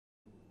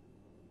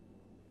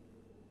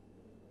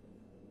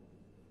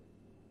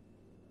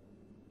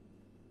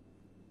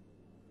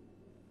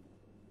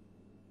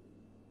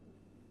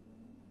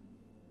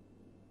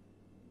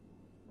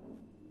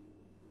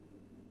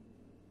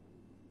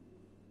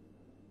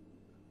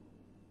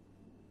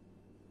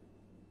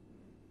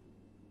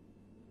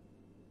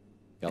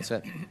You all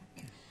set?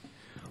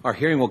 Our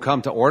hearing will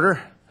come to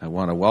order. I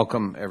want to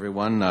welcome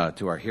everyone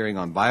to our hearing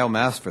on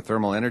biomass for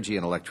thermal energy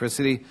and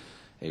electricity,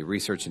 a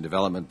research and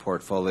development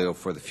portfolio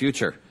for the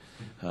future.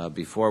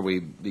 Before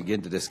we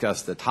begin to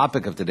discuss the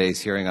topic of today's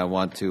hearing, I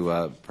want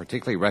to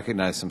particularly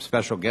recognize some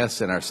special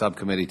guests in our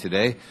subcommittee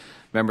today.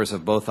 Members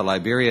of both the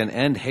Liberian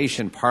and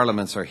Haitian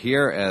parliaments are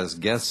here as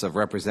guests of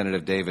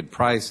Representative David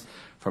Price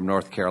from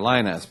North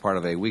Carolina as part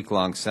of a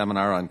week-long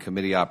seminar on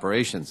committee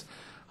operations.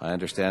 I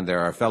understand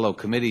there are fellow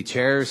committee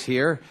chairs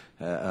here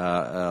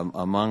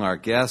among our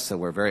guests,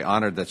 and we're very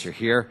honored that you're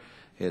here.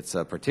 It's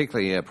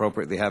particularly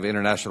appropriate to have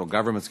international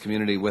governments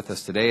community with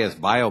us today, as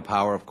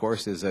biopower, of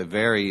course, is a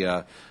very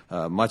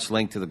much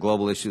linked to the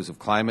global issues of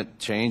climate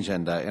change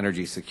and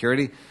energy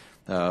security.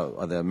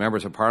 The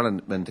members of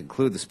Parliament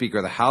include the Speaker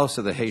of the House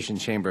of the Haitian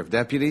Chamber of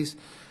Deputies,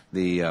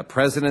 the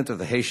President of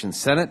the Haitian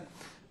Senate,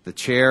 the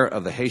Chair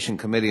of the Haitian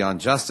Committee on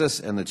Justice,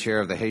 and the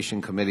Chair of the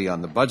Haitian Committee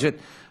on the Budget.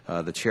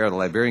 The Chair of the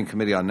Liberian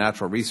Committee on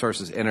Natural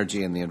Resources,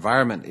 Energy, and the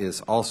Environment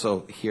is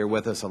also here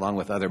with us, along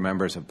with other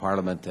members of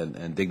Parliament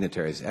and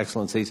dignitaries.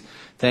 Excellencies,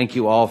 thank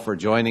you all for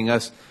joining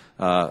us.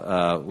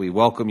 We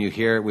welcome you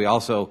here. We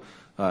also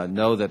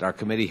know that our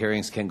committee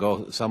hearings can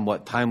go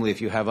somewhat timely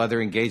if you have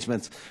other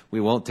engagements.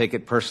 We won't take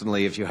it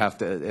personally if you have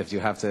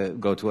to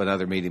go to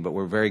another meeting, but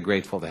we're very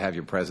grateful to have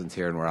your presence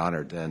here, and we're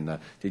honored. And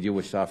did you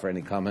wish to offer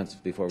any comments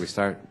before we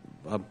start,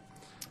 Bob?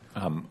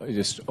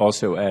 Just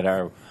also add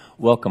our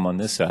welcome on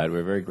this side.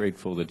 We're very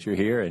grateful that you're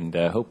here, and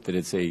hope that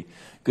it's a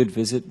good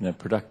visit and a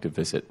productive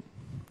visit.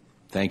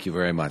 Thank you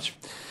very much.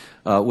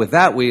 With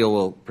that, we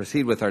will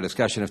proceed with our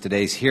discussion of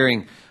today's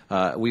hearing.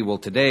 We will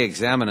today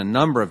examine a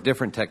number of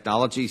different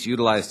technologies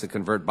utilized to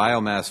convert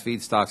biomass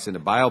feedstocks into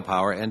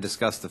biopower and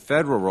discuss the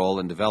federal role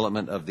in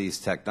development of these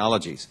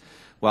technologies.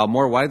 While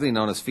more widely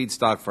known as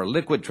feedstock for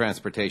liquid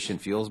transportation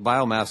fuels,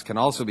 biomass can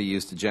also be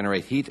used to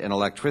generate heat and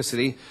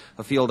electricity,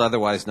 a field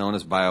otherwise known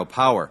as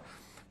biopower.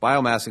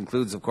 Biomass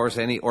includes, of course,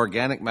 any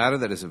organic matter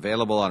that is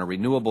available on a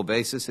renewable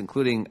basis,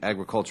 including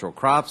agricultural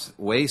crops,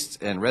 wastes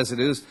and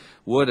residues,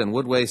 wood and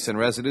wood wastes and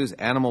residues,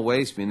 animal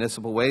waste,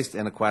 municipal waste,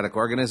 and aquatic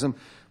organism.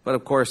 But,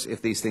 of course,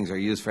 if these things are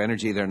used for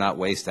energy, they're not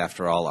waste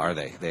after all, are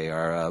they? They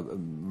are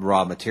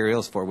raw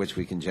materials for which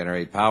we can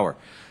generate power.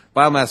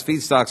 Biomass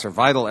feedstocks are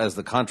vital as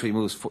the country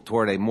moves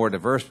toward a more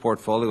diverse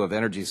portfolio of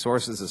energy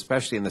sources,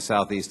 especially in the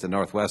southeast and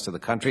northwest of the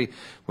country,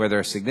 where there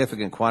are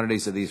significant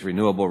quantities of these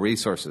renewable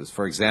resources.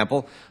 For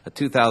example, a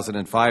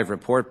 2005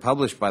 report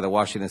published by the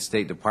Washington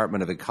State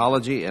Department of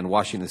Ecology and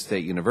Washington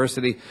State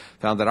University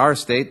found that our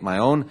state, my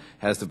own,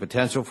 has the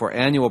potential for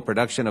annual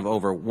production of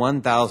over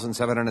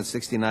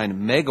 1,769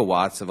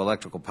 megawatts of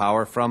electrical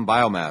power from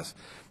biomass.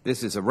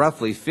 This is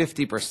roughly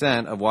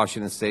 50% of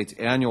Washington State's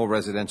annual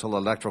residential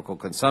electrical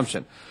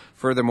consumption.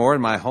 Furthermore, in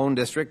my home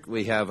district,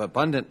 we have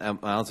abundant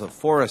amounts of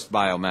forest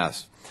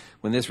biomass.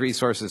 When this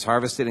resource is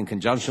harvested in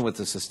conjunction with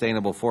the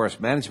Sustainable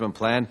Forest Management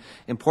Plan,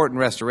 important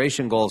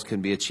restoration goals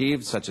can be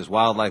achieved, such as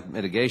wildlife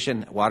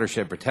mitigation,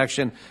 watershed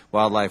protection,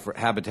 wildlife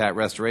habitat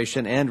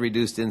restoration, and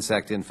reduced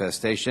insect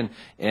infestation,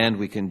 and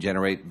we can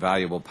generate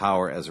valuable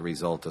power as a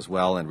result as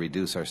well and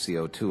reduce our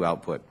CO2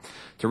 output.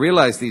 To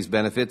realize these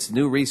benefits,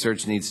 new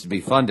research needs to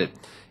be funded.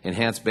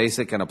 Enhanced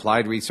basic and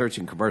applied research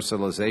and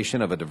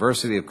commercialization of a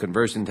diversity of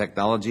conversion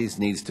technologies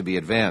needs to be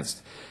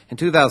advanced. In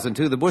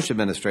 2002, the Bush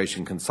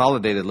administration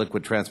consolidated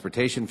liquid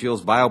transportation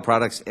fuels,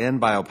 bioproducts,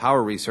 and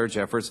biopower research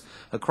efforts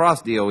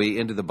across DOE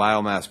into the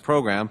biomass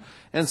program,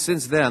 and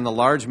since then, the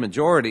large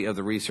majority of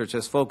the research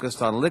has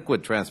focused on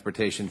liquid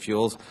transportation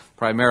fuels,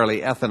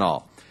 primarily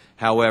ethanol.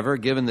 However,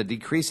 given the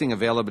decreasing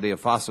availability of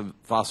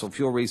fossil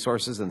fuel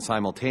resources and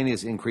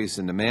simultaneous increase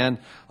in demand,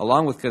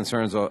 along with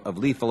concerns of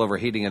lethal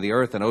overheating of the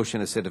earth and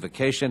ocean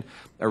acidification,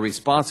 a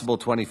responsible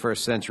 21st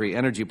century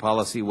energy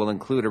policy will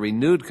include a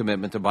renewed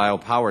commitment to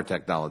biopower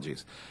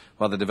technologies.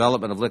 While the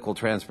development of liquid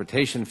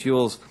transportation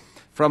fuels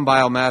from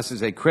biomass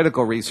is a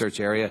critical research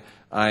area,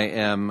 I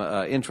am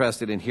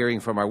interested in hearing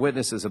from our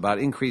witnesses about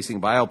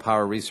increasing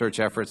biopower research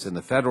efforts in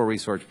the federal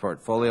research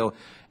portfolio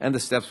and the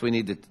steps we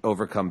need to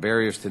overcome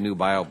barriers to new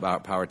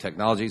biopower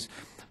technologies.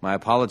 My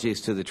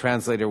apologies to the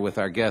translator with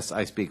our guests.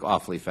 I speak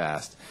awfully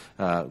fast.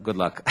 Good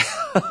luck.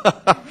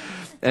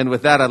 And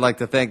with that, I'd like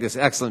to thank this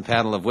excellent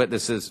panel of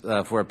witnesses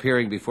for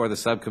appearing before the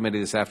subcommittee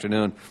this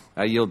afternoon.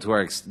 I yield to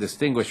our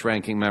distinguished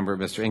ranking member,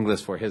 Mr.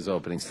 Inglis, for his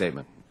opening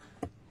statement.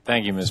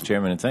 Thank you, Mr.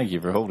 Chairman, and thank you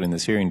for holding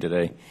this hearing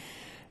today.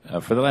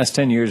 For the last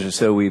 10 years or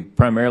so, we've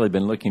primarily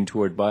been looking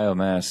toward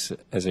biomass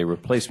as a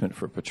replacement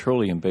for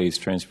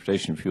petroleum-based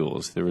transportation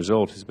fuels. The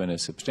result has been a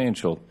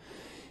substantial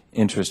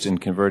interest in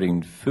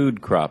converting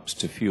food crops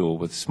to fuel,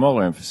 with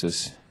smaller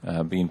emphasis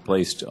being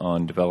placed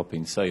on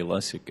developing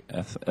cellulosic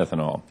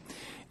ethanol.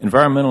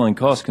 Environmental and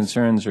cost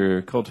concerns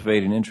are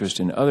cultivating interest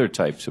in other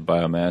types of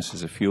biomass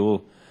as a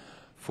fuel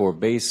for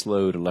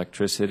baseload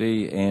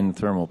electricity and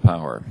thermal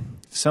power.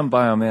 Some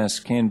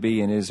biomass can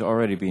be and is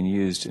already being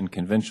used in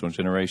conventional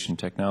generation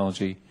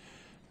technology.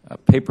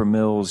 Paper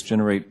mills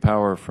generate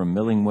power from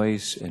milling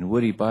waste, and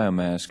woody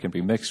biomass can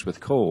be mixed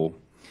with coal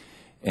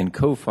and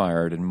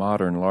co-fired in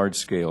modern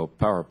large-scale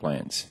power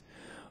plants.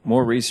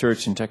 More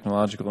research and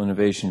technological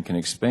innovation can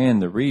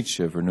expand the reach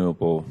of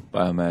renewable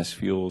biomass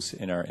fuels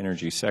in our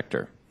energy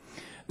sector.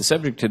 The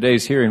subject of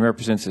today's hearing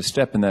represents a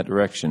step in that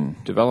direction.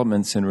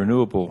 Developments in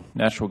renewable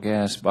natural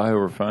gas,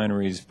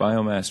 biorefineries,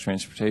 biomass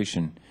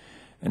transportation,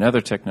 and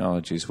other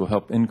technologies will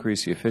help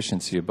increase the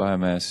efficiency of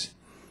biomass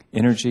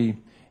energy,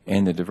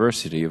 and the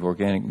diversity of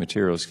organic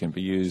materials can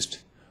be used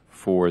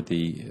for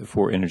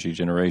energy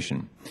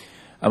generation.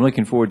 I'm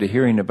looking forward to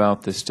hearing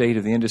about the state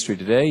of the industry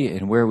today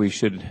and where we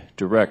should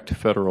direct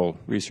federal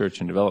research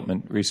and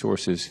development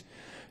resources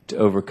to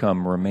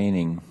overcome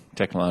remaining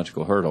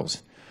technological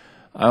hurdles.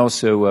 I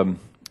also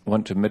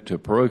want to admit to a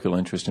parochial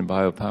interest in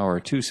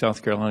biopower. Two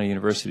South Carolina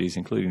universities,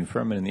 including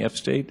Furman in the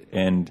upstate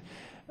and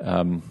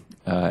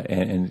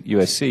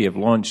USC, have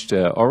launched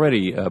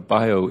already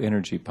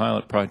bioenergy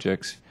pilot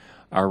projects.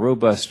 Our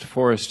robust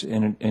forest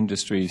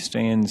industry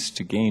stands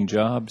to gain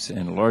jobs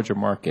and a larger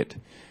market.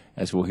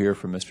 As we'll hear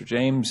from Mr.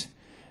 James,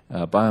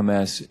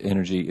 biomass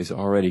energy is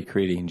already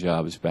creating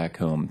jobs back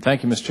home.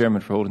 Thank you, Mr.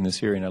 Chairman, for holding this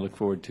hearing. I look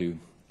forward to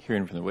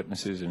hearing from the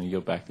witnesses and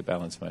yield back the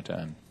balance of my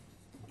time.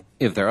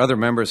 If there are other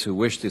members who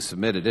wish to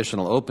submit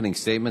additional opening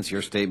statements,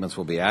 your statements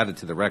will be added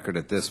to the record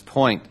at this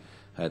point.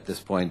 At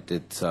this point,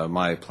 it's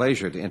my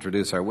pleasure to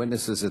introduce our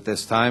witnesses at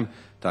this time.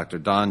 Dr.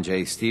 Don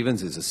J.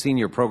 Stevens is a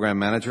Senior Program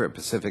Manager at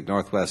Pacific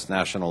Northwest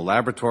National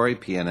Laboratory,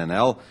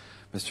 PNNL.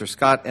 Mr.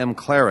 Scott M.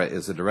 Klara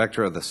is the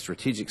Director of the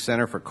Strategic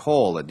Center for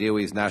Coal at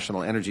DOE's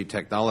National Energy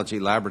Technology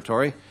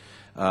Laboratory.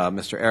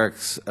 Mr. Eric,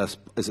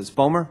 is it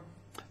Spomer?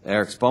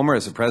 Eric Spomer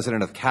is the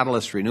President of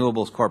Catalyst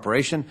Renewables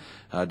Corporation.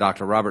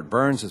 Dr. Robert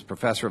Burns is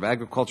Professor of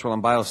Agricultural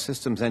and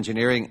Biosystems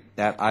Engineering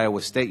at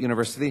Iowa State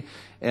University.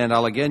 And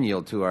I'll again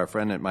yield to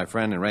my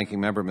friend and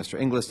ranking member, Mr.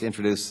 Inglis, to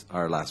introduce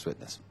our last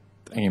witness.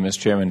 Thank you, Mr.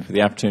 Chairman, for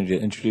the opportunity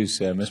to introduce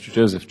Mr.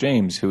 Joseph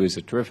James, who is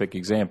a terrific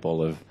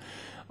example of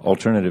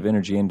alternative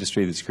energy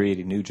industry that's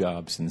creating new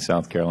jobs in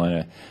South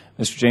Carolina.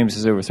 Mr. James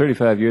has over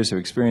 35 years of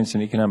experience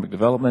in economic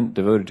development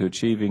devoted to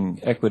achieving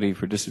equity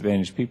for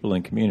disadvantaged people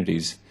and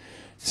communities.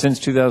 Since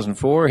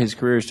 2004, his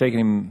career has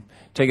taken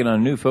on a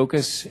new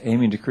focus,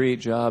 aiming to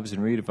create jobs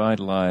and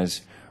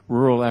revitalize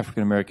rural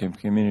African American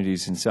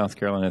communities in South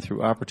Carolina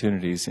through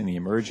opportunities in the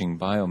emerging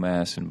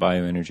biomass and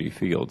bioenergy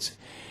fields.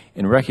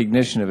 In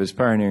recognition of his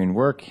pioneering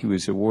work, he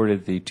was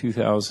awarded the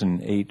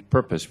 2008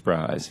 Purpose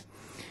Prize.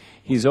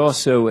 He's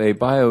also a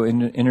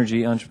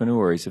bioenergy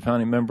entrepreneur. He's a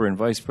founding member and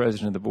vice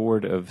president of the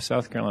board of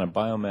South Carolina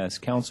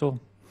Biomass Council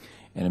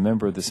and a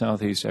member of the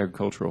Southeast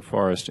Agricultural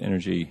Forest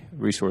Energy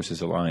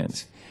Resources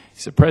Alliance.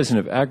 He's the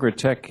president of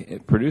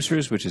Agri-Tech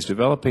Producers, which is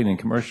developing and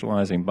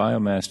commercializing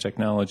biomass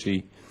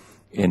technology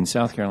in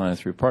South Carolina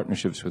through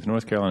partnerships with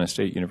North Carolina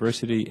State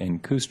University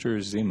and Kuster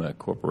Zima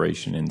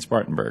Corporation in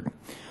Spartanburg.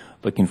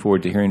 Looking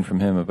forward to hearing from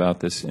him about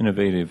this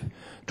innovative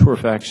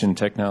torrefaction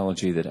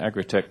technology that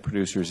Agri-Tech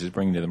Producers is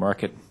bringing to the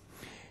market.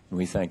 And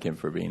we thank him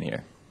for being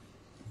here.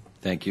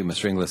 Thank you,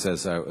 Mr. Inglis.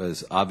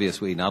 As obvious,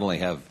 we not only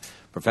have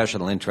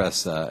professional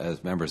interests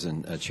as members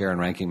and chair and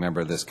ranking member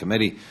of this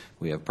committee,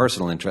 we have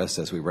personal interests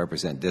as we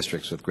represent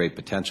districts with great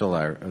potential.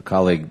 Our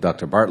colleague,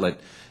 Dr. Bartlett,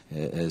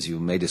 as you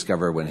may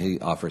discover when he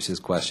offers his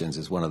questions,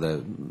 is one of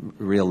the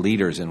real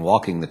leaders in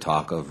walking the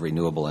talk of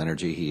renewable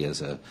energy. He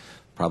is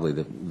probably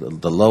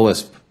the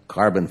lowest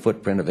carbon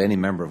footprint of any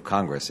member of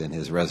Congress in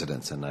his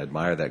residence, and I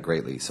admire that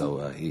greatly.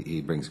 So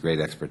he brings great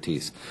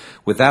expertise.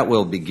 With that,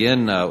 we'll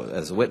begin.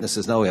 As the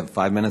witnesses know, we have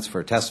 5 minutes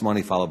for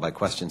testimony, followed by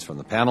questions from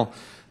the panel.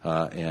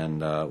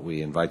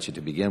 We invite you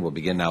to begin. We'll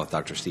begin now with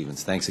Dr.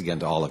 Stevens. Thanks again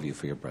to all of you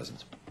for your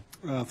presence.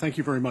 Thank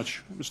you very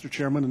much, Mr.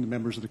 Chairman and the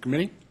members of the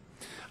committee.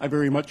 I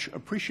very much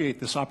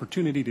appreciate this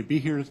opportunity to be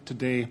here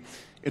today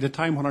at a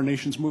time when our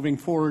nation's moving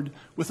forward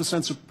with a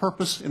sense of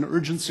purpose and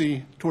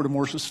urgency toward a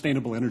more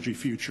sustainable energy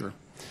future.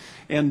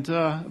 And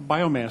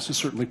biomass is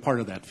certainly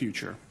part of that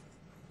future.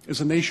 As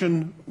a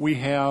nation, we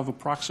have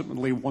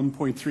approximately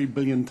 1.3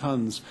 billion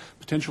tons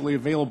potentially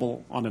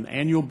available on an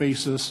annual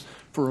basis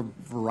for a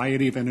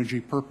variety of energy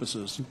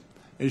purposes.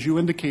 As you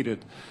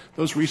indicated,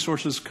 those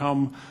resources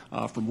come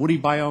from woody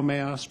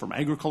biomass, from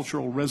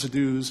agricultural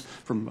residues,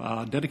 from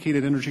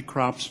dedicated energy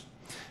crops,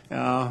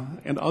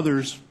 and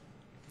others,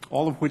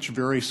 all of which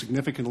vary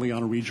significantly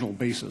on a regional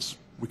basis.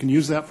 We can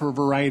use that for a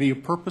variety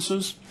of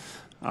purposes,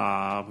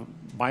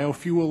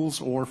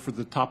 biofuels, or for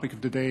the topic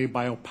of today,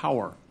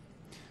 biopower.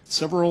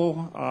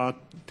 Several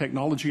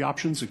technology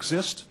options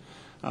exist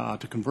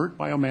to convert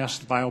biomass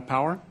to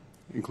biopower,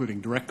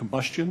 including direct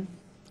combustion,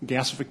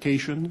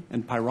 gasification,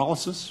 and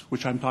pyrolysis,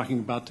 which I'm talking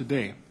about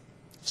today.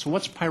 So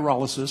what's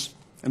pyrolysis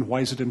and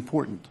why is it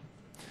important?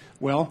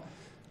 Well,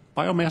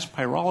 biomass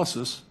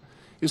pyrolysis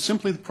is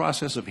simply the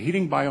process of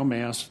heating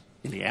biomass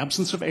in the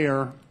absence of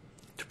air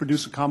to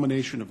produce a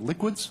combination of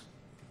liquids,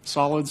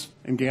 solids,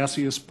 and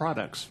gaseous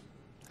products.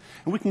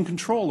 And we can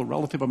control the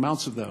relative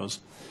amounts of those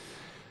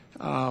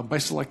by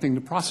selecting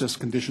the process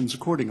conditions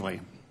accordingly.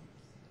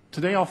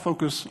 Today I'll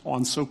focus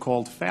on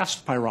so-called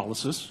fast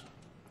pyrolysis,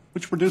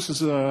 which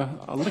produces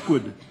a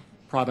liquid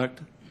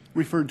product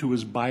referred to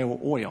as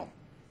bio-oil.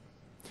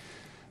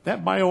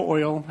 That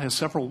bio-oil has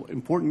several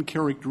important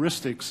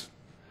characteristics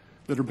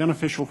that are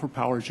beneficial for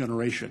power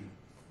generation.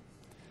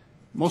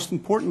 Most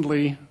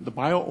importantly, the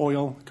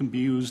bio-oil can be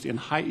used in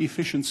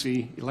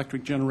high-efficiency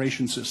electric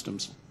generation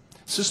systems,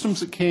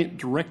 systems that can't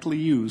directly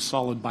use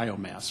solid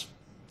biomass.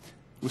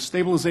 With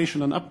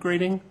stabilization and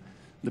upgrading,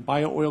 the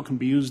bio-oil can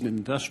be used in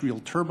industrial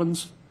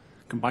turbines,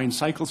 combined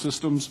cycle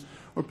systems,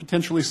 or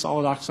potentially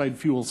solid oxide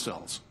fuel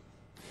cells.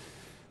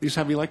 These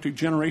have electric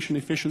generation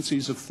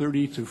efficiencies of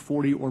 30 to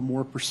 40 or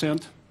more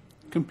 %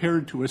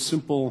 compared to a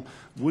simple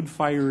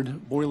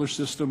wood-fired boiler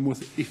system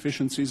with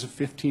efficiencies of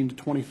 15 to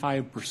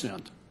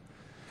 25%.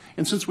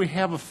 And since we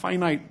have a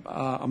finite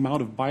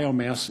amount of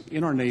biomass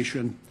in our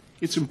nation,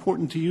 it's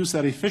important to use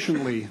that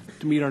efficiently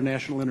to meet our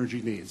national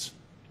energy needs.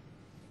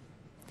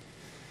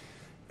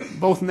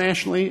 Both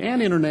nationally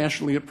and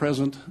internationally at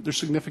present, there's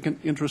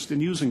significant interest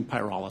in using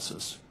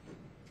pyrolysis.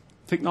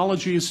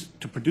 Technologies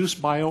to produce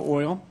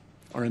bio-oil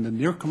are in the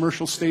near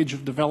commercial stage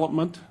of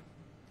development,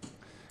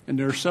 and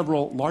there are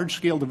several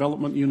large-scale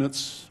development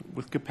units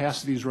with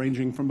capacities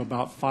ranging from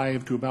about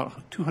 5 to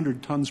about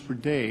 200 tons per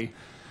day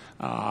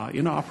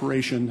in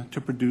operation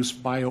to produce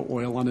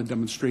bio-oil on a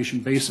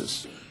demonstration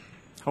basis.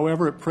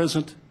 However, at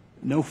present,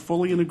 no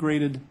fully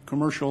integrated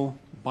commercial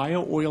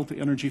bio-oil to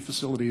energy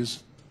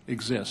facilities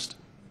exist.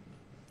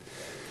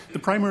 The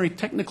primary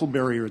technical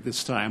barrier at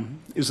this time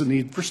is the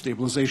need for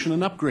stabilization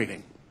and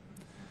upgrading.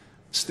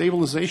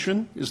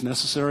 Stabilization is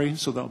necessary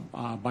so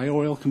that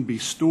bio-oil can be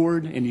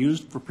stored and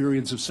used for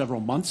periods of several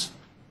months.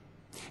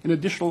 And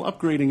additional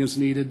upgrading is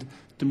needed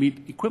to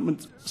meet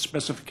equipment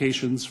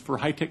specifications for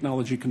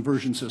high-technology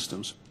conversion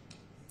systems.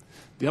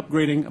 The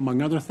upgrading,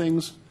 among other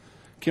things,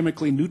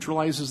 chemically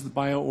neutralizes the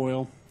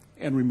bio-oil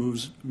and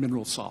removes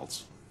mineral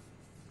salts.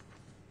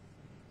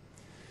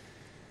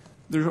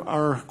 There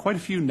are quite a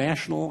few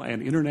national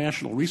and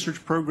international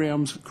research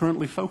programs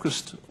currently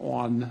focused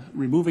on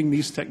removing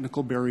these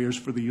technical barriers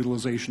for the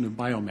utilization of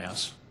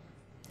biomass.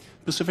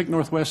 Pacific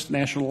Northwest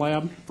National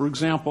Lab, for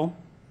example,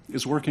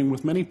 is working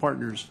with many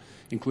partners,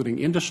 including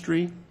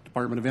industry,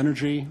 Department of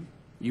Energy,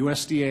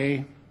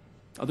 USDA,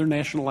 other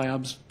national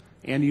labs,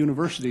 and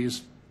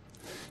universities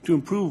to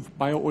improve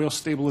bio-oil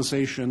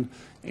stabilization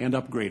and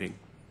upgrading.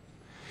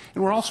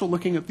 And we're also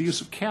looking at the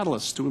use of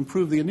catalysts to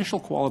improve the initial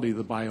quality of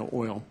the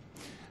bio-oil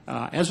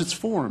as it's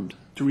formed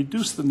to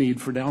reduce the need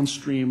for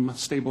downstream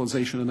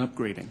stabilization and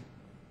upgrading.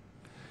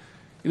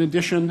 In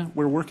addition,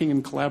 we're working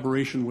in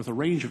collaboration with a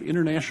range of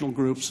international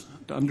groups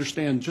to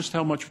understand just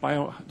how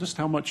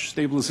much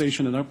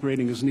stabilization and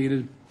upgrading is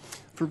needed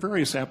for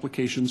various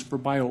applications for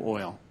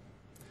bio-oil.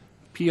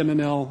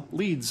 PNNL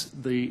leads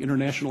the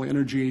International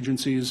Energy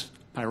Agency's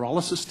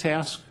pyrolysis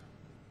task,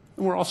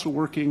 and we're also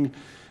working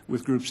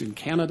with groups in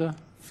Canada,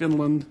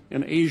 Finland,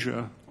 and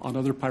Asia on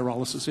other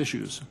pyrolysis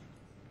issues.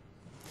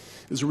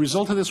 As a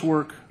result of this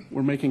work,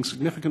 we're making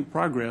significant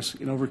progress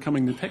in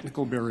overcoming the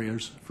technical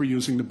barriers for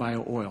using the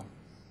bio-oil.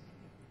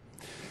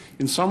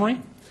 In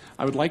summary,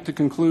 I would like to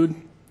conclude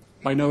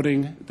by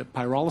noting that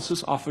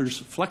pyrolysis offers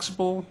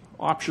flexible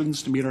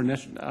options to meet our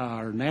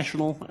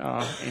national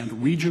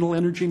and regional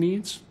energy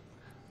needs.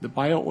 The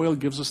bio-oil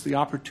gives us the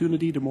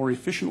opportunity to more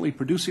efficiently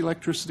produce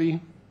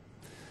electricity,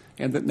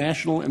 and that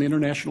national and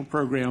international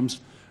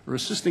programs are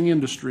assisting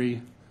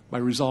industry by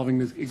resolving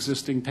the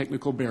existing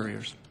technical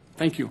barriers.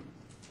 Thank you.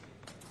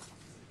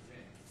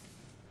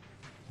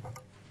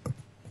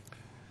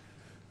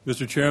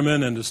 Mr.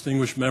 Chairman and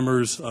distinguished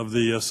members of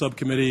the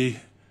subcommittee,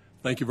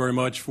 thank you very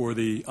much for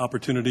the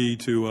opportunity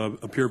to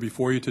appear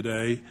before you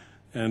today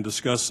and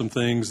discuss some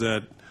things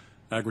that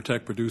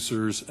Agri-Tech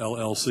Producers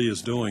LLC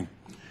is doing.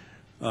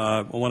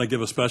 I want to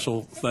give a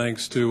special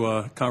thanks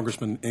to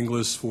Congressman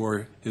Inglis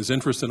for his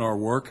interest in our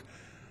work.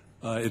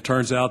 It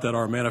turns out that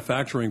our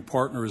manufacturing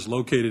partner is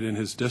located in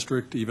his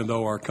district, even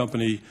though our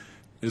company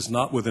is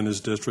not within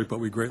his district, but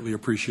we greatly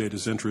appreciate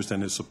his interest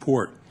and his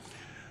support.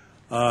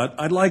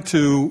 I'd like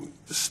to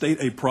state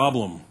a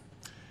problem.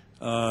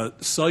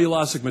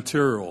 Cellulosic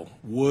material,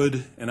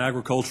 wood and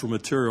agricultural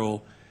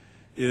material,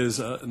 is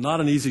not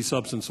an easy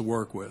substance to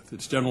work with.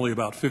 It's generally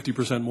about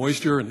 50%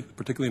 moisture, and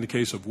particularly in the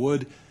case of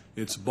wood.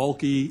 It's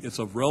bulky, it's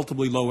of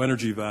relatively low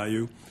energy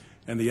value,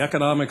 and the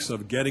economics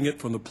of getting it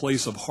from the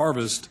place of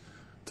harvest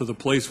to the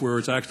place where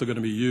it's actually going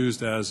to be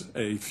used as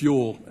a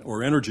fuel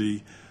or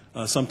energy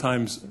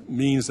sometimes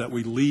means that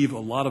we leave a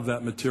lot of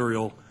that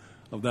material,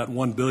 of that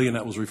 1 billion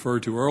that was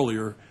referred to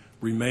earlier,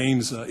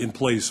 remains in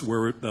place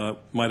where it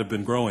might have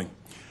been growing.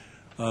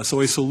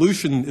 So a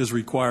solution is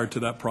required to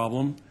that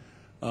problem,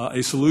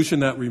 a solution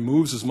that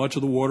removes as much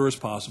of the water as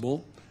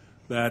possible,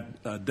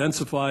 that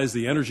densifies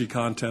the energy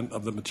content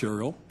of the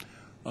material,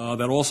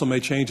 that also may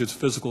change its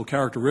physical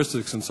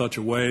characteristics in such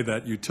a way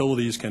that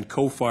utilities can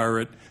co-fire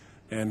it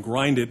and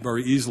grind it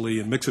very easily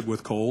and mix it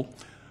with coal,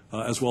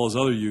 as well as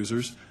other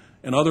users,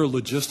 and other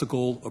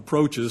logistical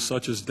approaches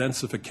such as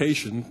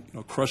densification,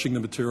 crushing the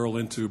material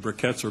into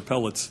briquettes or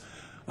pellets,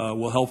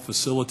 will help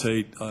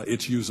facilitate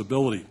its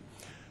usability.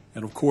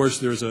 And of course,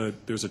 there's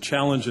a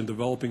challenge in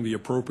developing the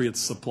appropriate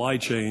supply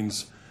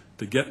chains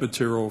to get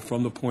material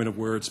from the point of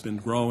where it's been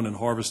grown and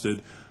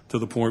harvested to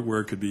the point where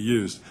it could be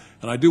used.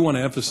 And I do want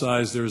to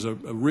emphasize there's a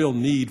real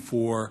need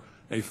for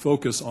a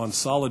focus on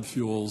solid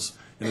fuels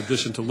in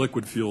addition to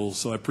liquid fuels.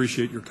 So I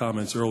appreciate your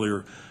comments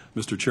earlier,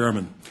 Mr.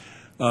 Chairman.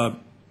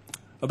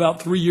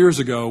 About 3 years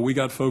ago, we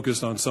got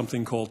focused on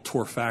something called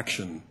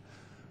torrefaction.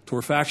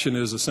 Torrefaction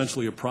is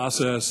essentially a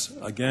process,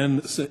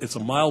 again, it's a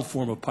mild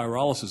form of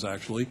pyrolysis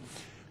actually,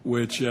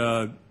 which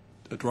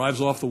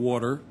drives off the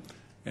water.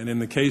 And in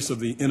the case of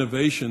the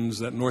innovations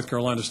that North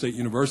Carolina State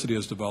University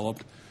has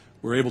developed,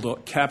 we're able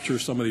to capture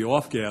some of the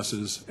off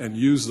gases and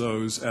use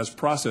those as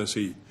process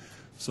heat.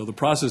 So the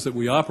process that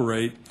we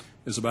operate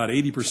is about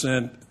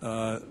 80%,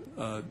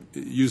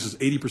 uses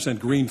 80%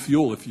 green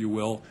fuel, if you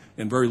will,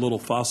 and very little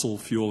fossil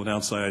fuel and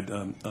outside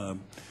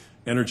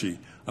energy.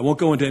 I won't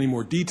go into any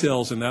more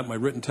details in that. My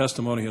written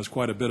testimony has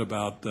quite a bit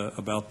about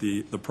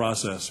the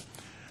process.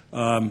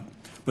 But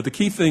the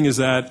key thing is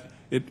that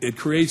it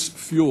creates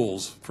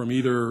fuels from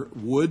either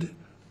wood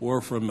or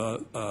from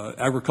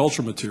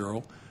agricultural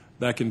material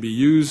that can be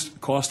used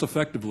cost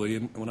effectively.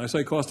 And when I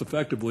say cost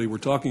effectively, we're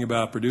talking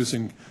about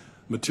producing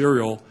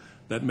material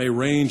that may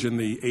range in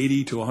the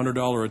 $80 to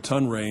 $100 a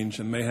ton range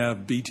and may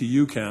have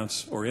BTU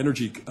counts or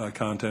energy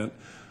content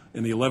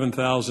in the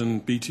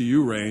 11,000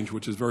 BTU range,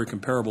 which is very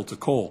comparable to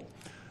coal.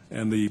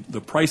 And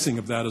the pricing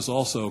of that is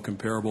also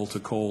comparable to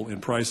coal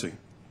in pricing.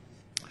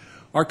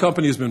 Our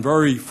company has been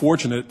very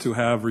fortunate to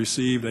have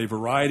received a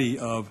variety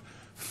of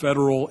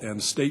federal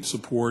and state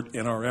support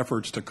in our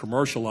efforts to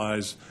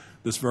commercialize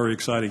this very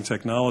exciting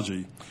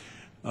technology.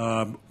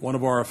 One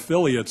of our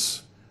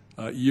affiliates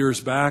years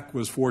back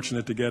was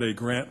fortunate to get a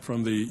grant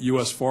from the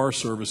U.S.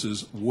 Forest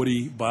Service's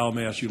Woody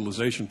Biomass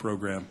Utilization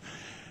Program.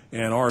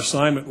 And our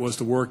assignment was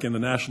to work in the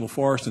National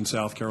Forest in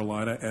South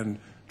Carolina and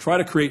try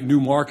to create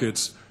new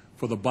markets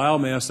for the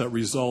biomass that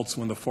results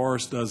when the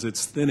forest does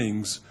its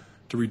thinnings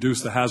to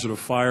reduce the hazard of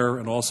fire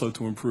and also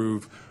to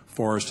improve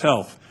forest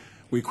health.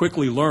 We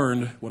quickly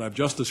learned what I've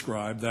just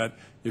described, that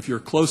if you're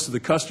close to the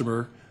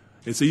customer,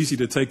 it's easy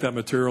to take that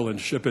material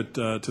and ship it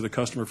to the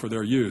customer for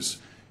their use.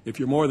 If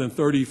you're more than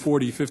 30,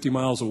 40, 50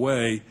 miles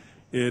away,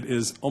 it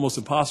is almost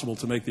impossible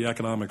to make the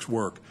economics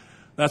work.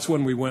 That's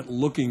when we went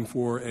looking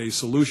for a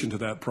solution to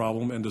that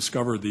problem and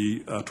discovered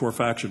the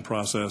torrefaction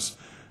process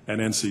at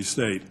NC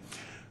State.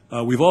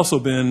 We've also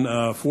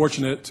been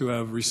fortunate to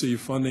have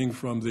received funding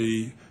from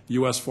the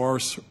U.S.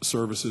 Forest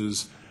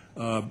Service's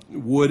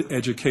Wood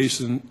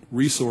Education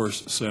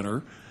Resource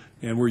Center,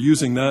 and we're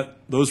using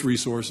those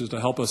resources to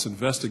help us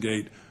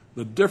investigate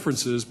the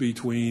differences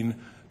between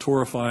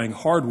torrefying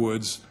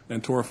hardwoods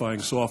and torrefying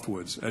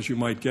softwoods. As you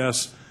might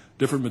guess,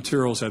 different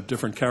materials have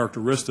different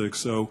characteristics,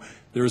 so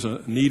there's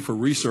a need for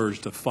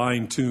research to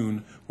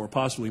fine-tune or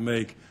possibly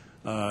make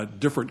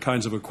different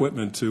kinds of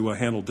equipment to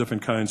handle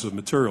different kinds of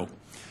material.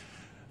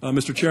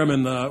 Mr.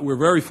 Chairman, we're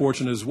very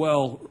fortunate as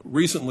well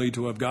recently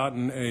to have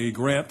gotten a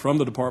grant from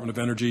the Department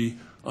of Energy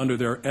under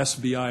their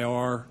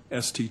SBIR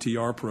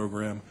STTR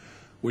program,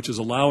 which is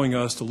allowing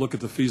us to look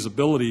at the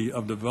feasibility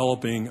of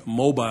developing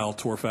mobile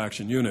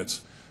torrefaction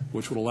units,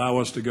 which would allow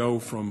us to go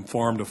from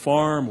farm to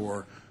farm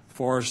or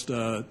forest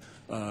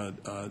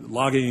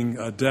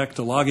logging deck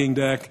to logging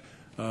deck,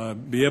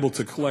 be able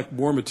to collect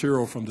more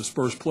material from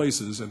dispersed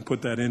places and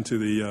put that into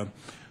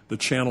the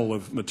channel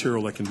of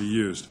material that can be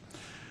used.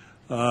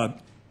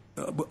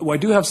 I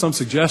do have some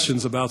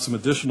suggestions about some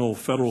additional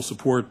federal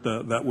support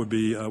that would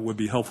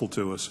be helpful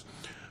to us.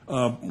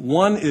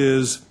 One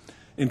is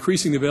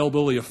increasing the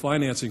availability of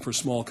financing for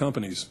small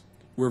companies.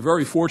 We're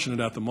very fortunate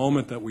at the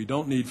moment that we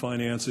don't need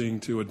financing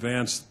to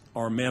advance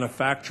our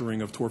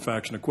manufacturing of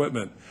torrefaction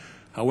equipment.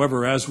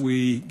 However, as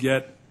we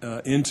get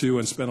into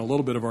and spend a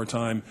little bit of our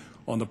time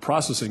on the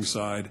processing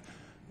side,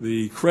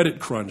 the credit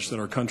crunch that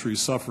our country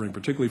is suffering,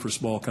 particularly for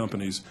small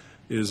companies,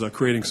 is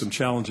creating some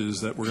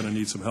challenges that we're going to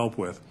need some help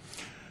with.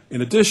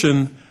 In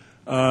addition,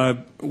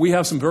 we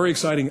have some very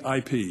exciting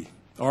IP.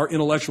 Our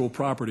intellectual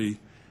property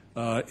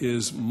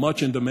is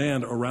much in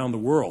demand around the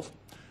world.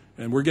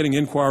 And we're getting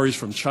inquiries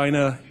from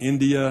China,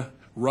 India,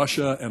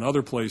 Russia, and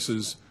other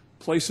places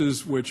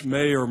which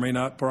may or may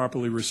not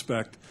properly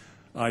respect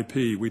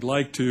IP. We'd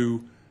like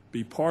to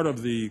be part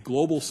of the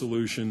global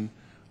solution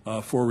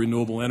for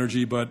renewable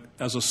energy, but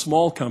as a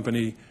small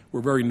company,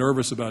 we're very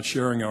nervous about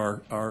sharing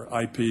our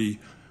IP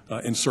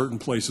in certain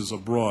places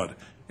abroad.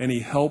 Any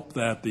help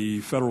that the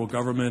federal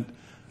government,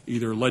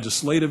 either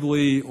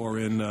legislatively or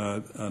in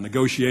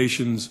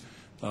negotiations,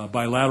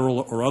 bilateral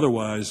or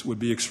otherwise, would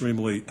be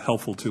extremely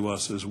helpful to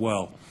us as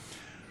well.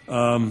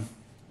 And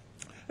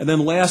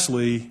then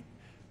lastly,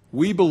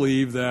 we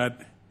believe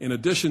that in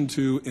addition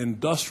to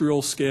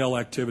industrial scale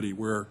activity,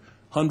 where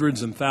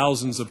hundreds and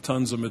thousands of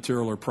tons of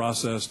material are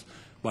processed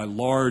by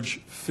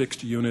large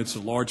fixed units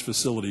and large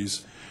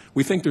facilities,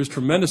 we think there's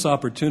tremendous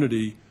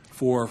opportunity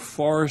for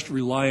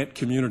forest-reliant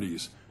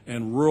communities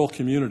and rural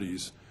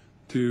communities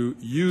to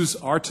use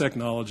our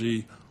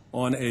technology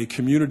on a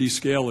community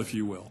scale, if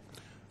you will,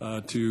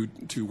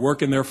 to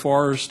work in their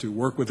forests, to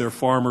work with their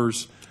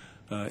farmers,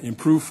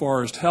 improve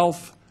forest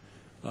health,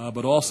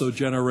 but also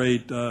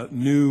generate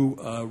new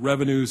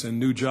revenues and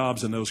new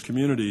jobs in those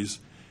communities.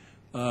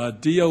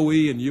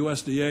 DOE and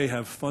USDA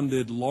have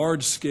funded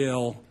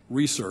large-scale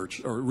research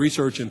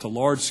into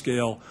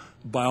large-scale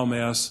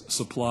biomass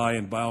supply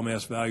and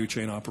biomass value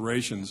chain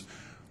operations,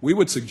 we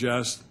would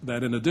suggest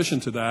that in addition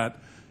to that,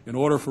 in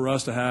order for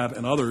us to have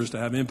and others to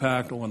have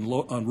impact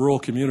on rural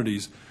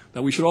communities,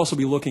 that we should also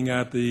be looking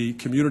at the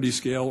community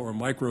scale or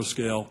micro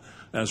scale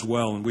as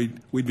well, and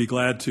we'd be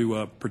glad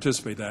to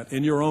participate in that.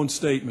 In your own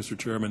state, Mr.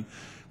 Chairman,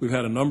 we've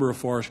had a number of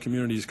forest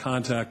communities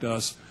contact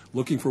us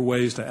looking for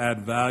ways to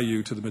add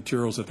value to the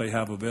materials that they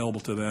have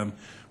available to them.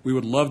 We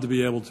would love to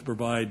be able to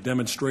provide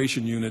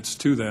demonstration units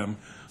to them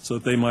so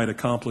that they might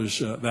accomplish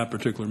that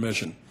particular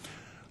mission.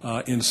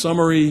 In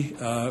summary,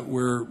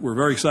 we're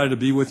very excited to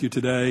be with you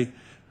today.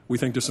 We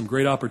think there's some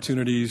great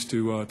opportunities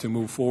to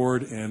move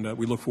forward, and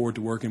we look forward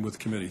to working with the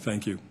committee.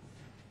 Thank you.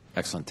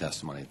 Excellent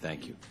testimony.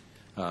 Thank you.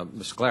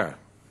 Ms. Klara.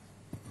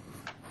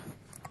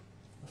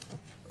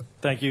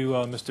 Thank you,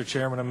 Mr.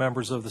 Chairman and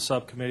members of the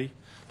subcommittee.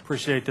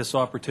 Appreciate this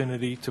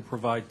opportunity to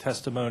provide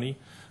testimony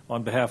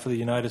on behalf of the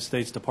United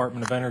States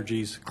Department of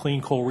Energy's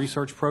Clean Coal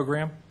Research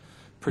Program,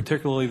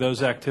 particularly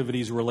those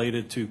activities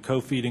related to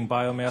co-feeding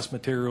biomass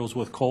materials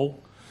with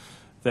coal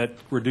that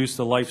reduce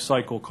the life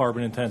cycle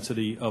carbon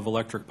intensity of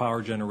electric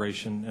power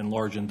generation in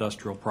large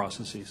industrial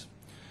processes.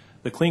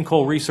 The Clean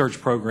Coal Research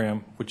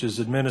Program, which is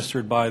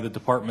administered by the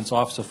Department's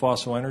Office of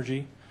Fossil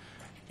Energy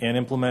and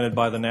implemented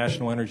by the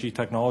National Energy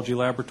Technology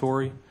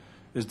Laboratory,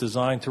 is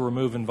designed to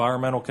remove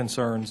environmental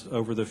concerns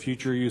over the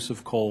future use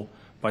of coal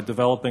by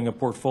developing a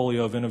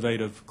portfolio of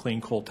innovative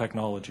clean coal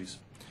technologies.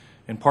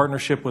 In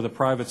partnership with the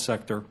private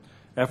sector,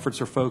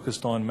 efforts are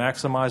focused on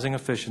maximizing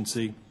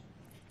efficiency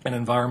and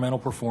environmental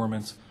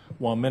performance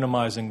while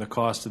minimizing the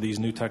cost of these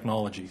new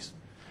technologies.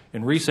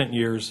 In recent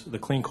years, the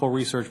Clean Coal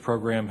Research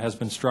Program has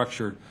been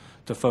structured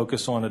to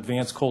focus on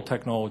advanced coal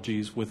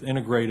technologies with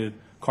integrated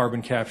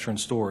carbon capture and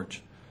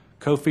storage.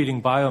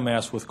 Co-feeding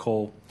biomass with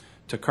coal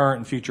to current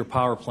and future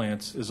power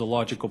plants is a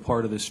logical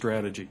part of this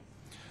strategy.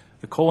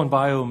 The coal and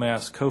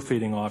biomass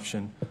co-feeding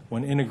option,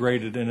 when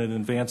integrated in an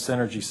advanced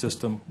energy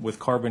system with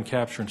carbon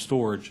capture and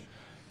storage,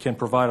 can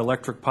provide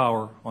electric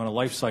power on a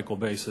life cycle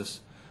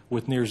basis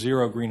with near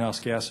zero greenhouse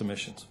gas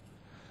emissions.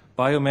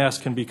 Biomass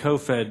can be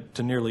co-fed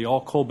to nearly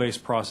all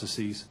coal-based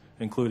processes,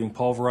 including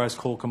pulverized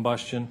coal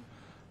combustion,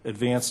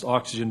 advanced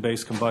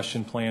oxygen-based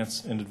combustion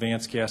plants, and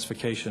advanced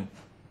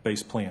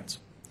gasification-based plants.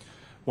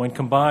 When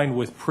combined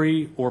with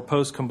pre- or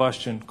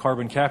post-combustion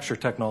carbon capture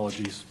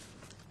technologies,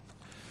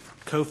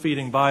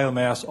 co-feeding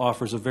biomass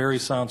offers a very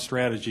sound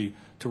strategy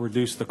to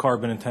reduce the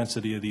carbon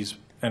intensity of these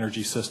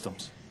energy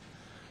systems.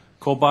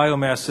 Coal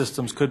biomass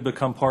systems could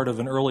become part of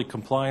an early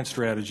compliance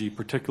strategy,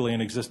 particularly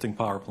in existing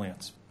power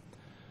plants.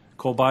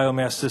 Coal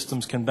biomass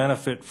systems can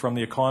benefit from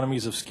the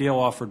economies of scale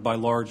offered by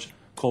large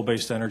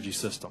coal-based energy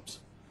systems.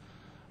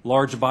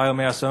 Large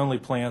biomass-only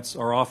plants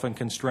are often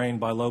constrained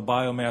by low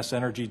biomass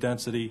energy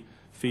density,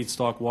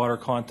 feedstock water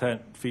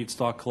content,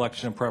 feedstock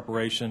collection and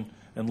preparation,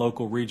 and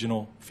local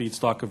regional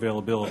feedstock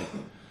availability.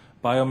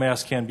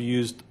 Biomass can be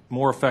used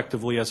more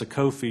effectively as a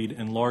co-feed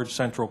in large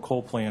central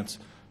coal plants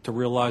to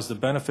realize the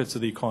benefits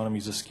of the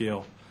economies of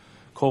scale.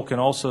 Coal can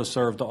also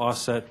serve to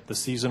offset the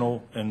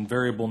seasonal and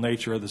variable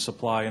nature of the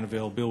supply and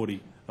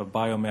availability of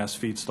biomass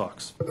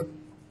feedstocks.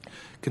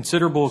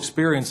 Considerable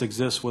experience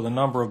exists with a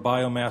number of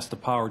biomass to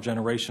power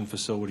generation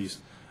facilities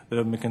that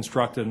have been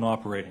constructed and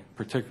operating,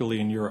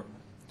 particularly in Europe.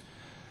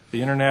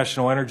 The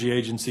International Energy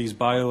Agency's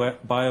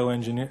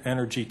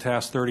Bioenergy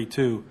Task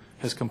 32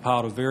 has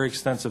compiled a very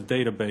extensive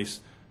database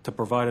to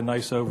provide a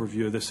nice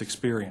overview of this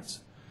experience.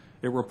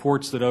 It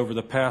reports that over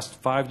the past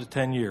 5 to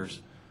 10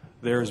 years,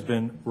 there has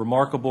been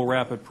remarkable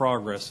rapid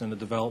progress in the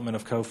development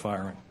of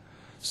co-firing.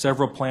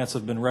 Several plants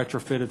have been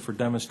retrofitted for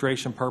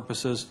demonstration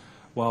purposes,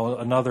 while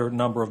another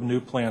number of new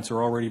plants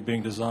are already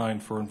being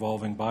designed for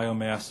involving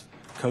biomass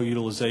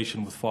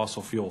co-utilization with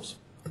fossil fuels.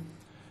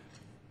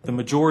 The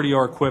majority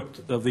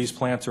of these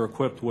plants are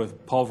equipped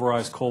with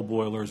pulverized coal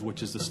boilers,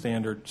 which is the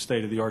standard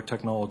state-of-the-art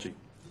technology.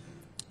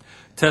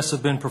 Tests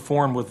have been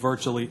performed with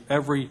virtually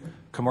every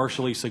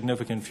commercially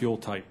significant fuel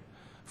type.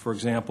 For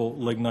example,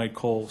 lignite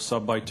coal,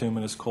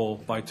 subbituminous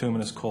coal,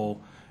 bituminous coal,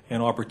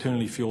 and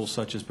opportunity fuels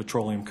such as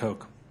petroleum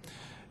coke.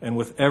 And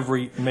with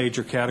every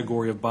major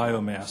category of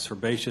biomass,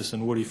 herbaceous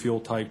and woody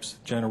fuel types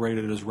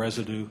generated as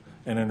residue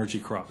and energy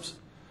crops.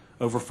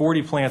 Over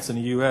 40 plants in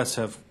the U.S.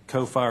 have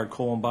co-fired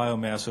coal and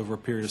biomass over a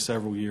period of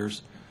several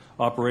years.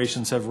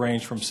 Operations have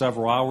ranged from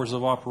several hours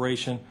of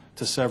operation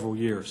to several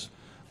years,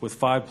 with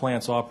 5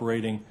 plants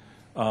operating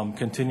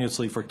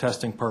continuously for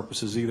testing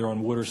purposes, either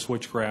on wood or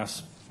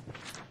switchgrass,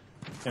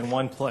 and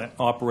 1 plant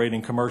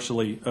operating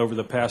commercially over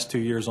the past 2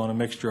 years on a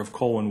mixture of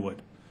coal and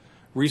wood.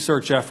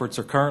 Research efforts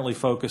are currently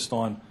focused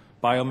on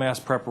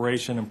biomass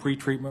preparation and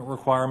pretreatment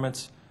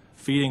requirements,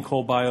 feeding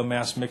coal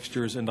biomass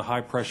mixtures into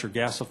high-pressure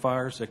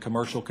gasifiers at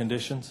commercial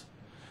conditions,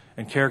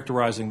 and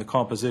characterizing the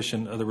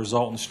composition of the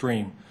resultant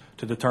stream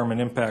to determine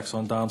impacts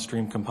on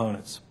downstream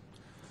components.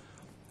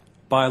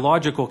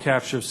 Biological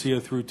capture of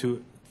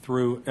CO2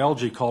 through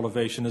algae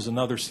cultivation is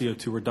another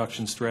CO2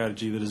 reduction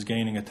strategy that is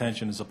gaining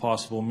attention as a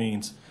possible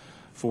means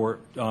for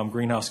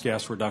greenhouse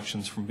gas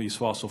reductions from these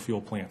fossil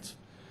fuel plants.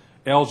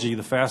 Algae,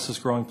 the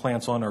fastest growing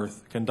plants on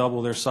Earth, can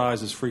double their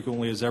size as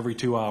frequently as every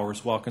 2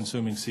 hours while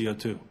consuming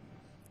CO2.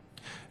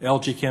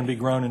 Algae can be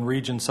grown in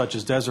regions such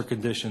as desert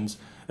conditions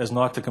as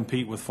not to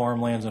compete with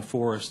farmlands and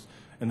forests,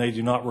 and they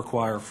do not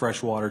require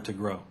fresh water to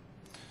grow.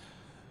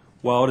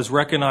 While it is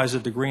recognized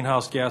that the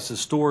greenhouse gases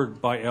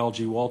stored by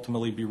algae will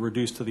ultimately be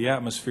reduced to the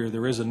atmosphere,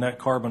 there is a net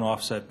carbon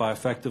offset by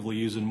effectively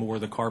using more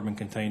of the carbon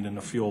contained in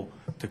the fuel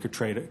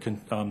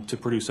to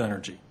produce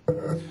energy.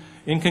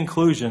 In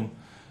conclusion,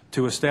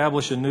 to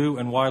establish a new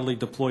and widely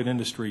deployed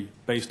industry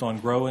based on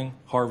growing,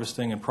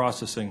 harvesting, and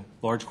processing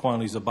large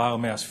quantities of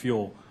biomass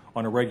fuel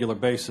on a regular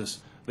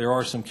basis, there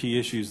are some key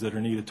issues that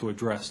are needed to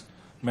address,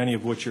 many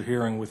of which you're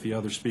hearing with the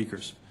other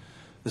speakers.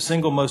 The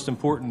single most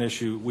important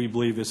issue, we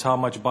believe, is how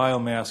much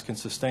biomass can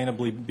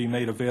sustainably be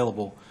made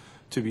available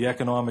to be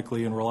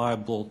economically and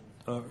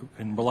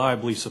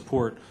reliably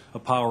support a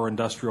power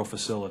industrial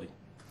facility.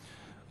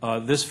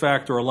 This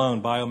factor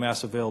alone,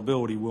 biomass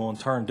availability, will in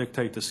turn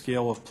dictate the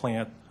scale of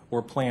plant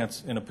or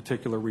plants in a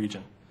particular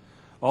region.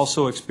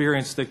 Also,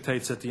 experience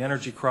dictates that the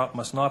energy crop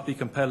must not be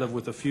competitive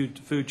with the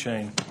food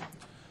chain,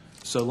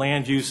 so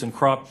land use and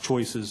crop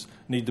choices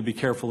need to be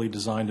carefully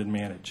designed and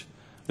managed.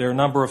 There are a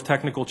number of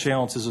technical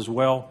challenges as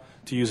well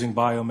to using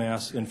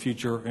biomass in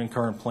future and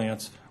current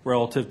plants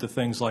relative to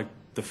things like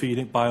the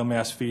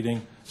biomass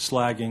feeding,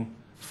 slagging,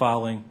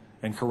 fouling,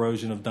 and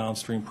corrosion of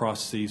downstream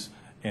processes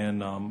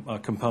and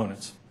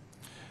components.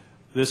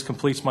 This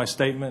completes my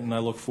statement, and I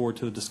look forward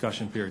to the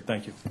discussion period.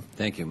 Thank you.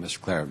 Thank you, Mr.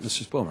 Klara.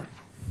 Mr. Spomer.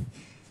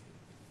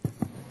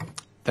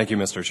 Thank you,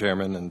 Mr.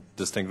 Chairman, and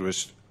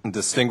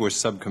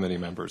distinguished subcommittee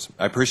members.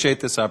 I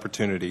appreciate this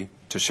opportunity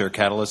to share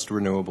Catalyst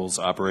Renewables'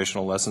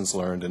 operational lessons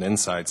learned and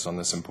insights on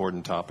this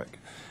important topic.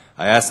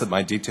 I ask that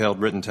my detailed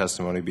written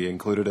testimony be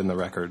included in the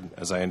record,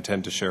 as I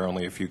intend to share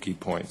only a few key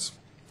points.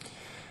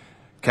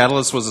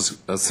 Catalyst was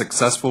a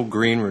successful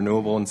green,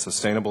 renewable, and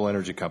sustainable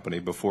energy company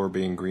before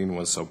being green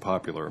was so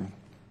popular.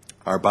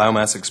 Our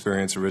biomass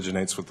experience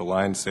originates with the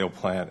Lionsdale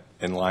plant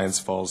in Lyons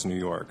Falls, New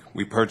York.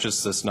 We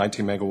purchased this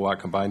 19-megawatt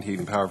combined heat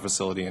and power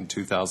facility in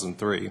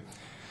 2003.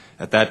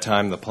 At that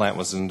time, the plant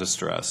was in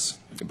distress.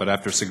 But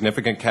after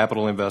significant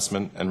capital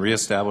investment and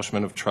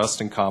reestablishment of trust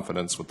and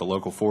confidence with the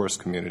local forest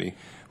community,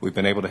 we've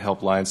been able to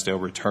help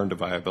Lionsdale return to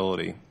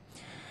viability.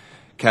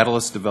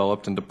 Catalyst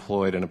developed and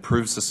deployed an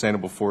approved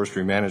sustainable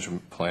forestry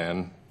management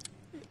plan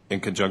in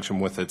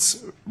conjunction with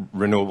its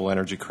renewable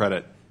energy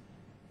credit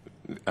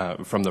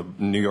from the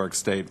New York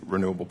State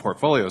Renewable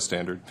Portfolio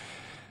Standard.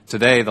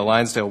 Today, the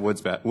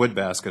Lionsdale wood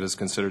basket is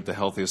considered the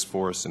healthiest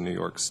forest in New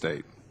York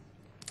State.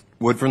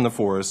 Wood from the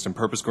forest and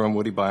purpose-grown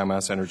woody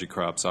biomass energy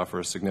crops offer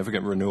a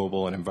significant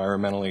renewable and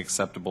environmentally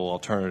acceptable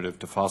alternative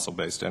to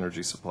fossil-based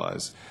energy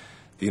supplies.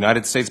 The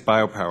United States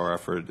biopower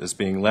effort is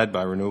being led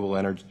by renewable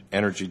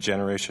energy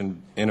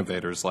generation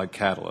innovators like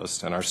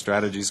Catalyst, and our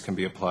strategies can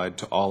be applied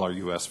to all our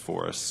U.S.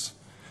 forests.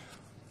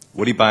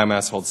 Woody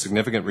biomass holds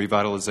significant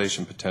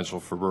revitalization potential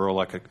for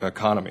rural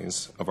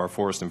economies of our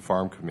forest and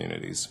farm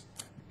communities.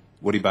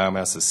 Woody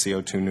biomass is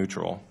CO2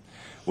 neutral.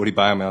 Woody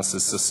biomass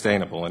is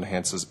sustainable and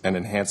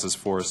enhances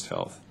forest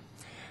health.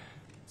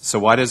 So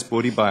why does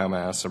woody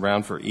biomass,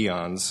 around for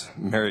eons,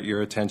 merit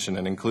your attention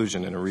and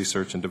inclusion in a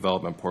research and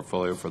development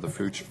portfolio for the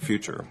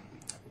future?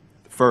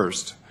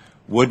 First,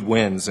 wood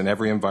wins in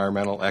every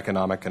environmental,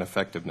 economic, and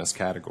effectiveness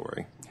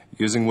category.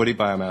 Using woody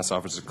biomass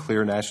offers a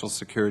clear national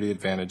security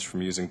advantage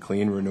from using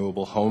clean,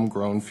 renewable,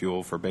 homegrown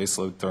fuel for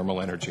baseload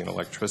thermal energy and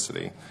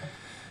electricity.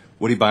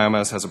 Woody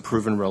biomass has a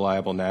proven,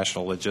 reliable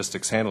national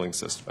logistics handling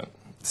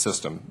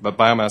system, but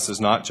biomass is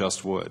not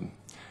just wood.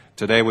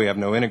 Today, we have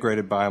no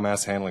integrated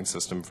biomass handling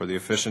system for the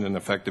efficient and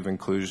effective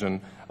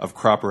inclusion of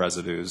crop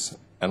residues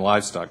and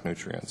livestock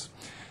nutrients.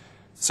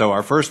 So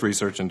our first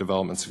research and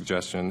development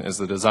suggestion is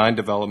the design,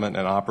 development,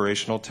 and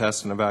operational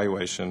test and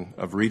evaluation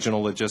of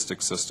regional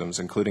logistics systems,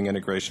 including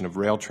integration of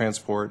rail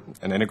transport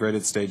and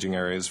integrated staging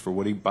areas for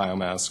woody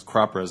biomass,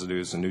 crop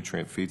residues, and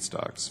nutrient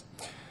feedstocks.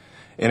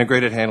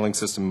 Integrated handling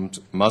systems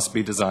must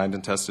be designed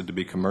and tested to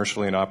be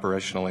commercially and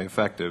operationally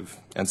effective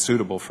and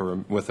suitable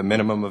with a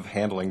minimum of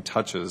handling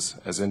touches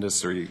as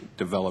industry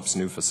develops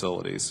new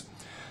facilities.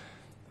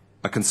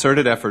 A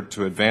concerted effort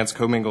to advance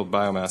commingled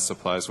biomass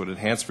supplies would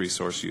enhance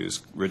resource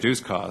use, reduce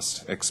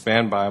costs,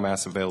 expand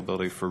biomass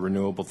availability for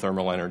renewable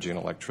thermal energy and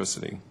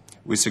electricity.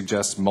 We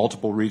suggest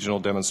multiple regional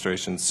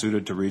demonstrations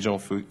suited to regional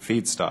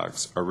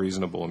feedstocks are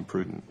reasonable and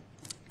prudent.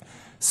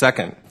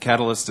 Second,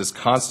 Catalyst is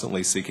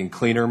constantly seeking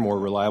cleaner, more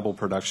reliable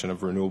production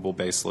of renewable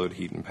baseload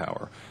heat and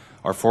power.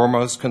 Our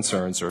foremost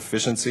concerns are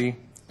efficiency,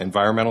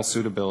 environmental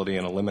suitability,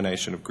 and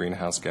elimination of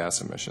greenhouse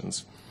gas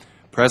emissions.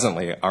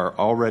 Presently, our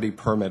already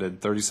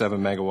permitted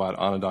 37-megawatt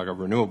Onondaga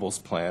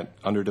Renewables plant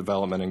under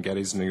development in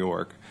Gettys, New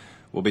York,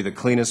 will be the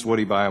cleanest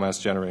woody biomass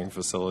generating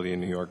facility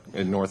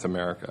in North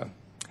America.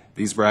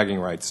 These bragging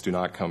rights do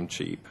not come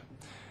cheap.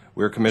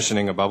 We are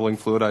commissioning a bubbling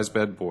fluidized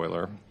bed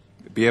boiler.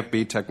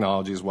 BFB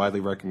technology is widely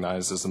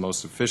recognized as the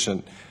most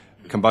efficient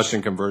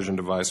combustion conversion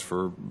device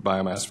for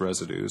biomass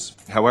residues.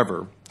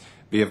 However,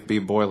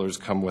 BFB boilers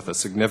come with a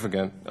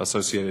significant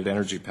associated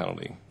energy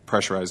penalty,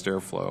 pressurized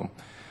airflow.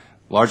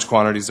 Large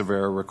quantities of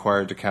air are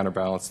required to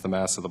counterbalance the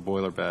mass of the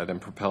boiler bed and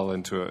propel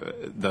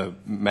the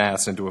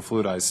mass into a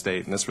fluidized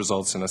state, and this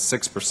results in a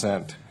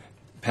 6%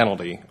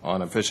 penalty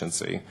on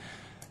efficiency.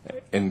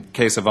 In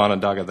case of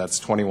Onondaga, that's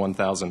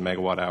 21,000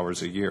 megawatt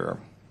hours a year.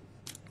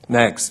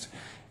 Next,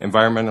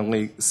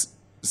 environmentally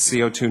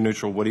CO2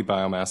 neutral woody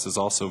biomass is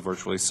also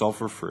virtually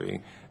sulfur-free,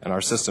 and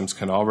our systems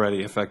can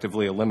already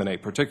effectively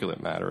eliminate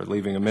particulate matter,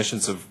 leaving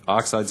emissions of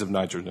oxides of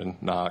nitrogen,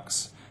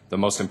 NOx, the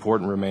most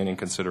important remaining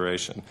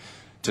consideration.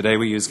 Today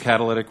we use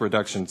catalytic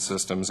reduction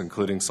systems,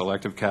 including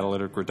selective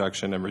catalytic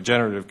reduction and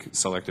regenerative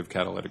selective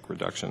catalytic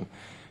reduction.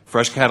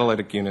 Fresh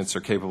catalytic units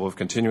are capable of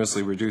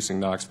continuously reducing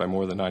NOx by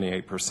more than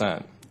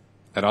 98%.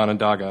 At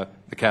Onondaga,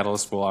 the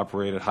catalyst will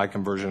operate at high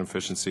conversion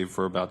efficiency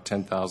for about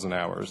 10,000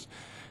 hours,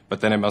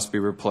 but then it must be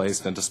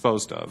replaced and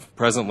disposed of.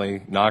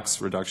 Presently,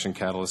 NOx reduction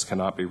catalysts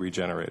cannot be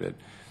regenerated.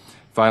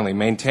 Finally,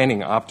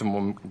 maintaining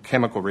optimum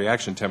chemical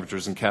reaction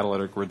temperatures in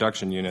catalytic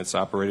reduction units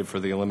operated for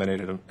the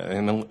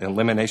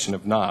elimination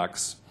of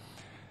NOx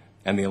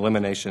and the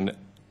elimination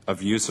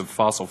of use of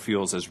fossil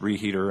fuels as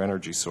reheat or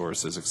energy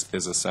source is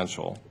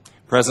essential.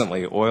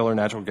 Presently, oil or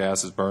natural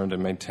gas is burned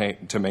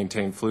and to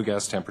maintain flue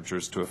gas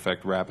temperatures to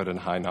effect rapid and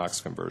high NOx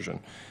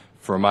conversion.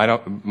 For a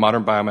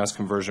modern biomass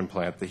conversion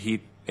plant, the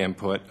heat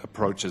input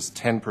approaches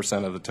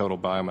 10% of the total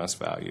biomass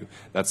value.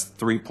 That's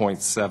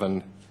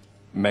 3.7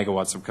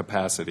 megawatts of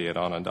capacity at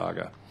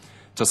Onondaga.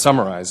 To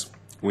summarize,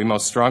 we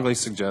most strongly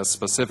suggest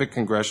specific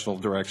congressional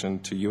direction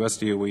to U.S.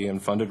 DOE and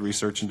funded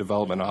research and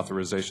development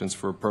authorizations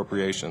for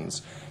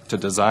appropriations to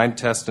design,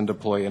 test, and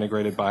deploy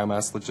integrated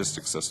biomass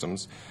logistics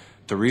systems,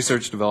 to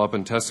research, develop,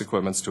 and test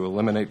equipments to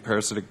eliminate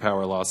parasitic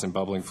power loss in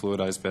bubbling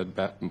fluidized bed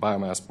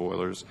biomass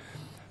boilers,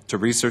 to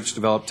research,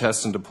 develop,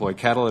 test, and deploy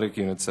catalytic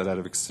units that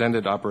have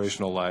extended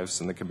operational lives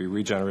and that can be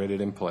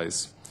regenerated in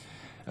place,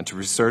 and to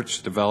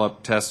research,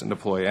 develop, test, and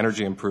deploy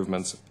energy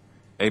improvements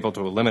able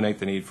to eliminate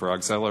the need for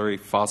auxiliary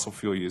fossil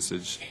fuel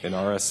usage in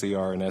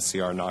RSCR and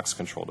SCR NOx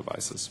control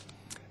devices.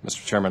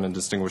 Mr. Chairman and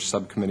distinguished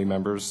subcommittee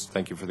members,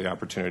 thank you for the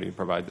opportunity to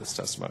provide this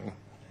testimony.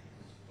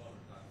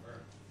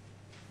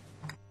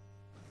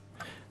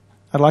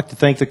 I'd like to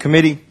thank the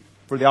committee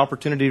for the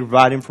opportunity to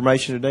provide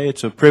information today.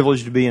 It's a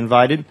privilege to be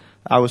invited.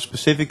 I was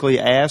specifically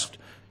asked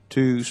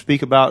to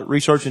speak about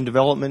research and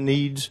development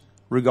needs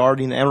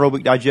regarding the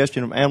anaerobic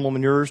digestion of animal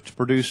manures to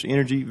produce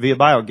energy via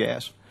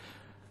biogas.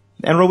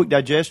 Anaerobic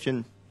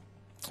digestion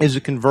is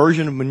a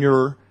conversion of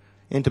manure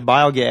into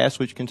biogas,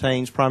 which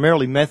contains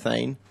primarily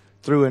methane,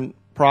 through a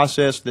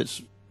process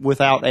that's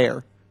without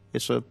air.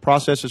 It's a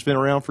process that's been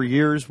around for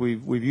years,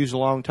 we've used a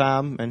long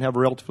time, and have a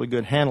relatively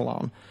good handle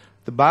on.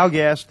 The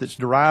biogas that's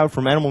derived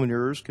from animal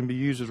manures can be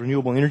used as a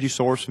renewable energy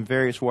source in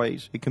various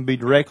ways. It can be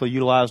directly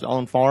utilized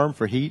on farm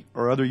for heat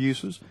or other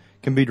uses.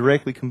 It can be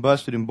directly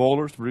combusted in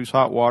boilers to produce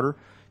hot water.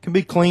 It can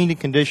be cleaned and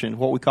conditioned,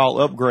 what we call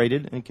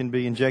upgraded, and can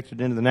be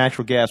injected into the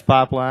natural gas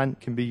pipeline.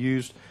 It can be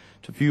used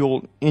to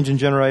fuel engine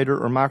generator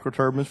or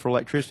microturbines for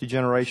electricity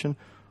generation,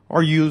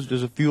 or used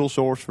as a fuel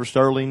source for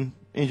Stirling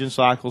engine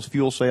cycles,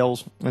 fuel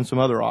cells, and some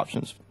other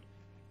options.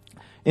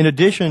 In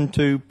addition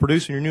to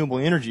producing renewable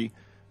energy,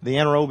 the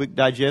anaerobic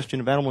digestion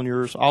of animal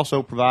manures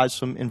also provides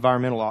some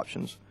environmental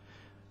options.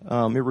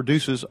 It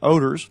reduces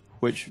odors,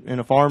 which in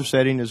a farm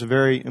setting is a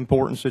very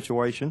important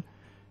situation.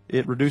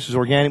 It reduces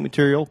organic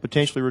material,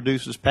 potentially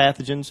reduces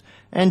pathogens,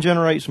 and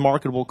generates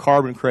marketable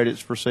carbon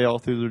credits for sale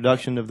through the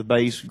reduction of the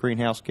base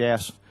greenhouse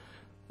gas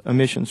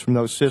emissions from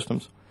those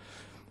systems.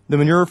 The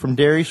manure from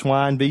dairy,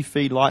 swine, beef,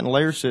 feedlot, and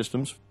layer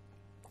systems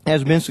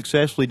has been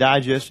successfully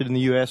digested in the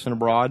U.S. and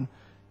abroad,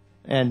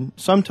 and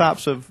some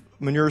types of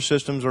manure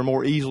systems are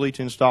more easily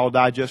to install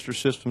digester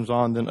systems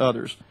on than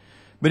others.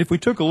 But if we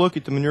took a look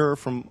at the manure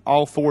from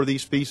all four of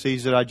these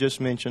species that I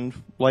just mentioned,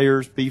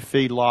 layers, beef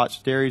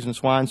feedlots, dairies, and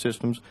swine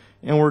systems,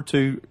 and were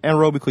to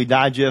anaerobically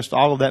digest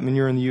all of that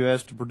manure in the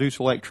U.S. to produce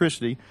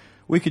electricity,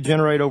 we could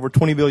generate over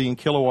 20 billion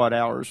kilowatt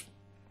hours,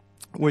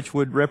 which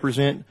would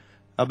represent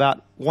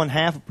about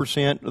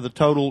 0.5% of the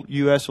total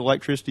U.S.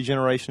 electricity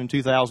generation in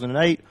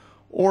 2008,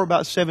 or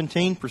about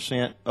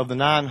 17% of the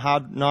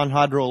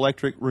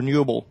non-hydroelectric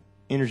renewable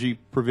energy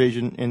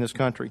provision in this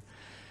country.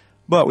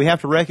 But we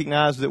have to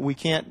recognize that we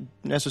can't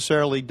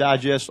necessarily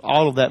digest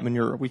all of that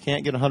manure. We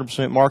can't get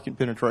 100% market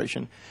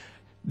penetration.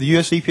 The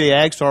U.S.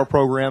 EPA AgStar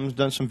program has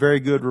done some very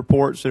good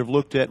reports that have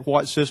looked at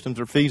what systems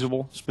are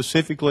feasible.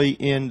 Specifically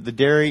in the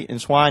dairy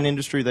and swine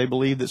industry, they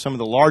believe that some of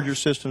the larger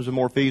systems are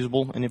more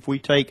feasible, and if we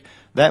take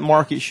that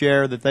market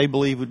share that they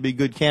believe would be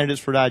good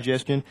candidates for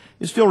digestion,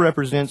 it still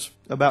represents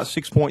about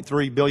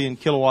 6.3 billion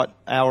kilowatt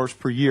hours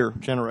per year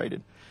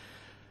generated.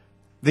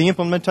 The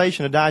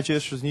implementation of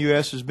digesters in the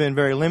U.S. has been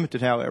very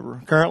limited,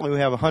 however. Currently, we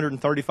have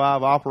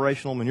 135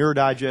 operational manure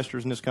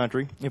digesters in this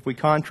country. If we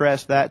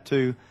contrast that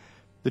to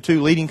the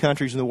two leading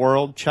countries in the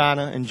world,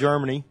 China and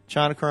Germany,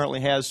 China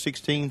currently has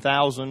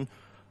 16,000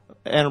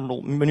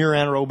 manure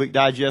anaerobic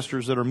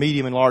digesters that are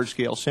medium and large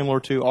scale, similar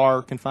to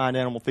our confined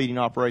animal feeding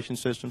operation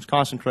systems,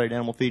 concentrated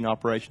animal feeding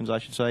operations, I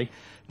should say.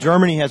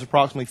 Germany has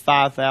approximately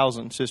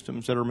 5,000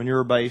 systems that are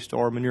manure-based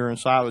or manure and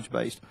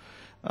silage-based.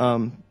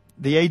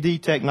 The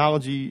AD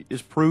technology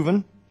is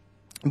proven,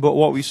 but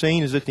what we've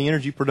seen is that the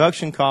energy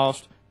production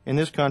costs in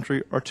this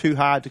country are too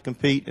high to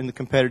compete in the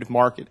competitive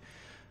market.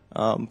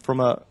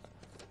 From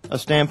a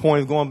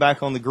standpoint of going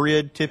back on the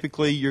grid,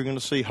 typically you're going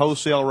to see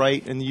wholesale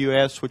rate in the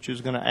U.S., which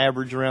is going to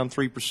average around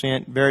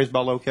 3%, varies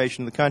by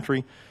location of the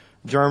country.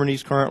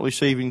 Germany's currently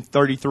receiving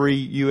 33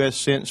 U.S.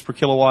 cents per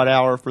kilowatt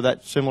hour for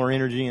that similar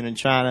energy, and in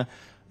China,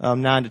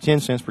 9 to 10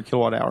 cents per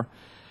kilowatt hour.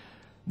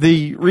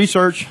 The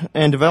research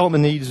and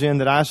development needs then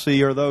that I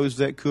see are those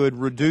that could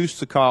reduce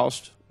the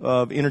cost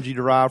of energy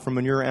derived from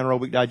manure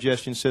anaerobic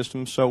digestion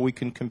systems so we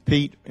can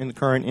compete in the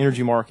current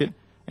energy market.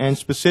 And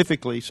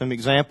specifically, some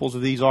examples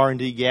of these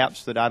R&D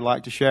gaps that I'd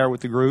like to share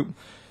with the group.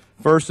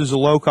 First is the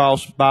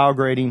low-cost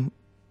biograding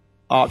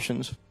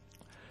options.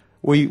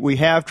 We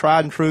have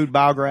tried and true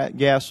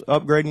biogas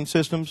upgrading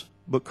systems,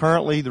 but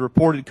currently the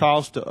reported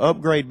cost to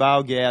upgrade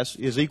biogas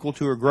is equal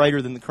to or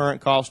greater than the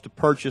current cost to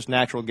purchase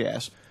natural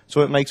gas.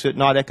 So it makes it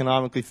not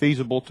economically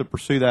feasible to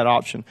pursue that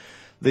option.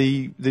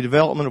 The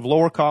development of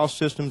lower cost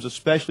systems,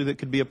 especially that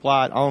could be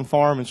applied on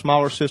farm and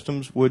smaller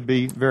systems, would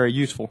be very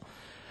useful.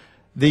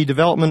 The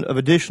development of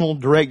additional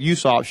direct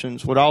use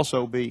options would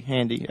also be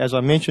handy. As I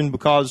mentioned,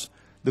 because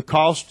the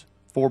cost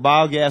for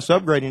biogas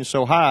upgrading is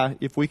so high,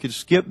 if we could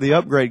skip the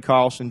upgrade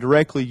costs and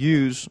directly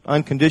use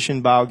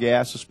unconditioned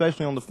biogas,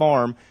 especially on the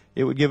farm,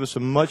 it would give us a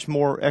much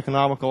more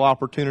economical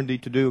opportunity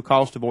to do a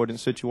cost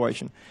avoidance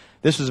situation.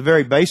 This is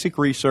very basic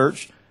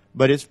research,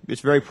 but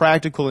it's very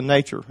practical in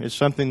nature. It's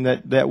something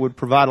that would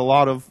provide a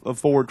lot of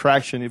forward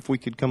traction if we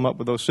could come up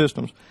with those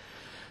systems.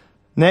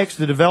 Next,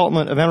 the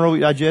development of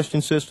anaerobic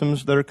digestion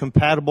systems that are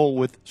compatible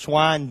with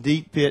swine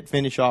deep pit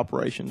finish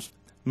operations.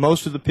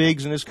 Most of the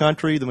pigs in this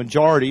country, the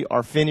majority,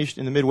 are finished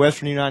in the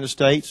Midwestern United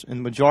States, and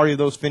the majority of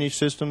those finished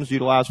systems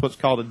utilize what's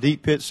called a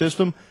deep pit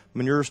system,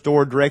 manure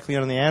stored directly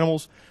under the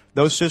animals.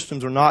 Those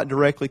systems are not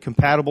directly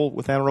compatible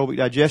with anaerobic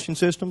digestion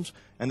systems,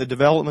 and the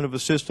development of a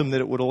system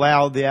that would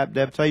allow the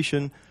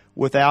adaptation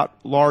without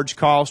large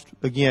cost,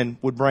 again,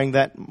 would bring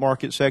that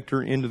market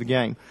sector into the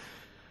game.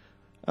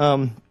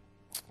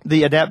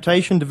 The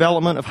adaptation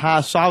development of high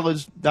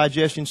solids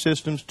digestion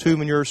systems to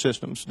manure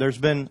systems. There's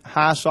been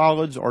high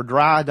solids or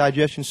dry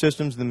digestion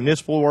systems in the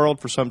municipal world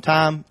for some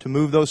time. To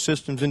move those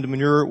systems into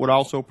manure would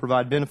also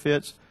provide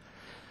benefits.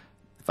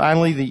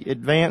 Finally, the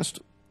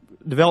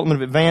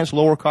development of advanced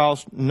lower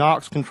cost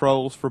NOx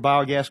controls for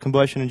biogas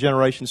combustion and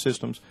generation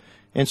systems.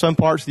 In some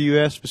parts of the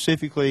U.S.,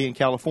 specifically in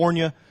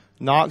California,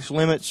 NOx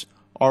limits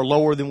are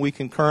lower than we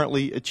can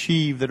currently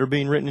achieve that are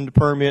being written into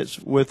permits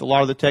with a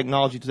lot of the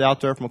technology that's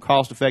out there from a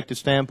cost-effective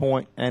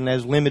standpoint, and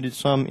has limited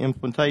some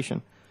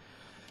implementation.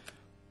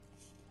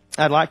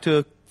 I'd like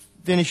to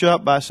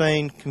conclude by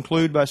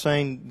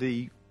saying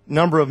the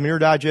number of manure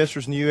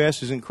digesters in the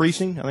U.S. is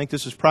increasing. I think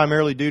this is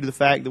primarily due to the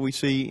fact that we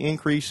see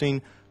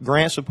increasing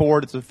grant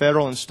support at the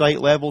federal and state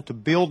level to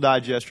build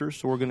digesters,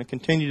 so we're going to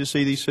continue to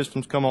see these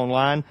systems come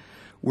online.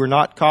 We're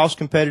not cost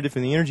competitive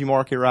in the energy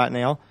market right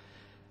now.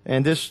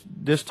 And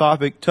this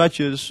topic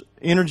touches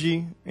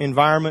energy,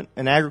 environment,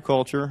 and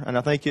agriculture, and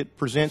I think it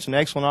presents an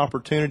excellent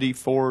opportunity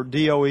for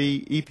DOE,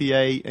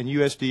 EPA, and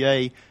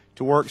USDA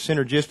to work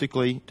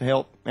synergistically to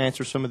help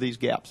answer some of these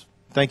gaps.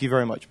 Thank you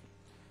very much.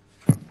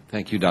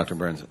 Thank you, Dr.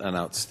 Burns. An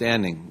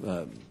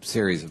outstanding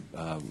series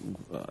of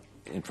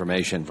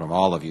information from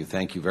all of you.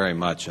 Thank you very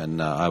much,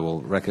 and I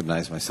will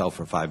recognize myself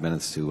for 5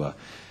 minutes to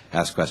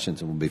ask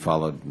questions, and will be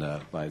followed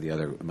by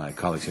my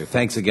colleagues here.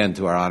 Thanks again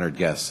to our honored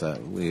guests.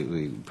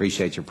 We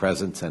appreciate your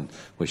presence and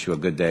wish you a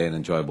good day and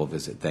enjoyable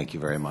visit. Thank you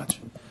very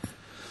much.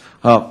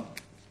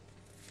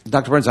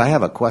 Dr. Burns, I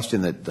have a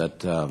question that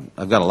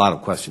I've got a lot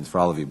of questions for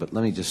all of you, but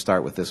let me just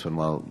start with this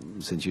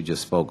one since you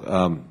just spoke.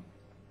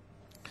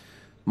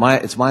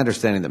 It's my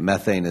understanding that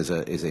methane is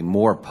a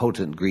more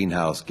potent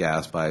greenhouse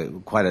gas by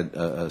quite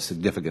a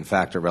significant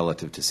factor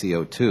relative to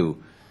CO2.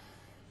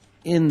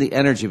 In the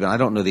energy bill, I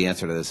don't know the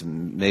answer to this,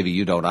 and maybe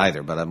you don't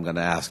either, but I'm going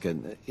to ask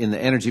it. In the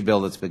energy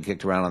bill that's been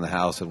kicked around in the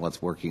House and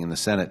what's working in the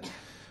Senate,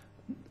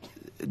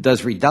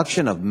 does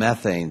reduction of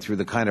methane through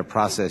the kind of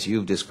process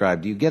you've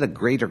described, do you get a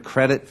greater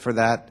credit for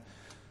that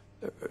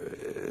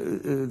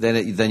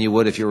than you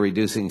would if you were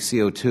reducing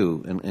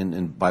CO2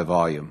 and by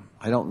volume?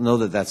 I don't know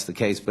that that's the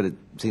case, but it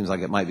seems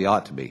like it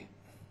ought to be.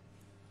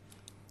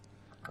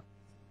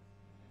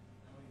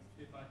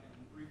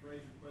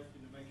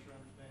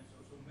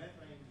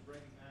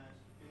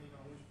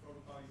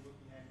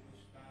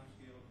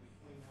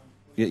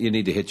 You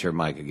need to hit your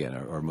mic again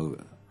or move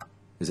it.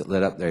 Is it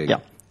lit up? There you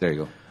go. There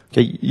you go.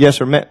 Okay. Yes,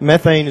 sir.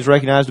 Methane is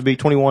recognized to be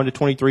 21 to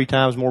 23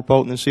 times more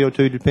potent than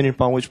CO2, depending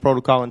upon which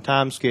protocol and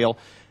time scale.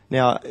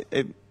 Now,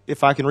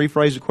 if I can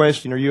rephrase the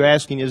question, are you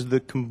asking is the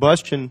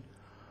combustion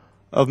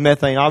of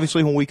methane,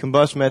 obviously when we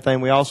combust methane,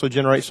 we also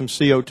generate some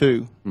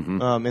CO2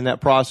 in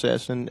that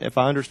process. And if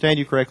I understand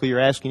you correctly, you're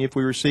asking if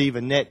we receive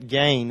a net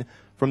gain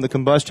from the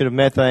combustion of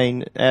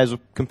methane as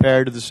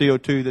compared to the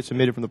CO2 that's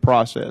emitted from the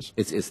process.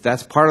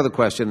 That's part of the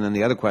question, and then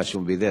the other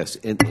question would be this.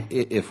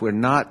 If we're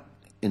not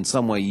in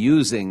some way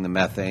using the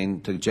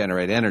methane to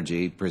generate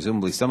energy,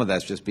 presumably some of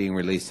that's just being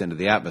released into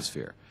the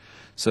atmosphere.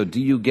 So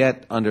do you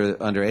get,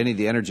 under any of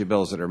the energy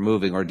bills that are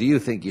moving, or do you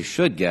think you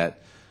should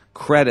get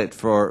credit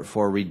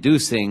for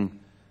reducing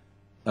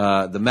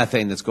the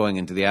methane that's going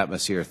into the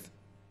atmosphere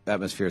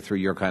through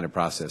your kind of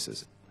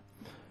processes?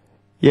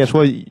 Yes,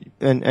 well,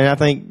 and I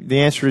think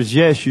the answer is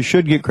yes, you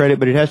should get credit,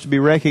 but it has to be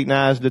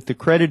recognized that the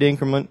credit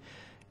increment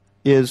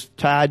is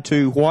tied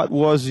to what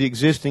was the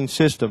existing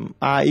system,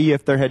 i.e.,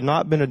 if there had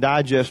not been a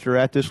digester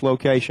at this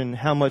location,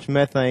 how much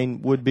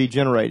methane would be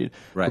generated.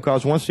 Right.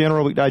 Because once the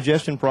anaerobic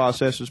digestion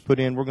process is put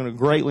in, we're going to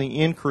greatly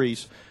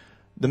increase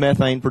the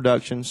methane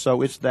production.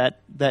 So it's that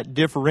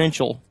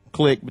differential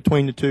click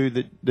between the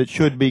two that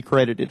should be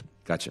credited.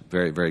 Gotcha.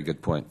 Very, very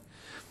good point.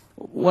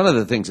 One of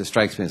the things that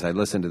strikes me as I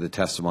listen to the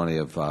testimony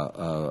of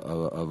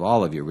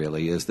all of you,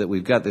 really, is that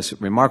we've got this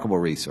remarkable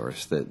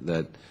resource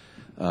that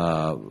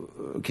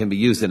can be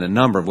used in a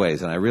number of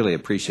ways, and I really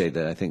appreciate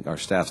that. I think our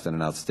staff's done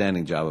an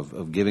outstanding job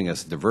of giving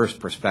us diverse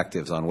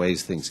perspectives on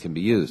ways things can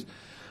be used.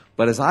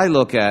 But as I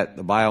look at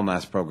the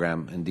biomass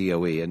program in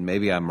DOE, and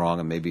maybe I'm wrong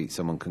and maybe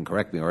someone can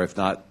correct me, or if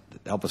not,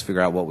 help us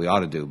figure out what we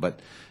ought to do.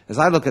 But as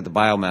I look at the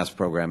biomass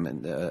program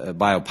and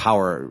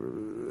biopower,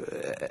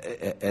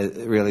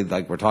 really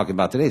like we're talking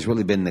about today, it's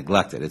really been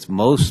neglected. It's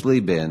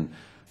mostly been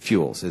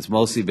fuels. It's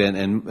mostly been,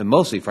 and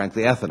mostly,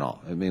 frankly, ethanol.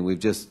 I mean, we've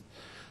just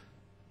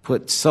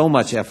put so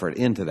much effort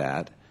into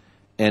that,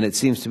 and it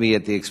seems to me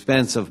at the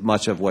expense of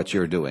much of what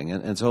you're doing.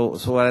 And so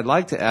what I'd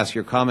like to ask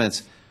your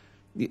comments,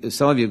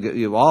 some of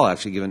you've all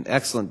actually given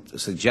excellent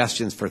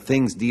suggestions for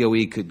things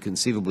DOE could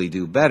conceivably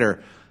do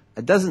better.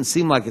 It doesn't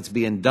seem like it's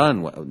being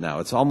done now.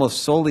 It's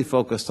almost solely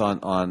focused on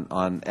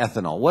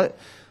ethanol. What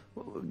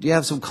do you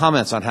have some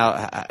comments on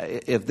how,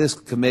 if this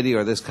committee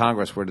or this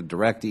Congress were to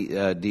direct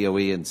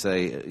DOE and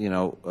say, you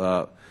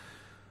know,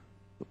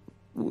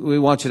 we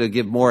want you to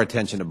give more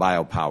attention to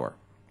biopower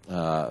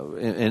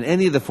in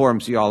any of the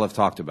forums you all have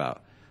talked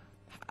about,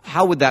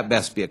 how would that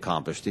best be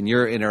accomplished in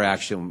your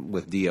interaction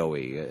with DOE?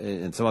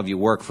 And some of you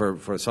work for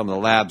some of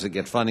the labs that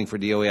get funding for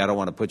DOE. I don't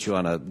want to put you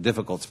on a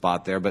difficult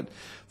spot there, but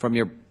from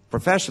your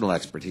professional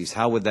expertise,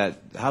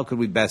 how could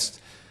we best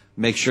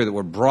make sure that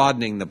we're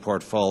broadening the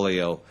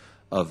portfolio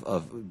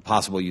of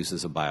possible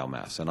uses of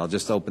biomass? And I'll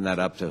just open that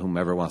up to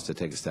whomever wants to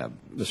take a stab.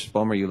 Mr.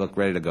 Spomer, you look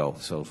ready to go,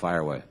 so fire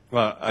away.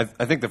 Well, I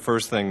think the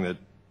first thing that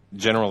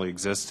generally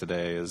exists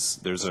today is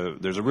there's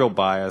a real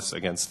bias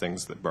against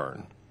things that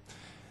burn.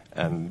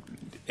 And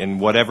in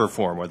whatever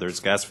form, whether it's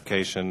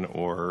gasification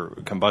or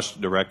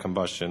direct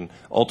combustion,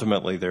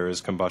 ultimately there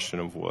is combustion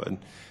of wood.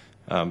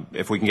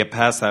 If we can get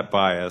past that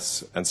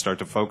bias and start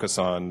to focus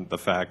on the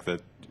fact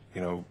that,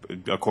 you know,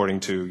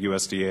 according to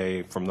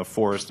USDA, from the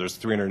forest, there's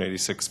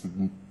 386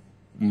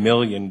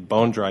 million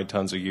bone-dry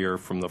tons a year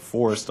from the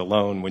forest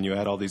alone. When you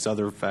add all these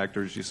other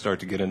factors, you start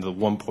to get into the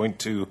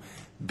 1.2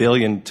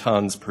 billion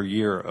tons per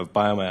year of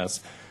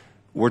biomass.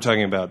 We're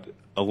talking about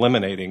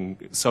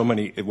eliminating so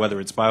many, whether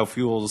it's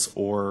biofuels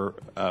or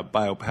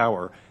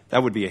biopower.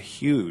 That would be a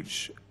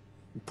huge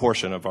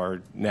portion of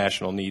our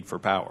national need for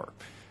power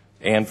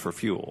and for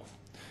fuel.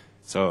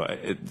 So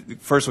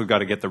first we've got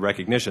to get the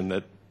recognition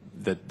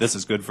that this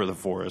is good for the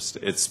forest.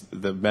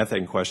 The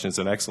methane question is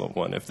an excellent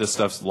one. If this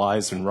stuff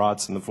lies and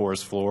rots in the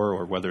forest floor,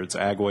 or whether it's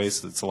ag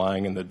waste that's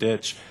lying in the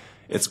ditch,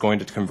 it's going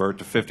to convert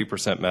to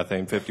 50%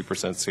 methane, 50%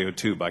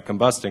 CO2. By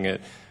combusting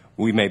it,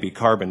 we may be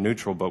carbon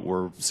neutral, but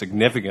we're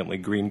significantly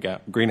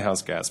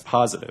greenhouse gas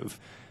positive.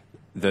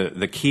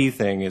 The key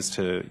thing is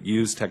to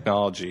use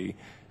technology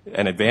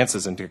and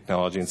advances in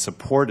technology and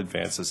support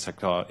advances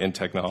in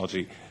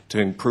technology to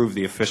improve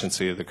the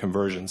efficiency of the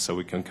conversion so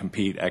we can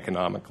compete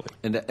economically.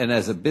 And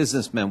as a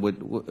businessman,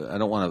 I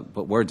don't want to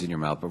put words in your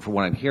mouth, but from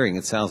what I'm hearing,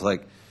 it sounds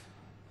like,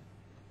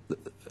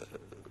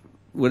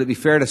 would it be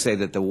fair to say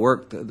that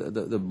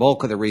the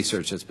bulk of the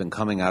research that's been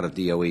coming out of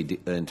DOE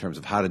in terms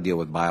of how to deal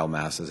with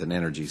biomass as an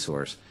energy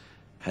source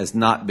has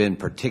not been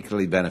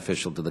particularly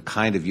beneficial to the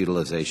kind of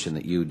utilization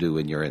that you do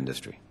in your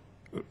industry?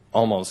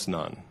 Almost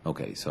none.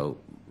 Okay, so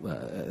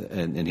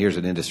and here's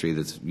an industry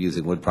that's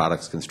using wood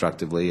products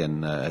constructively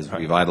and has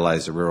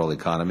revitalized the rural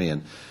economy.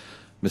 And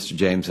Mr.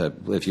 James,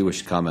 if you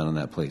wish to comment on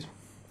that, please.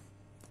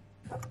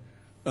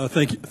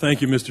 Thank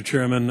you, Mr.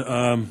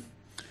 Chairman.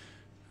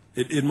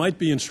 It might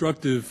be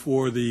instructive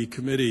for the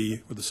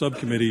committee or the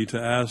subcommittee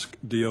to ask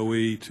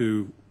DOE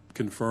to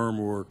confirm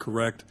or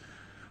correct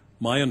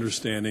my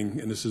understanding,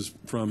 and this is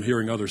from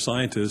hearing other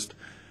scientists,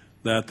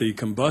 that the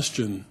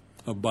combustion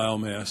of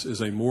biomass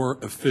is a more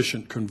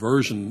efficient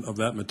conversion of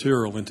that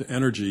material into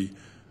energy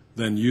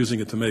than using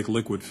it to make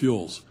liquid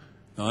fuels.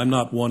 Now, I'm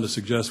not one to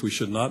suggest we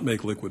should not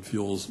make liquid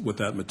fuels with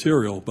that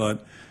material,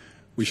 but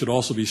we should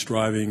also be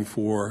striving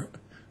for,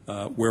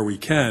 where we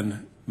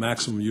can,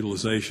 maximum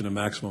utilization and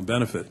maximum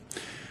benefit.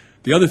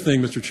 The other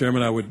thing, Mr.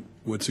 Chairman, I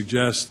would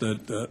suggest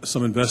that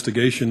some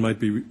investigation might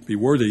be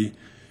worthy.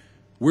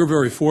 We're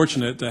very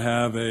fortunate to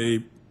have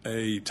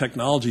a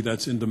technology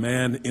that's in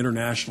demand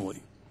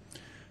internationally.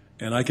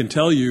 And I can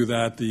tell you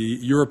that the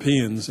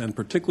Europeans, and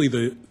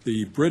particularly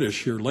the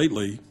British here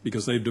lately,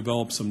 because they've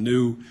developed some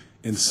new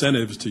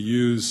incentives to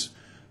use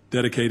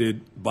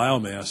dedicated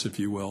biomass, if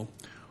you will,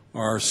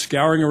 are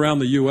scouring around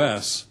the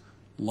U.S.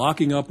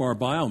 locking up our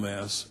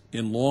biomass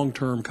in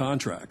long-term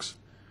contracts.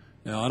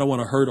 Now, I don't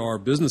want to hurt our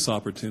business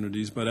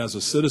opportunities, but as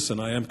a citizen,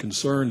 I am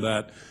concerned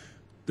that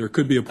there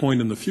could be a point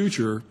in the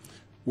future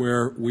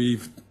where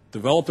we've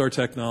developed our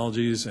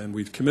technologies and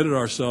we've committed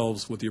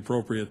ourselves with the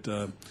appropriate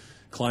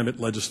climate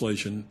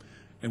legislation,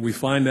 and we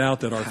find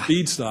out that our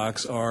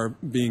feedstocks are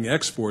being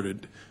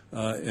exported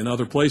in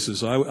other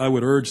places. I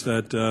would urge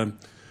that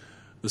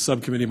the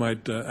subcommittee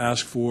might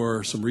ask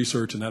for some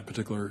research in that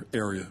particular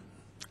area.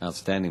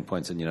 Outstanding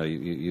points, and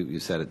you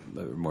said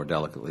it more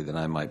delicately than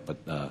I might, but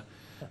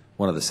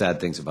one of the sad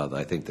things about,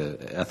 I think, the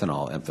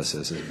ethanol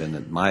emphasis has been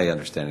that my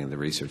understanding of the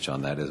research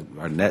on that is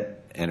our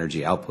net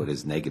energy output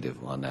is negative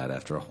on that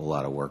after a whole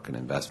lot of work and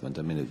investment.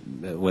 I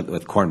mean,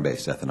 with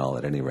corn-based ethanol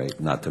at any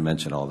rate, not to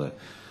mention all the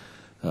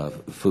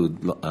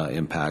food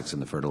impacts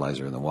and the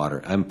fertilizer and the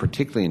water. I'm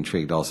particularly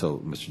intrigued also,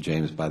 Mr.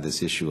 James, by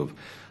this issue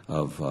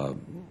of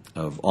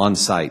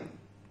on-site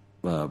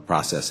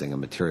processing of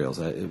materials.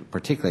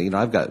 Particularly,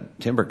 I've got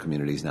timber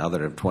communities now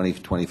that are 20,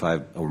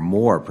 25 or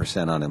more %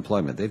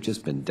 unemployment. They've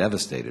just been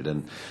devastated.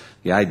 And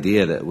the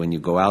idea that when you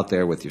go out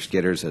there with your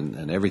skidders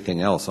and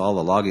everything else, all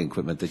the logging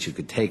equipment that you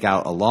could take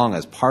out along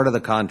as part of the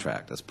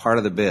contract, as part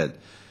of the bid,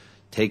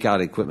 take out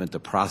equipment to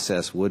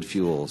process wood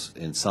fuels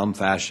in some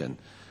fashion,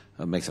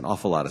 makes an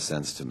awful lot of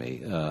sense to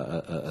me,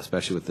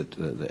 especially with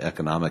the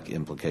economic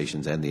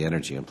implications and the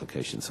energy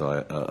implications. So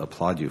I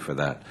applaud you for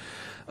that.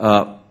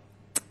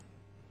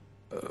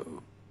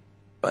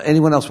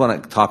 Anyone else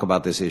want to talk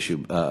about this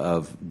issue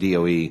of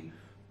DOE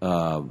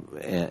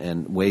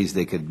and ways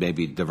they could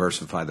maybe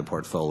diversify the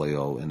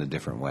portfolio in a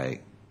different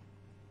way?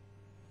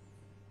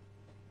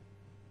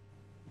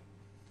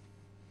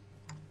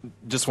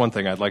 Just one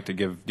thing I'd like to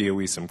give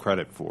DOE some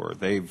credit for.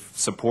 They've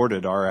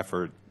supported our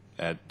effort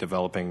at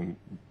developing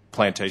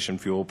plantation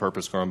fuel,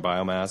 purpose-grown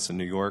biomass in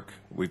New York.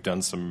 We've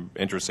done some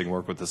interesting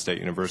work with the State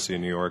University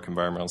of New York,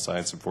 Environmental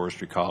Science and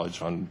Forestry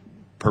College on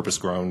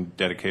purpose-grown,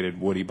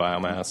 dedicated woody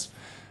biomass.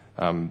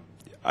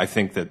 I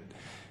think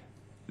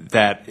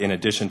that in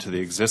addition to the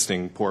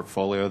existing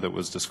portfolio that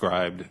was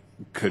described,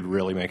 could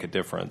really make a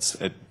difference.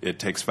 It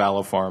takes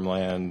fallow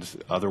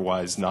farmland,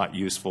 otherwise not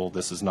useful.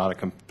 This is not a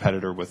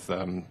competitor with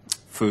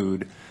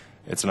food.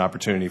 It's an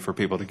opportunity for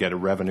people to get a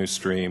revenue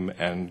stream,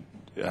 and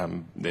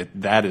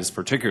that is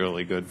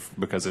particularly good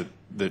because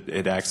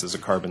it acts as a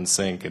carbon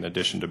sink in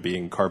addition to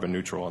being carbon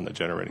neutral on the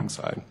generating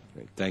side.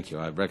 Great. Thank you.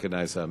 I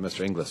recognize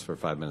Mr. Inglis for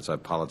 5 minutes. I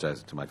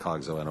apologize to my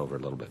colleagues. I went over a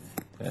little bit.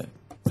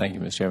 Thank you,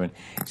 Mr. Chairman.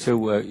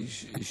 So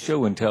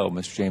show and tell,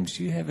 Mr. James,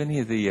 do you have any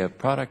of the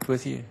product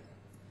with you?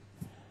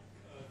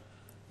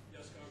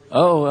 Yes,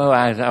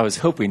 Congressman. I was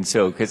hoping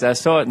so, because I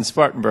saw it in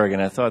Spartanburg,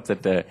 and I thought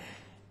that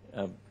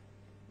will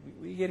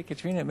you get it,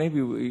 Katrina? Maybe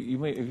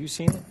have you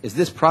seen it? Is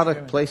this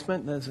product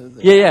placement?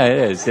 Yeah,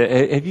 it is.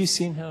 Have you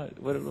seen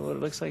what it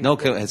looks like? No.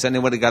 Has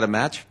anybody got a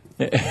match?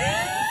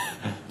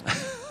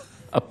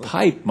 A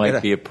pipe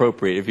might be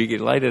appropriate if you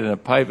could light it in a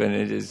pipe, and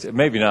it is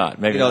maybe not.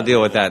 Maybe we don't not.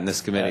 deal with that in this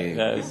committee.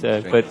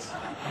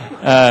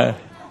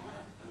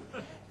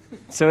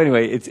 So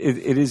anyway, it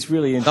is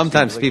really interesting.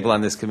 Sometimes people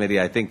on this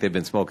committee, I think they've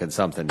been smoking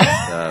something.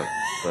 So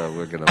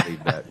we're going to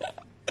leave that.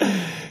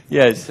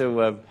 Yeah.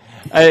 So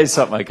I just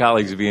thought my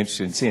colleagues would be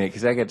interested in seeing it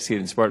because I got to see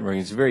it in Spartanburg.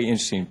 It's a very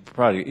interesting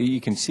product.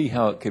 You can see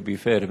how it could be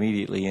fed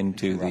immediately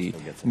into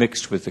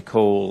mixed with the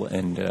coal,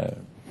 and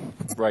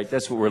right.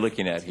 That's what we're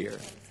looking at here.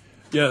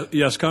 Yeah,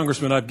 yes,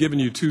 Congressman, I've given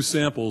you two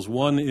samples.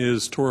 One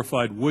is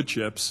torrefied wood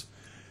chips,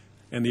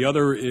 and the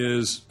other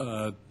is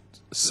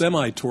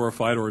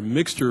semi-torrefied or a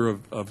mixture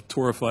of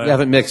torrefied. You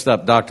haven't mixed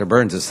up Dr.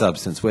 Burns'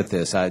 substance with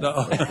this.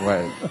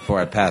 Before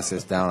I pass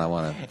this down, I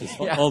want to.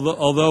 Yeah.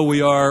 Although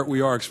we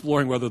are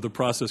exploring whether the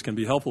process can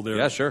be helpful there.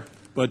 Yeah, sure.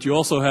 But you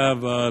also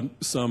have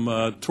some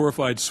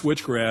torrefied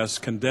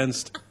switchgrass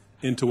condensed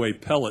into a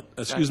pellet.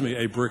 A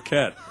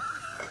briquette.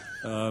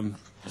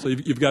 So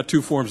you've got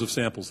two forms of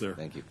samples there.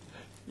 Thank you.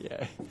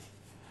 Yeah.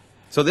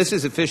 So this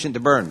is efficient to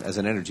burn as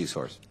an energy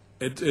source?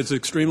 It's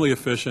extremely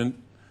efficient,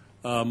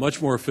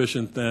 much more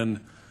efficient than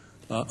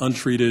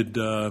untreated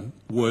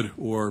wood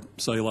or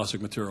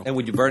cellulosic material. And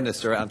would you burn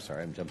this? I'm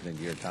sorry, I'm jumping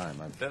into your time.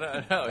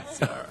 No,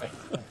 it's all right.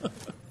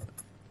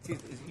 You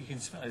can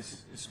smell it.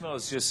 It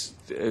smells just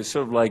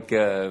sort of like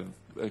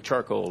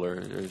charcoal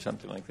or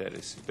something like that.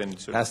 It's been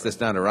Pass this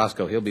down to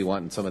Roscoe. He'll be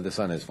wanting some of this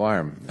on his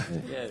farm.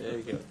 Yeah, there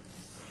you go.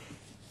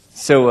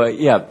 So,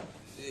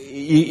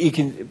 you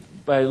can,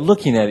 by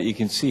looking at it, you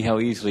can see how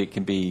easily it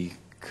can be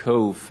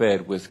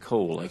co-fed with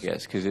coal, I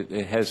guess, because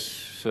it has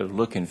sort of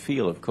look and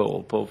feel of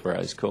coal,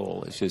 pulverized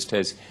coal. It just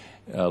has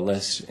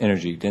less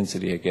energy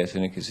density, I guess,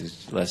 in it because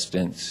it's less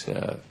dense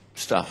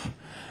stuff.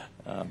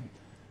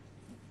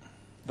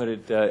 But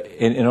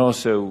and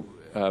also,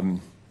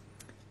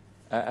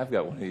 I've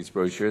got one of these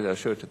brochures. I'll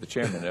show it to the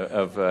chairman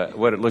of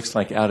what it looks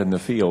like out in the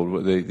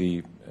field,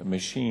 the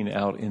machine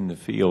out in the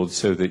field,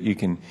 so that you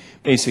can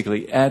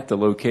basically at the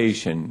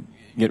location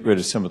get rid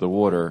of some of the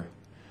water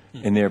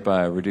and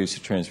thereby reduce the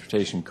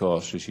transportation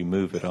costs as you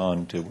move it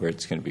on to where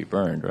it's going to be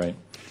burned, right?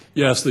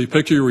 Yes, the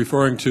picture you're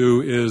referring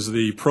to is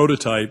the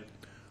prototype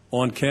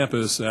on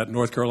campus at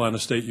North Carolina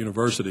State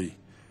University.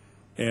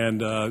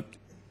 And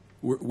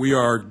we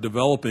are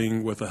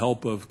developing, with the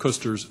help of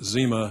Custer's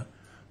Zima,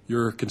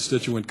 your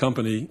constituent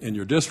company in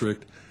your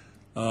district,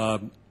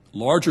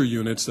 larger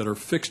units that are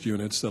fixed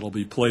units that will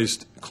be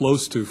placed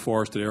close to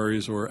forested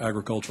areas or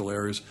agricultural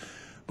areas.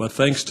 But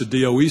thanks to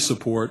DOE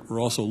support,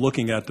 we're also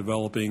looking at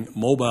developing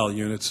mobile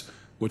units,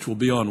 which will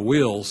be on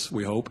wheels,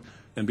 we hope,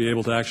 and be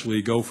able to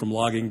actually go from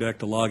logging deck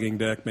to logging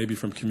deck, maybe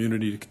from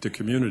community to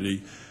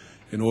community,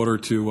 in order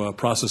to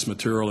process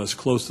material as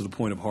close to the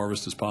point of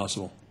harvest as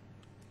possible.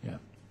 Yeah,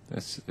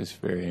 that's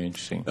very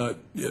interesting.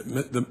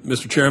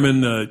 Mr.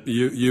 Chairman,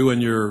 you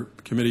and your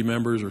committee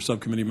members or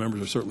subcommittee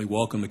members are certainly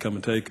welcome to come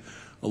and take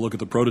a look at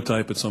the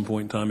prototype at some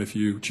point in time if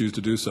you choose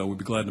to do so. We'd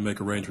be glad to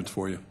make arrangements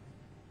for you.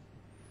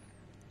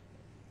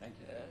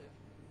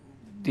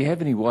 Do you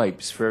have any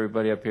wipes for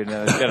everybody up here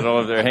now that's got it all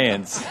over their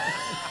hands?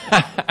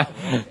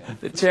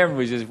 The chairman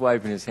was just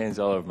wiping his hands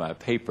all over my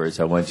papers.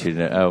 I want you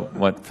to know, I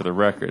want for the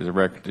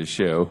record to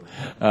show.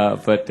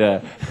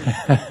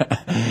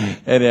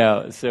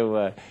 Anyhow,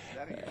 so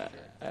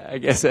I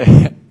guess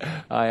I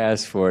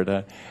asked for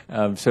it.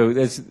 So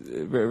that's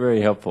very, very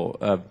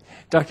helpful.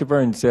 Dr.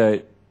 Burns,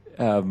 the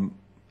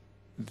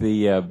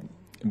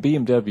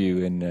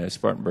BMW in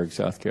Spartanburg,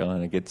 South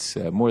Carolina, gets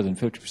more than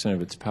 50%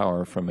 of its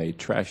power from a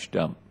trash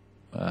dump.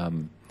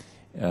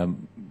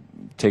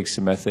 Takes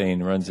the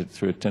methane, runs it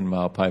through a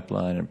 10-mile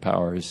pipeline, and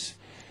powers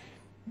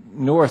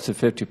north of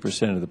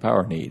 50% of the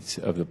power needs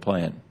of the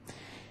plant.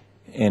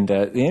 And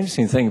the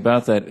interesting thing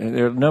about that,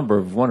 there are a number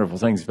of wonderful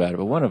things about it,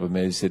 but one of them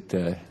is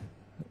that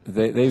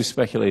they've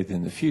speculated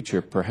in the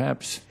future,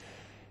 perhaps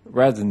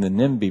rather than the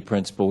NIMBY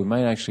principle, we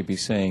might actually be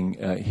saying,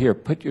 here,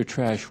 put your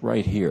trash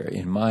right here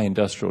in my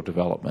industrial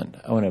development.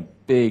 I want a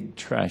big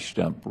trash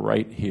dump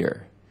right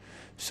here.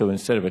 So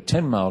instead of a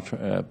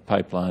 10-mile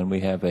pipeline,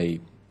 we have a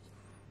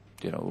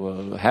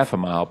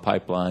half-a-mile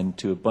pipeline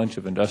to a bunch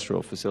of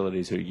industrial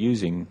facilities that are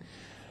using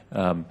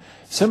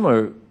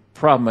similar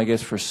problem, I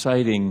guess, for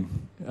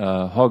siting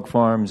hog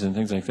farms and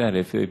things like that.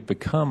 If they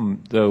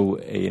become, though,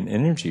 an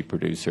energy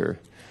producer,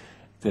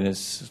 then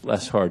it's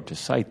less hard to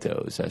site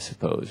those, I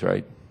suppose,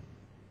 right?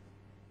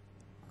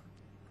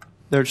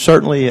 There's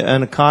certainly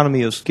an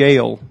economy of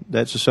scale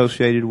that's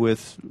associated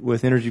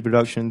with energy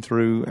production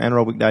through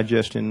anaerobic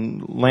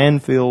digestion.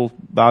 Landfill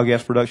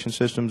biogas production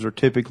systems are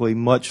typically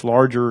much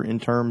larger in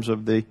terms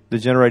of the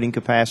generating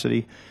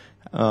capacity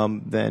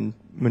than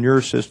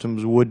manure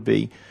systems would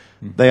be.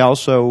 Mm-hmm. They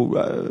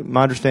also,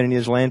 my understanding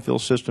is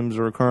landfill systems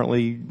are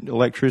currently,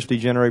 electricity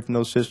generated from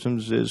those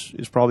systems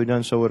is probably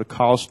done so at a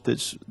cost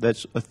that's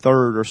a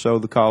third or so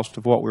the cost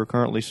of what we're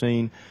currently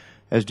seeing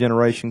as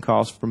generation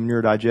costs from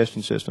manure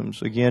digestion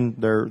systems. Again,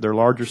 they're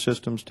larger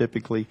systems,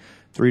 typically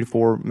 3 to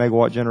 4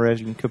 megawatt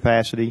generation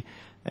capacity,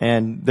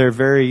 and they're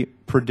very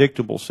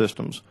predictable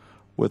systems.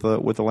 With a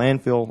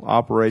landfill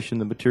operation,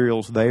 the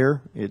material's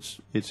there,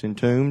 it's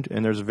entombed,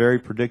 and there's a very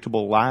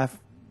predictable life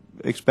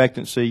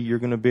expectancy. You're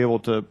going to be able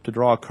to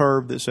draw a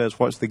curve that says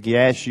what's the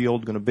gas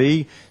yield going to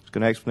be. It's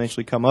going to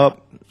exponentially come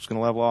up, it's going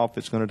to level off,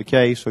 it's going to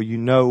decay, so you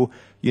know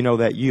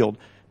that yield.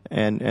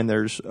 And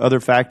there's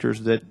other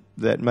factors that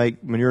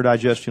make manure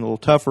digestion a little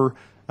tougher.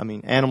 I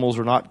mean, animals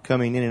are not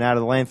coming in and out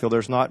of the landfill.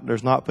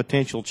 There's not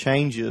potential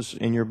changes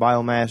in your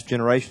biomass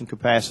generation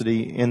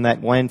capacity in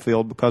that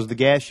landfill because the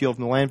gas yield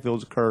from the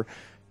landfills occur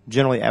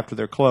generally after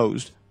they're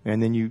closed,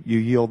 and then you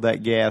yield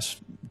that gas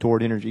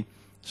toward energy.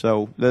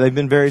 So they've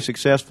been very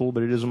successful,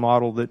 but it is a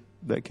model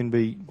that can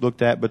be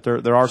looked at. But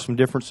there are some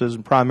differences,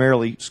 and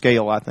primarily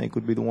scale, I think,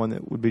 would be the one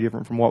that would be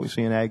different from what we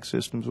see in ag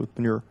systems with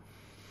manure.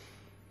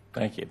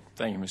 Thank you.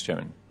 Thank you, Mr.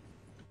 Chairman.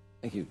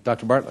 Thank you.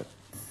 Dr. Bartlett.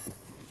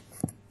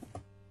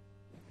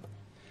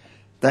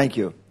 Thank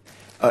you.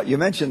 You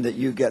mentioned that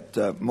you get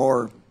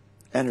more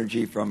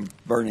energy from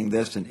burning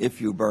this than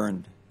if you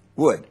burned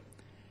wood.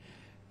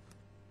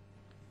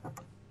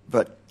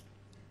 But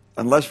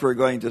unless we're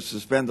going to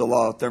suspend the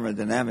law of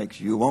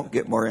thermodynamics, you won't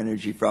get more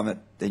energy from it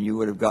than you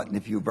would have gotten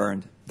if you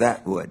burned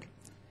that wood,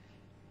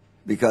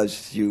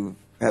 because you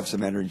have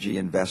some energy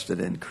invested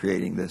in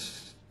creating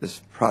this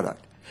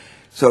product.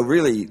 So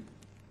really,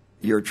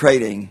 you're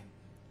trading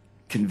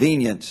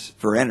convenience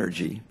for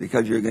energy,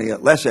 because you're going to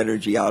get less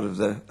energy out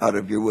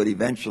of your wood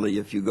eventually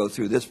if you go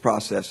through this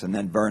process and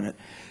then burn it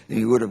than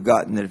you would have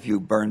gotten if you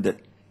burned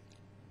it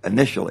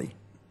initially.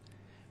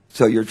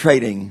 So you're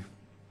trading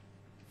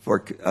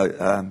for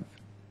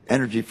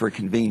energy for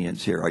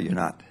convenience here, are you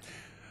not?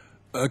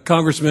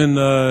 Congressman,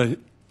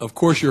 of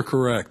course you're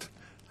correct.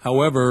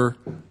 However,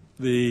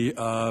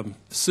 the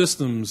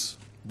systems,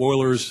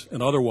 boilers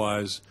and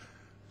otherwise,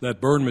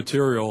 that burn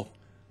material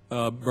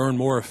burn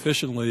more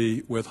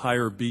efficiently with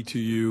higher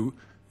BTU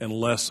and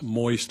less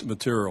moist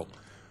material.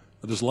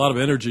 There's a lot of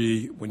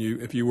energy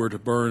if you were to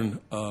burn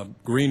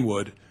green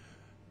wood.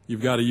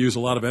 You've got to use a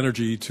lot of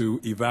energy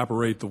to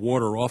evaporate the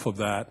water off of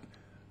that,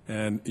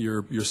 and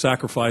you're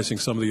sacrificing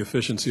some of the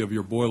efficiency of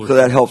your boiler. So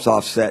that helps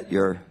offset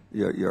your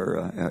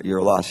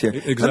loss here.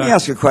 Exactly. Let me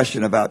ask you a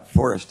question about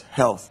forest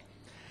health.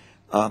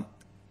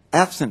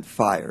 Absent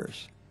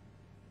fires,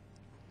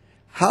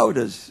 how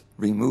does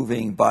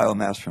removing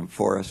biomass from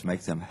forests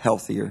make them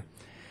healthier?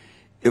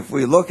 If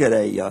we look at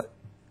a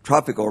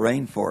tropical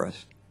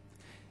rainforest,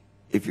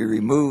 if you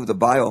remove the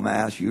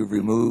biomass, you've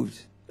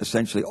removed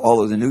essentially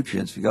all of the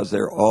nutrients because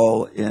they're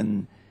all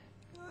in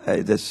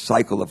this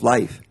cycle of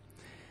life.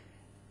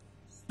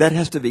 That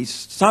has to be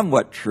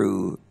somewhat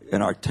true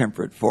in our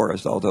temperate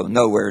forest, although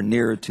nowhere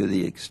near to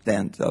the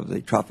extent of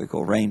the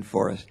tropical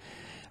rainforest.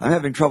 I'm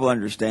having trouble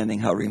understanding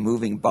how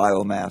removing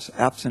biomass,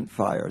 absent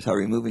fires, how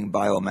removing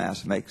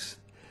biomass makes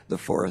the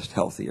forest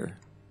healthier.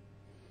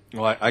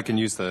 Well, I can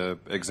use the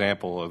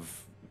example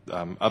of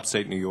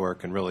upstate New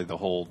York and really the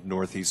whole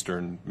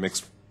northeastern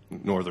mixed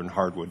northern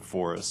hardwood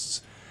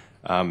forests.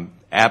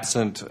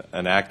 Absent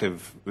an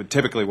active,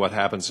 typically what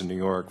happens in New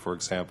York, for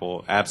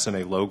example, absent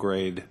a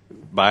low-grade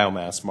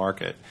biomass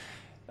market,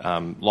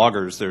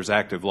 loggers, there's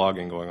active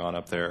logging going on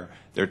up there.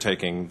 They're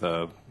taking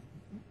the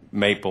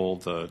maple,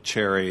 the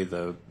cherry,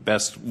 the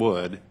best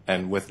wood,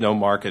 and with no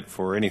market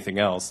for anything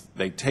else,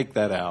 they take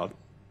that out,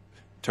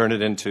 turn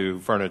it into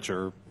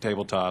furniture,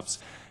 tabletops,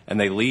 and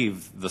they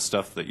leave the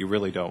stuff that you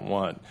really don't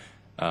want.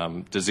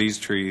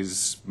 Diseased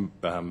trees,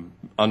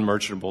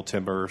 unmerchantable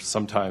timber,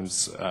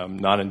 sometimes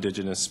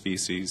non-indigenous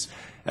species,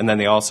 and then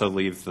they also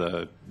leave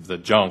the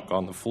junk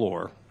on the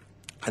floor.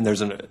 And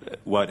there's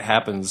what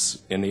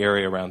happens in the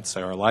area around,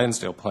 say, our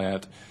Lionsdale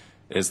plant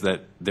is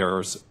that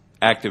there's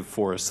active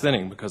forest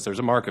thinning because there's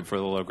a market for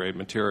the low-grade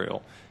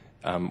material.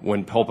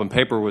 When pulp and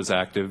paper was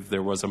active,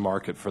 there was a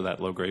market for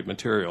that low-grade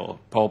material.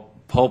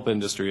 Pulp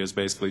industry has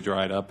basically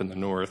dried up in the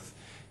north,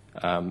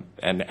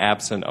 and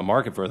absent a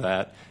market for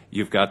that,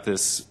 you've got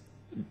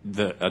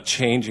a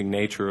changing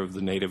nature of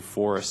the native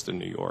forest in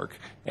New York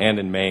and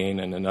in Maine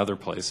and in other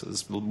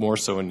places, more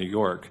so in New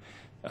York.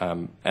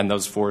 And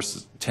those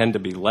forests tend to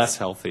be less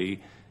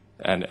healthy.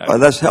 And by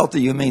less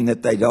healthy, you mean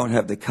that they don't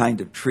have the kind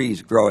of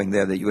trees growing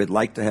there that you would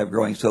like to have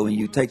growing. So when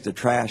you take the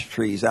trash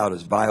trees out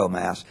as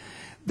biomass,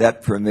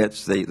 that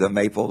permits the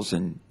maples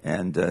and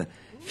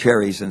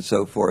cherries and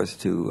so forth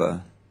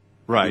to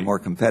be more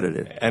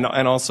competitive. And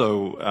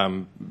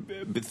also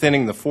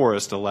thinning the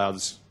forest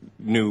allows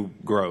new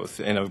growth.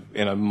 In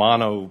a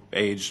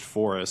mono-aged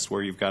forest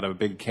where you've got a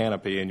big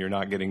canopy and you're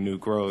not getting new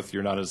growth,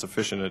 you're not as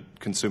efficient at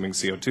consuming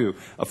CO2.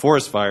 A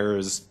forest fire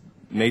is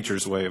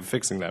nature's way of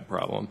fixing that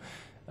problem.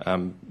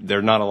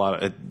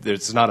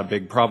 It's not a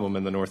big problem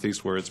in the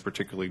Northeast where it's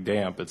particularly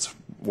damp. It's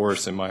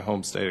worse in my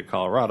home state of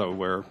Colorado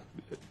where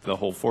the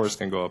whole forest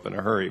can go up in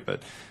a hurry.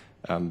 But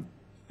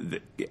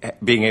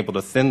being able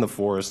to thin the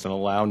forest and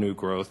allow new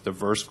growth,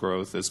 diverse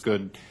growth, is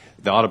good.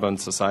 The Audubon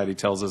Society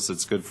tells us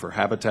it's good for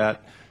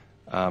habitat,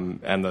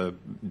 and the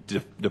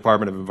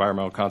Department of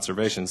Environmental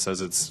Conservation says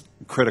it's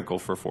critical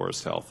for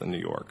forest health in New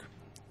York.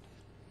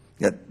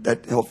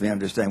 That helps me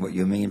understand what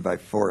you mean by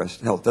forest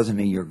health. Doesn't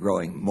mean you're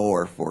growing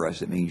more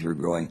forest. It means you're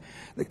growing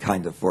the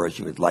kind of forest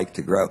you would like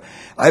to grow.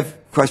 I have a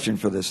question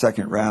for the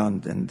second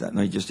round, and let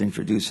me just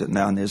introduce it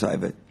now. And I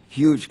have a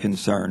huge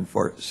concern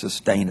for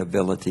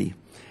sustainability.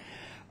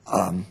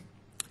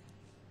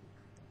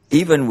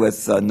 Even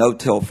with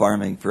no-till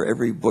farming, for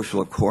every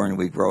bushel of corn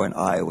we grow in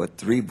Iowa,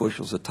 3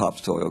 bushels of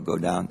topsoil go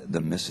down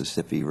the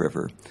Mississippi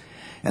River.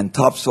 And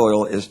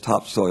topsoil is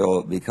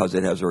topsoil because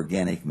it has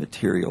organic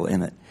material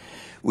in it.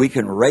 We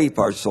can rape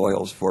our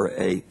soils for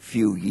a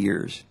few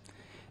years,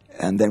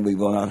 and then we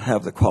will not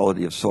have the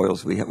quality of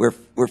soils we have.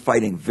 We're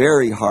fighting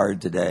very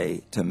hard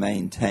today to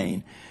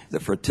maintain the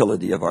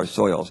fertility of our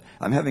soils.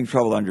 I'm having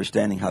trouble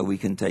understanding how we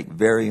can take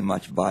very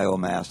much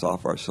biomass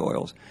off our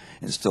soils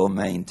and still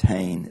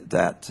maintain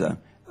that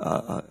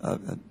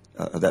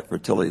that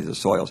fertility of the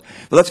soils.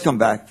 But let's come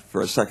back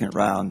for a second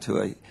round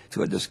to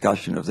a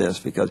discussion of this,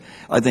 because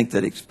I think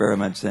that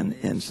experiments in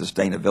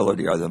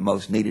sustainability are the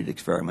most needed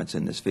experiments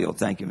in this field.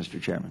 Thank you,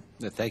 Mr. Chairman.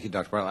 Thank you,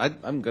 Dr. Barlow.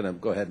 I'm going to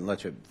go ahead and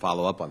let you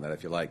follow up on that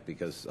if you like,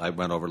 because I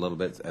went over a little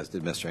bit, as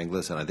did Mr.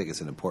 Inglis, and I think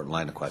it's an important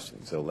line of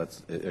questioning. So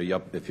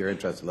if you're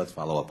interested, let's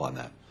follow up on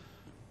that.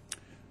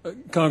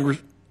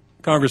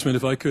 Congressman,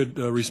 if I could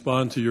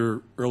respond to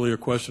your earlier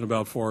question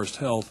about forest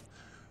health.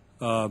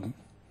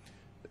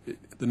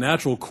 The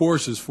natural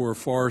course is for a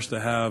forest to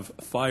have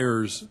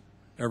fires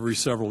every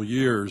several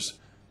years,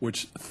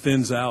 which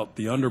thins out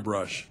the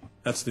underbrush.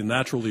 That's the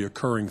naturally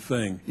occurring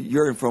thing.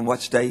 You're from what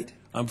state?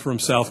 I'm from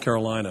South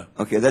Carolina.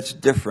 Okay, that's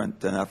different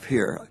than up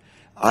here.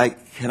 I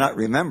cannot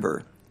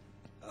remember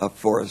a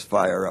forest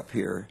fire up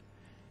here.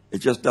 It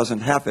just doesn't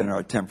happen in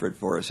our temperate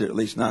forests, at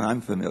least none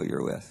I'm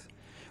familiar with.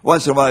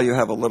 Once in a while you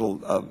have a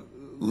little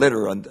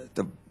litter, on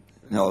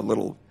a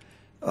little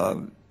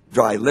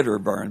dry litter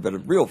burn, but a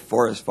real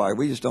forest fire,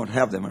 we just don't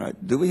have them.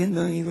 Do we in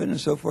New England and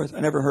so forth? I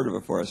never heard of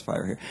a forest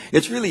fire here.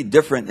 It's really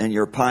different in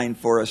your pine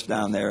forest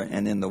down there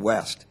and in the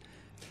West.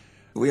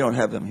 We don't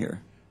have them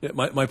here. Yeah,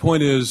 my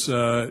point is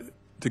to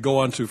go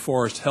on to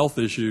forest health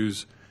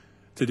issues.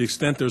 To the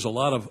extent there's a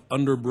lot of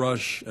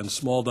underbrush and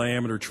small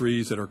diameter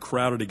trees that are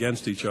crowded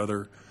against each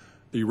other,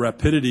 the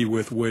rapidity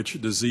with which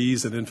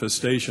disease and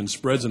infestation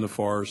spreads in the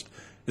forest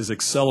is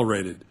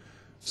accelerated.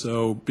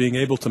 So being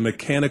able to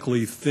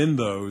mechanically thin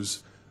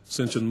those,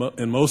 since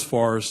in most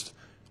forests,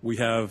 we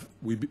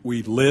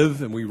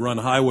live and we run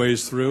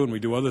highways through and we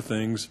do other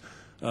things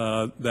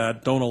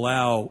that don't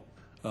allow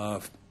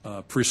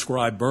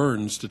prescribed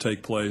burns to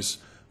take place.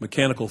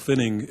 Mechanical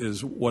thinning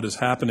is what is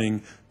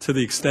happening to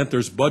the extent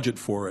there's budget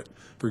for it.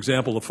 For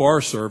example, the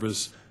Forest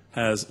Service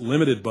has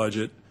limited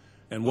budget,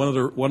 and one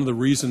of the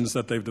reasons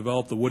that they've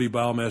developed the Woody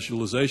Biomass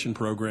Utilization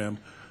Program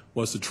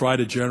was to try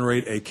to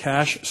generate a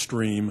cash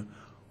stream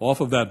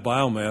off of that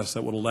biomass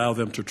that would allow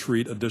them to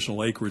treat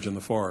additional acreage in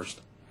the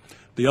forest.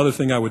 The other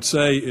thing I would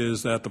say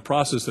is that the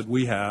process that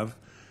we have,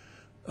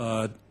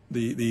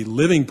 the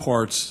living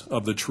parts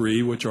of the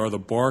tree, which are the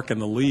bark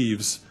and the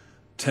leaves,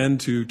 tend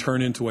to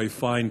turn into a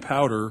fine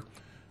powder,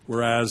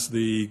 whereas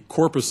the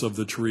corpus of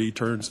the tree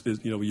turns,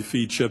 you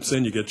feed chips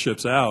in, you get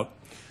chips out.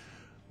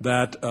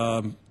 That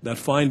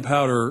fine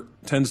powder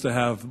tends to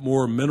have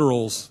more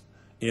minerals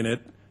in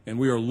it, and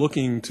we are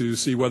looking to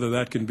see whether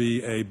that can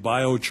be a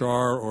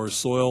biochar or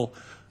soil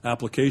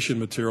application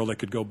material that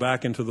could go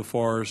back into the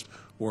forest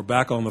or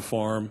back on the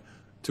farm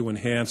to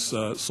enhance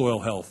soil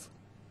health.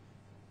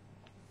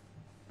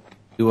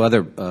 Do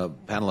other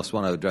panelists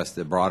want to address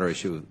the broader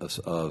issue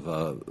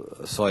of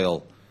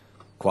soil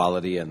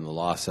quality and the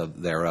loss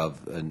thereof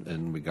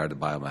in regard to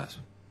biomass?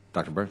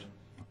 Dr. Burns?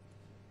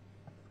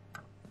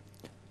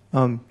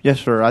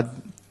 Yes, sir. I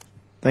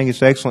think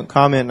it's an excellent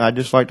comment, and I'd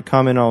just like to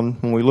comment on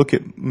when we look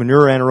at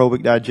manure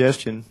anaerobic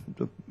digestion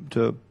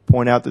to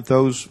point out that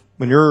those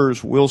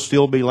manures will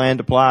still be land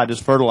applied as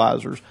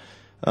fertilizers.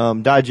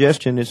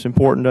 Digestion, it's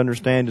important to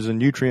understand, is a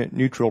nutrient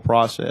neutral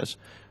process.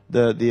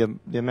 The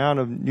amount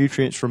of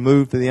nutrients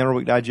removed through the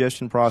anaerobic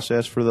digestion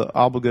process for the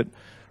obligate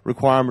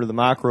requirement of the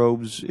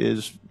microbes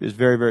is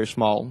very, very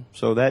small.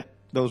 So that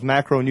those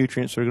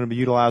macronutrients that are going to be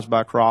utilized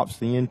by crops,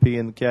 the NP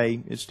and the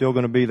K, is still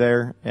going to be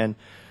there, and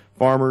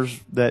farmers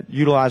that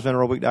utilize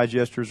anaerobic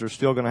digesters are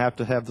still going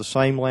to have the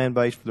same land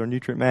base for their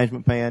nutrient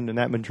management plan, and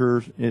that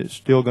manure is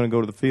still going to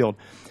go to the field.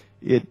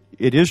 It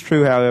is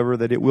true, however,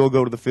 that it will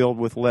go to the field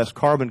with less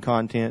carbon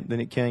content than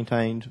it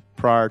contained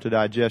prior to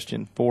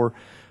digestion. For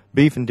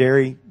beef and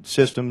dairy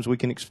systems, we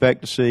can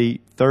expect to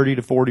see 30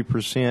 to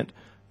 40%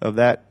 of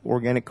that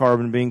organic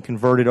carbon being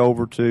converted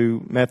over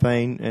to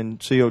methane and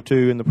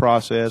CO2 in the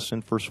process,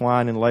 and for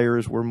swine and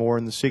layers, we're more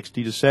in the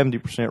 60 to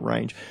 70%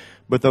 range.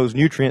 But those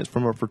nutrients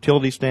from a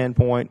fertility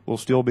standpoint will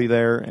still be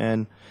there,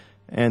 and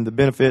the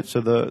benefits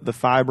of the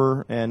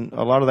fiber and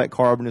a lot of that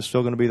carbon is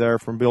still going to be there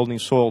from building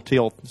soil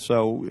tilth.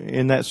 So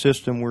in that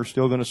system, we're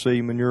still going to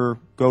see manure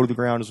go to the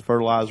ground as a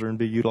fertilizer and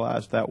be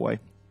utilized that way.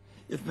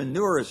 If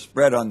manure is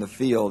spread on the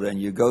field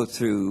and you go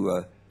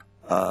through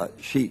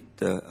sheet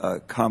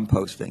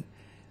composting,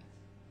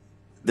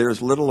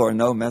 there's little or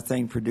no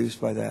methane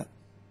produced by that?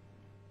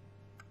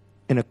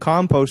 In a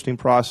composting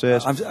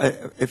process,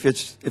 if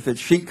it's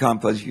sheet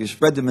compost, you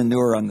spread the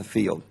manure on the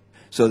field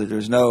so that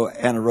there's no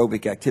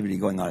anaerobic activity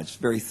going on. It's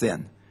very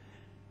thin.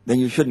 Then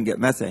you shouldn't get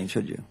methane,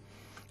 should you?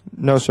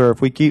 No, sir.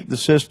 If we keep the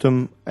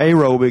system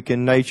aerobic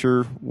in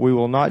nature, we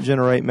will not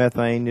generate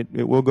methane.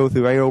 It will go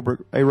through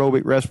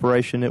aerobic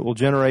respiration. It will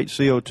generate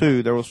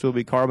CO2. There will still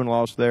be carbon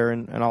loss there,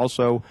 and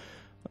also,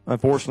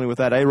 unfortunately, with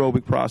that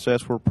aerobic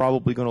process, we're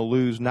probably going to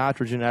lose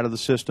nitrogen out of the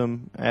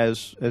system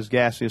as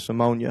gaseous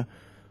ammonia.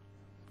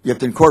 You have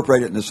to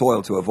incorporate it in the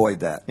soil to avoid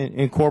that.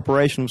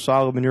 Incorporation of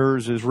solid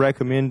manures is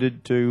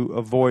recommended to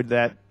avoid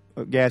that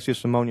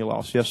gaseous ammonia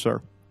loss. Yes,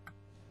 sir.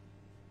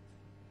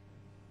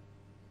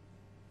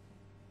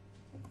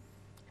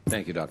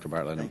 Thank you, Dr.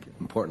 Bartlett. An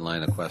important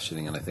line of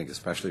questioning, and I think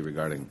especially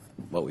regarding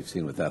what we've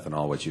seen with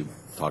ethanol, which you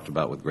talked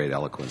about with great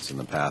eloquence in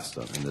the past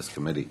in this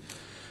committee.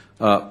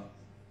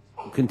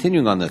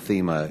 Continuing on the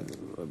theme I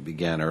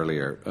began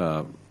earlier,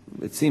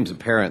 it seems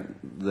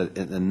apparent that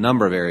in a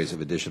number of areas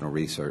of additional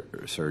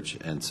research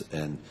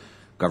and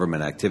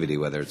government activity,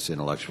 whether it's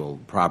intellectual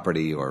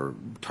property or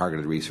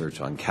targeted research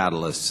on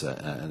catalysts,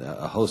 and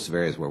a host of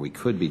areas where we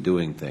could be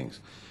doing things.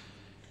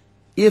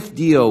 If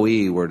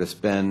DOE were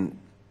to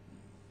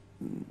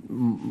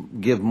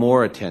give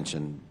more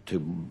attention to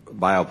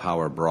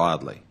biopower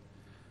broadly,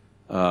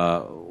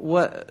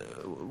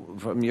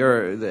 from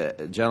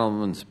the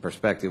gentleman's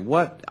perspective,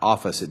 what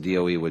office at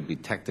DOE would be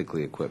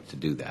technically equipped to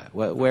do that?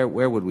 Where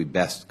would we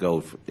best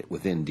go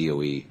within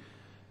DOE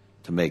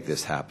to make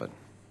this happen?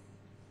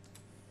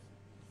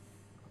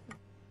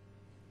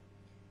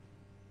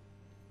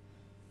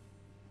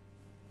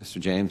 Mr.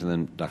 James, and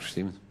then Dr.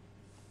 Stevens.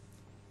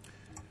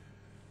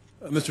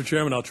 Mr.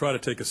 Chairman, I'll try to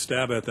take a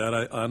stab at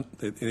that.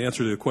 The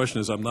answer to the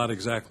question is I'm not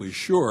exactly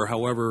sure.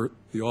 However,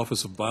 the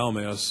Office of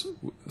Biomass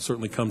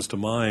certainly comes to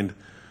mind.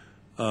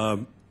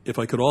 If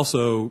I could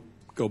also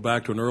go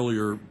back to an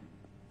earlier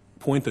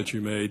point that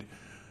you made,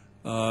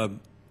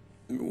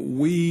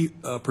 we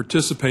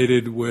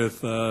participated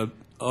with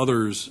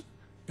others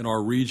in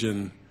our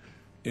region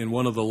in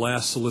one of the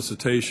last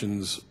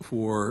solicitations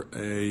for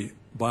a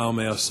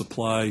biomass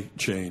supply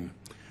chain.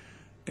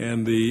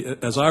 And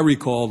as I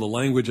recall, the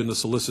language in the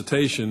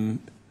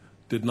solicitation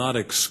did not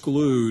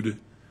exclude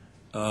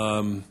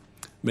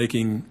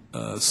making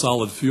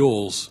solid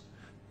fuels,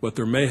 but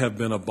there may have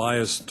been a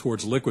bias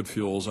towards liquid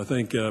fuels. I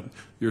think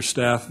your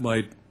staff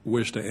might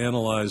wish to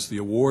analyze the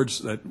awards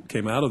that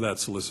came out of that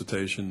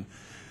solicitation,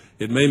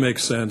 it may make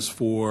sense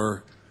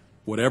for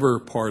whatever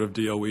part of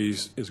DOE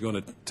is going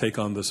to take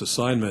on this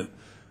assignment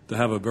to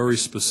have a very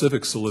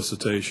specific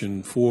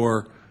solicitation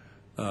for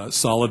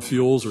solid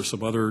fuels or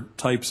some other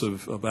types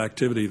of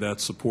activity that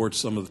supports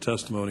some of the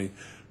testimony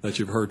that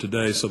you've heard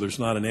today, so there's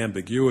not an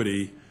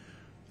ambiguity,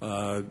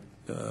 and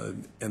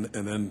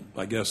then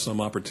I guess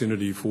some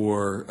opportunity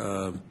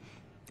for,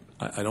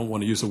 I don't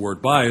want to use the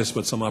word bias,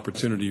 but some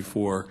opportunity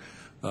for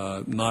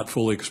not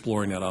fully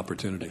exploring that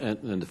opportunity.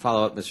 And to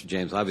follow up, Mr.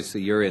 James,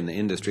 obviously you're in the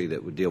industry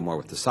that would deal more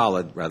with the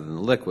solid rather than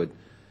the liquid.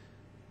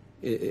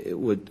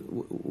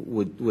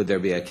 Would there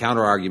be a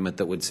counter argument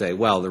that would say,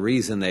 well, the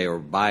reason they were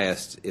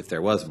biased, if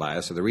there was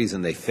bias, or the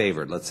reason they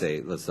favored, let's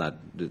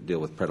not deal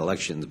with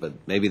predilections, but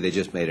maybe they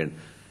just made an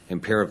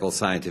empirical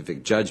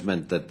scientific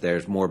judgment that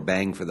there's more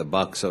bang for the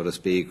buck, so to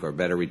speak, or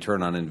better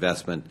return on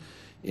investment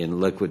in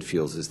liquid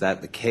fuels. Is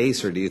that the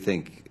case, or do you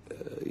think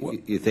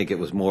it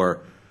was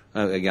more?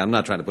 Again, I'm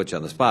not trying to put you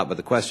on the spot, but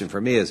the question for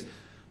me is,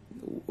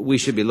 we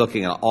should be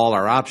looking at all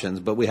our options,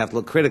 but we have to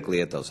look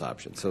critically at those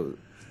options. So,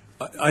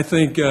 I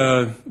think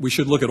we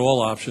should look at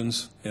all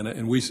options,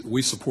 and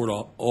we support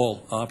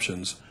all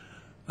options.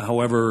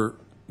 However,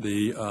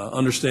 the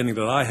understanding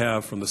that I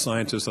have from the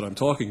scientists that I'm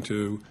talking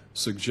to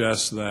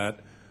suggests that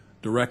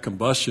direct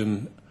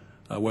combustion,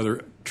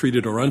 whether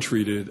treated or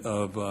untreated,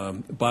 of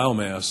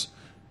biomass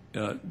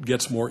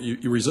gets more.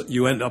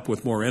 You end up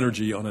with more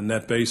energy on a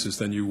net basis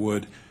than you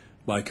would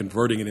by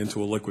converting it into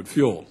a liquid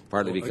fuel.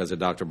 Partly because of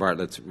Dr.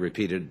 Bartlett's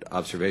repeated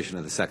observation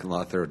of the second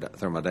law of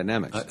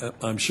thermodynamics.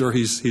 I'm sure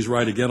he's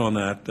right again on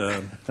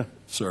that,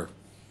 sir.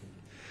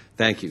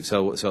 Thank you.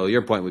 So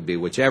your point would be,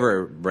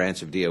 whichever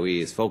branch of DOE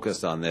is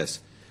focused on this,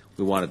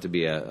 we want it to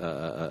be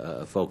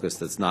a focus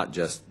that's not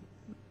just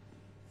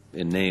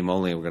in name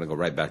only. We're going to go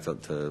right back to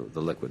the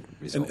liquid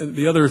result. And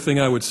the other thing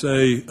I would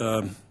say,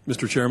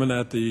 Mr. Chairman,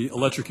 that the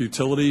electric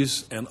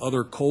utilities and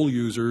other coal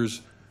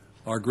users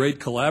are great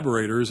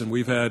collaborators, and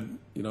we've had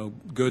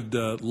good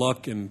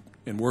luck in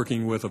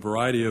working with a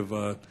variety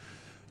of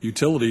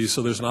utilities.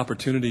 So there's an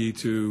opportunity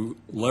to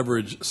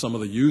leverage some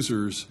of the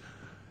users,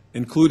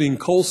 including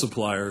coal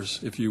suppliers,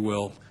 if you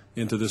will,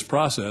 into this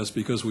process,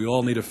 because we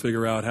all need to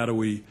figure out how do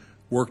we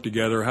work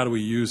together, how do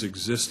we use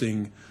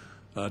existing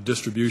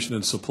distribution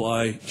and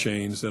supply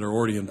chains that are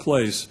already in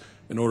place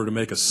in order to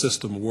make a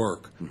system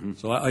work. Mm-hmm.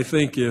 So I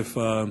think if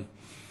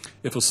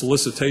a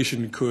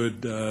solicitation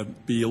could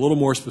be a little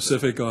more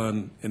specific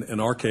on, in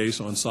our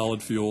case, on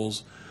solid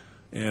fuels,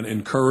 and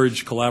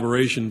encourage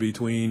collaboration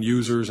between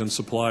users and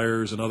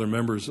suppliers and other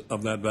members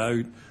of that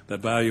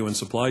value and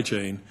supply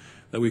chain,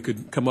 that we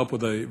could come up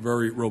with a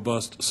very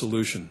robust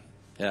solution.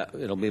 Yeah,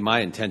 it'll be my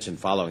intention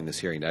following this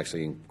hearing to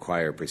actually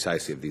inquire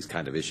precisely of these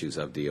kind of issues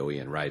of DOE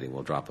in writing.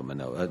 We'll drop them a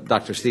note.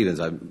 Dr. Stevens,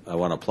 I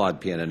want to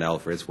applaud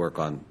PNNL for its work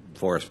on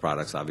forest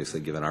products,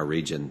 obviously, given our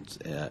region,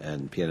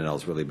 and PNNL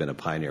has really been a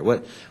pioneer.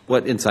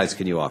 What insights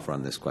can you offer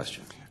on this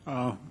question?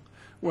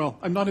 Well,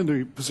 I'm not in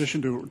the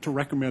position to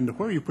recommend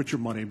where you put your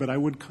money, but I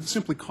would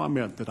simply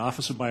comment that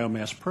Office of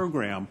Biomass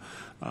Program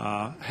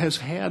has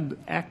had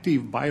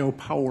active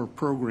biopower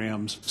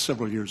programs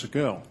several years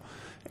ago.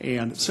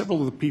 And several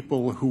of the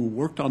people who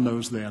worked on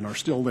those then are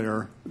still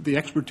there. The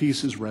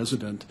expertise is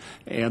resident,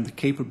 and the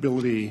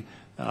capability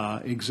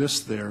exists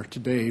there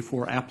today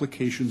for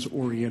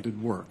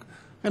applications-oriented work.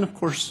 And of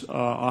course,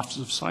 Office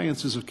of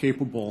Science is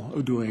capable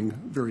of doing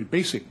very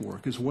basic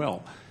work as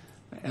well.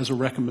 As a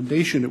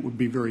recommendation, it would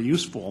be very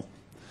useful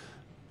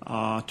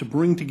to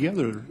bring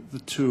together the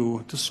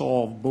two to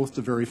solve both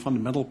the very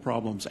fundamental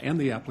problems and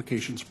the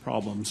applications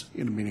problems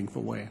in a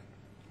meaningful way.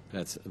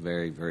 That's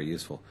very, very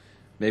useful.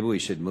 Maybe we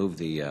should move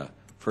the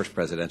first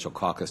presidential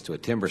caucus to a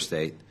timber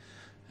state,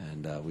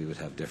 and we would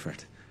have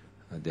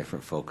a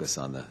different focus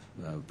on the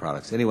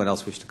products. Anyone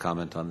else wish to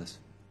comment on this?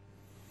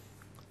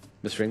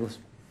 Mr. Inglis?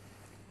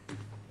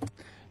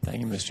 Thank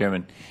you, Mr.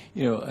 Chairman.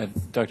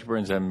 Dr.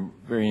 Burns, I'm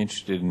very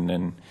interested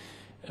in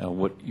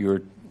what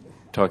you're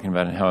talking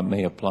about and how it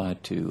may apply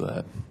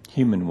to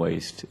human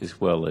waste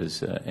as well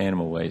as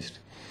animal waste.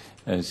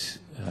 As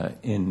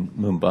in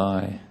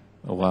Mumbai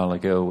a while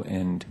ago,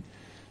 and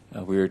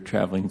we were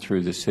traveling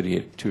through the city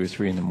at 2 or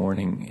 3 in the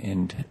morning,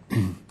 and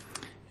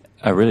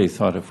I really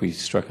thought if we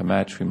struck a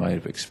match, we might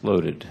have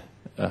exploded.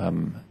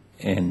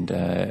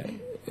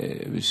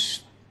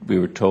 We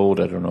were told,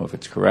 I don't know if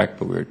it's correct,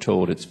 but we were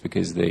told it's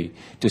because they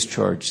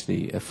discharged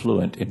the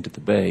effluent into the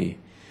bay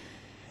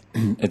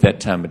at that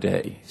time of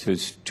day. So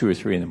it's 2 or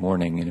 3 in the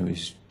morning, and it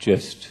was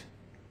just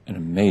an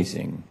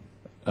amazing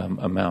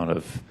amount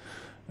of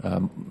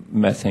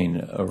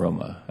methane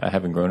aroma. I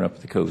haven't grown up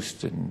at the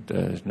coast and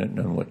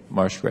known what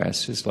marsh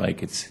grass is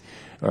like.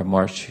 Or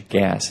marsh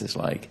gas is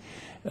like.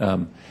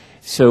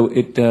 So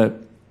it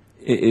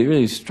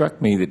really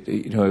struck me that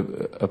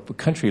a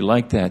country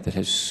like that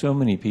has so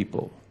many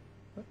people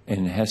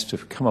and has to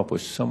come up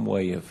with some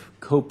way of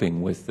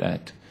coping with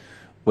that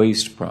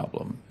waste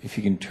problem. If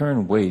you can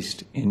turn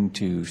waste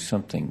into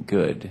something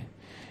good,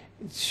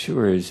 it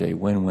sure is a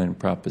win-win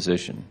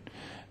proposition.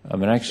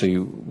 And actually,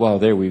 while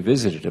there, we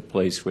visited a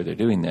place where they're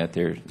doing that.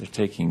 They're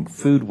taking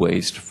food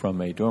waste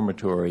from a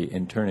dormitory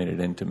and turning it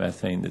into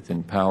methane that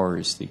then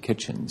powers the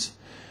kitchens.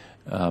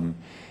 And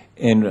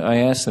I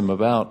asked them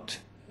about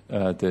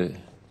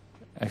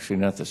actually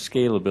not the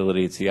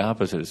scalability, it's the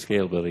opposite of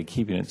scalability,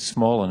 keeping it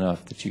small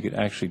enough that you could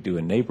actually do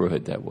a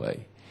neighborhood that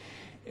way.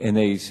 And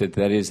they said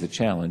that is the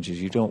challenge,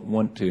 is you don't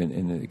want to,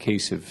 in the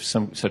case of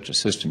such a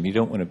system, you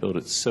don't want to build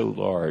it so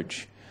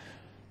large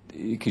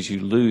because you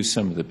lose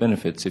some of the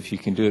benefits. If you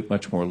can do it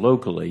much more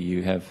locally,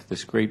 you have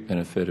this great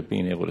benefit of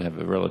being able to have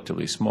a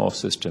relatively small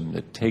system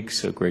that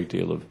takes a great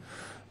deal of,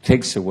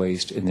 takes the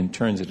waste and then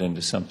turns it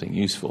into something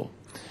useful.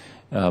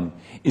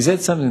 Is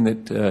that something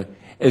that,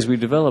 as we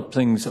develop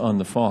things on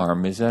the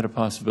farm, is that a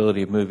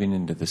possibility of moving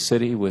into the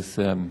city with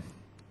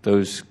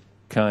those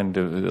kind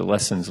of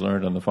lessons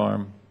learned on the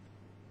farm?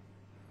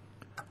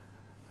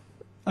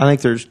 I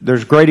think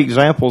there's great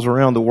examples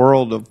around the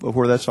world of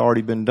where that's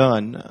already been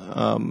done,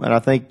 and I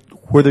think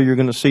whether you're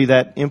going to see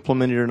that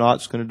implemented or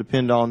not is going to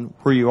depend on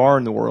where you are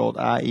in the world,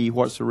 i.e.,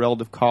 what's the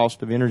relative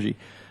cost of energy.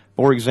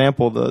 For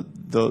example,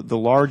 the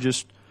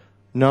largest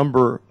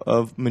number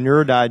of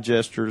manure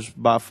digesters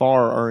by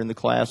far are in the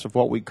class of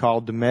what we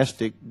call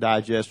domestic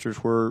digesters,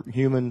 where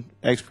human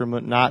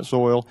excrement, night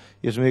soil,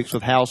 is mixed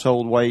with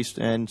household waste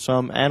and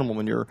some animal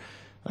manure.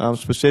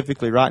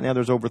 Specifically, right now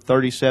there's over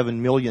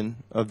 37 million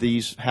of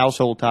these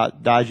household type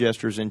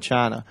digesters in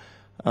China,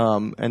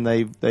 and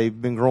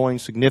they've been growing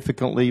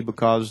significantly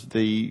because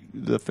the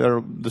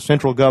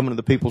central government of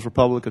the People's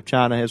Republic of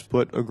China has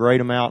put a great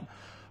amount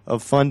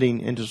of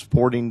funding into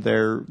supporting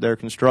their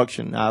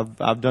construction.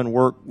 I've done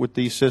work with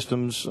these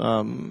systems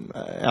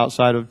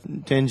outside of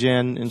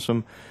Tianjin in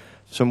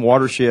some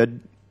watershed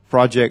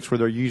projects where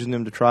they're using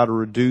them to try to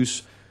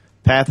reduce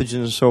pathogens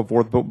and so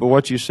forth. But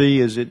what you see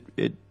is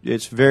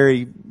it's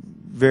very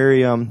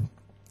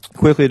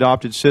quickly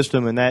adopted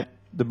system, and that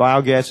the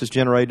biogas is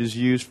generated is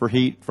used for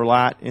heat, for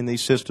light in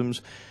these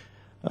systems.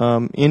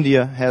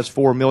 India has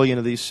 4 million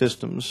of these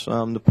systems.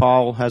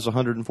 Nepal has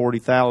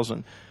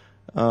 140,000.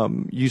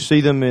 You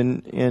see them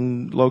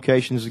in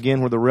locations,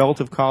 again, where the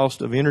relative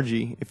cost of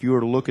energy, if you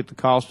were to look at the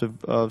cost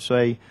of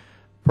say,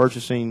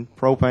 purchasing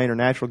propane or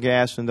natural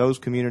gas in those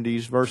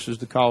communities versus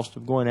the cost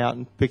of going out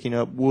and picking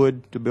up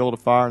wood to build a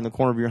fire in the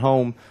corner of your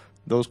home,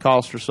 those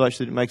costs are such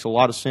that it makes a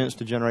lot of sense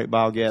to generate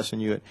biogas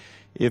and use it.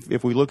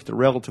 If we look at the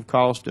relative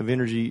cost of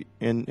energy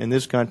in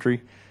this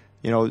country,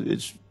 you know,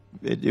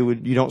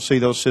 you don't see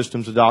those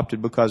systems adopted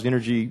because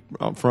energy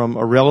from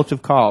a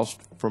relative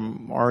cost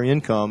from our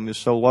income is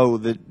so low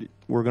that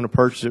we're going to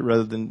purchase it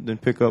rather than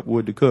pick up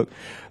wood to cook.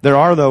 There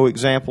are, though,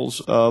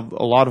 examples of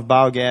a lot of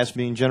biogas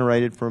being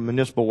generated from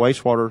municipal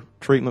wastewater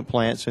treatment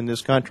plants in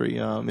this country.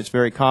 It's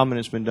very common.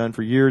 It's been done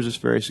for years. It's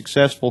very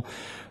successful.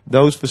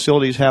 Those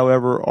facilities,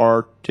 however,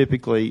 are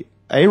typically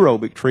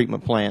aerobic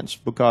treatment plants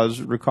because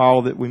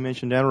recall that we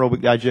mentioned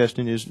anaerobic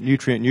digestion is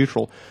nutrient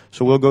neutral.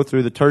 So we'll go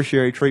through the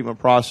tertiary treatment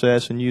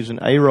process and use an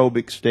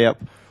aerobic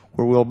step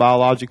where we'll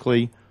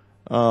biologically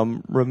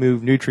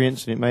remove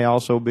nutrients, and it may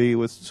also be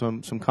with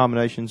some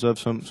combinations of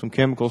some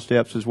chemical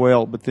steps as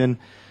well. But then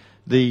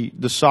the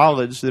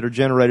solids that are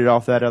generated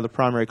off that other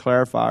primary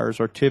clarifiers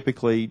are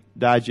typically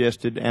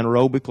digested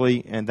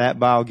anaerobically, and that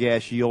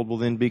biogas yield will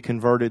then be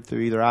converted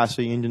through either IC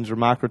engines or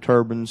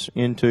microturbines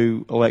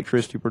into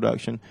electricity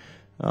production.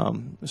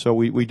 So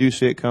we do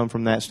see it come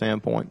from that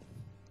standpoint.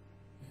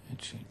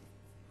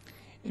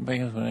 Anybody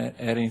else want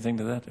to add anything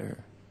to that? Or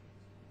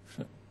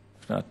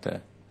if not,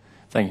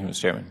 thank you, Mr.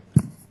 Chairman.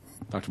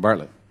 Dr.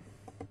 Bartlett.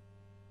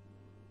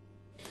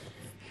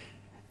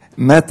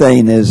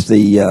 Methane is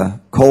the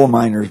coal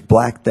miner's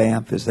black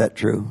damp. Is that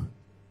true?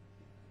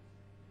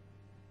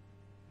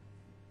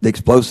 The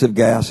explosive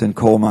gas in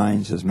coal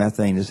mines is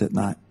methane, is it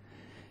not?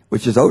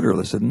 Which is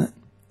odorless, isn't it?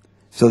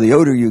 So the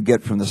odor you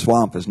get from the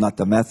swamp is not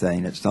the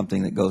methane. It's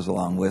something that goes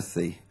along with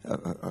the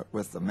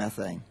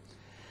methane.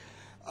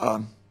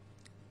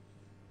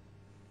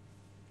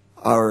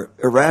 Our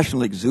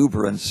irrational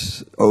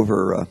exuberance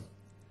over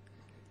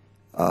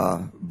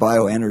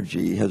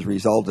bioenergy has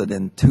resulted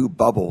in two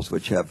bubbles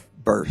which have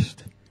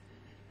burst.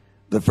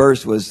 The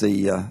first was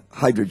the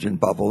hydrogen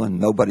bubble, and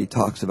nobody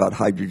talks about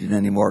hydrogen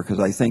anymore because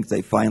I think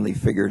they finally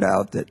figured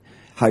out that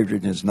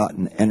hydrogen is not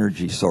an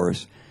energy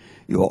source.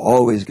 You will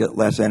always get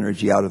less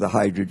energy out of the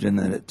hydrogen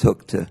than it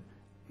took to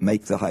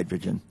make the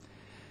hydrogen.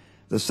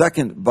 The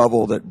second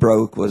bubble that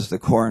broke was the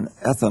corn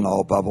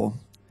ethanol bubble,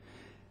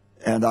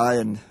 and I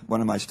and one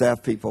of my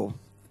staff people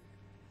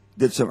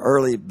did some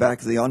early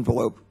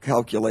back-of-the-envelope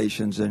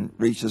calculations and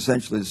reached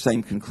essentially the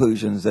same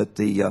conclusions that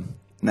the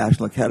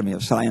National Academy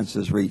of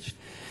Sciences reached.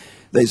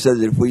 They said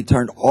that if we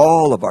turned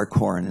all of our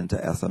corn into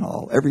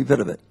ethanol, every bit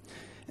of it,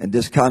 and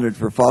discounted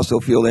for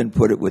fossil fuel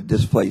input, it would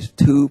displace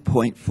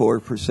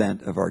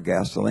 2.4% of our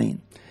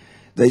gasoline.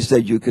 They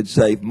said you could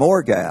save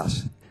more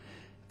gas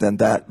than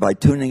that by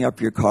tuning up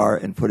your car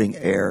and putting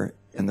air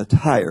in the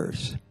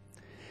tires.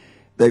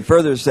 They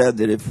further said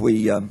that if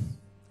we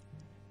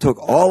took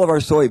all of our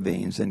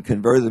soybeans and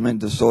converted them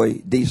into soy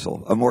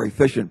diesel, a more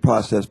efficient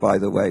process, by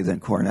the way, than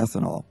corn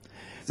ethanol,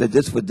 that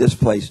this would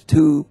displace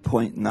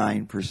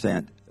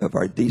 2.9% of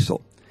our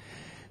diesel.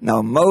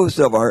 Now, most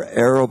of our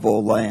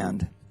arable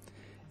land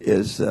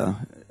is,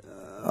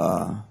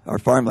 our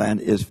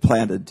farmland is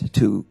planted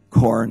to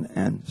corn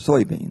and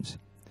soybeans.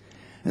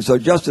 And so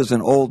just as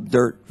an old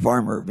dirt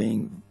farmer,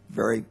 being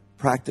very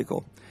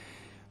practical,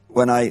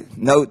 when I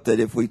note that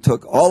if we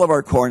took all of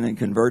our corn and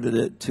converted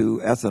it to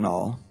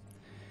ethanol,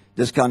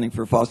 discounting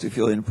for fossil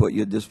fuel input,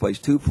 you'd displace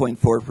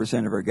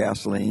 2.4% of our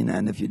gasoline.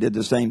 And if you did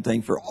the same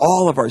thing for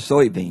all of our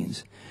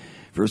soybeans,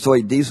 for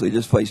soy diesel, you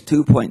displace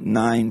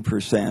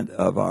 2.9%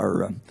 of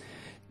our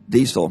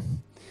diesel.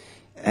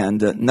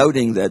 And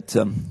noting that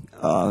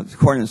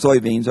corn and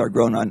soybeans are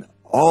grown on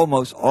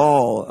almost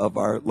all of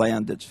our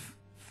land that's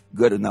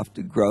good enough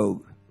to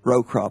grow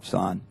row crops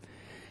on,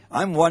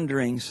 I'm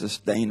wondering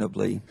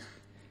sustainably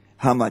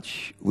how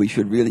much we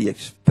should really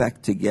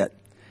expect to get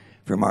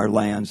from our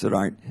lands that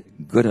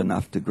aren't good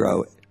enough to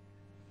grow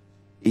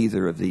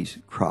either of these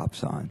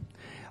crops on.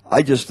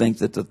 I just think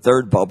that the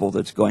third bubble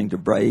that's going to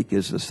break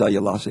is the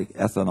cellulosic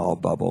ethanol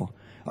bubble.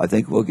 I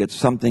think we'll get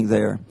something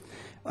there.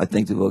 I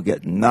think that we'll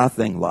get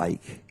nothing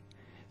like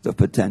the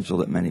potential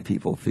that many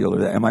people feel are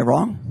there. Am I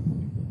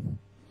wrong?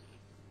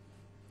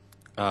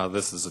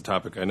 This is a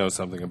topic I know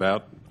something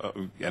about,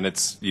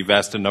 and you've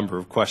asked a number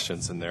of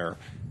questions in there.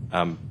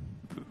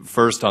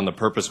 First, on the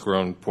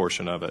purpose-grown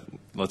portion of it,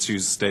 let's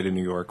use the state of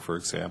New York, for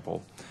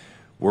example.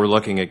 We're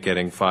looking at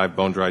getting 5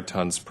 bone-dry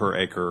tons per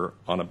acre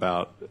on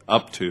about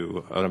up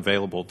to an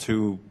available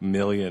 2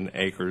 million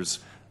acres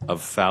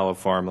of fallow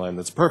farmland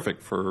that's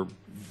perfect for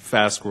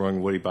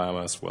fast-growing woody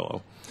biomass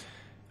willow.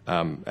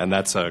 And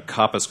that's a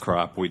coppice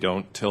crop. We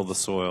don't till the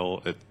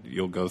soil.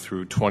 You'll go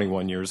through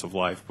 21 years of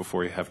life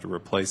before you have to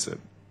replace it,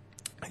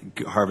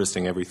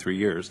 harvesting every 3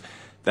 years.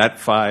 That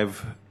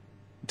 5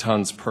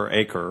 tons per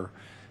acre,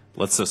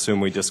 let's assume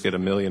we just get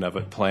 1 million of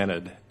it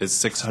planted, is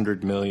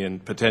 600 million,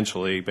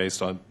 potentially,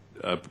 based on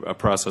a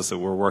process that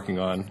we're working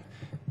on,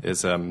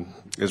 is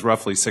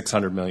roughly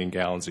 600 million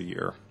gallons a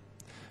year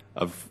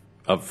of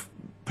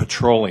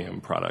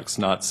petroleum products,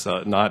 not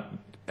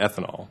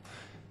ethanol.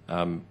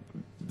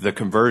 The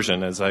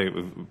conversion, as I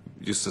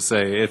used to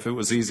say, if it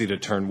was easy to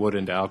turn wood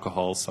into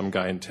alcohol, some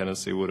guy in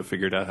Tennessee would have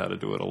figured out how to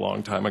do it a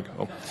long time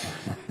ago.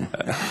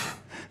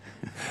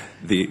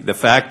 The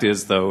fact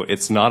is, though,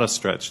 it's not a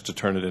stretch to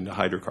turn it into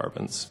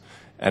hydrocarbons,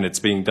 and it's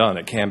being done.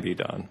 It can be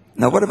done.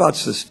 Now, what about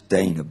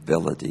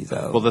sustainability,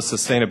 though? Well, the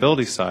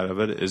sustainability side of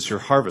it is your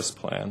harvest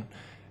plan.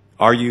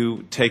 Are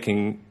you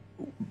taking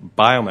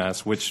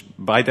biomass, which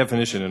by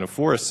definition in a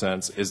forest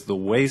sense is the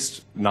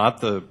waste,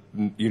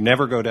 you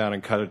never go down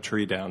and cut a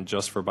tree down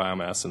just for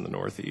biomass in the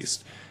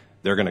Northeast.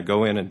 They're going to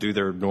go in and do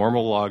their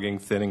normal logging,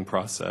 thinning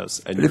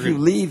process. And but if you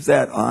leave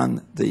that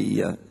on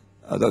the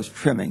those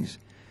trimmings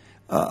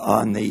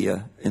in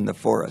the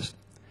forest,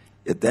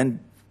 it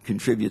then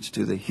contributes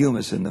to the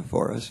humus in the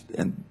forest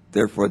and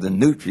therefore the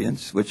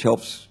nutrients, which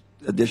helps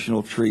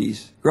additional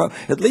trees grow.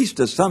 At least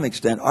to some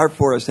extent, our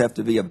forests have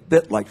to be a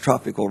bit like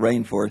tropical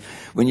rainforest.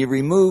 When you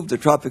remove the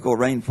tropical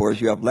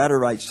rainforest, you have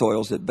laterite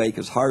soils that bake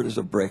as hard as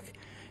a brick,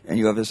 and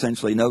you have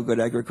essentially no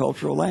good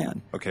agricultural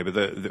land. Okay, but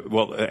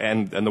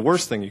the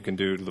worst thing you can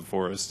do to the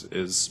forest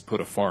is put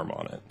a farm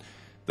on it.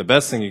 The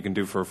best thing you can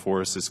do for a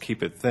forest is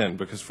keep it thin,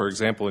 because, for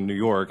example, in New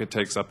York, it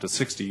takes up to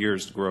 60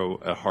 years to grow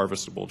a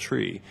harvestable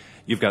tree.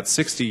 You've got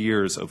 60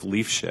 years of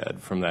leaf shed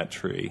from that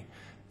tree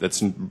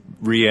that's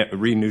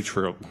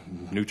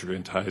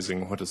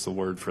nutrientizing, what is the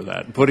word for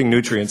that? Putting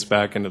nutrients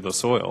back into the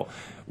soil.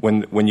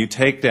 When you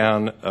take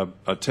down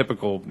a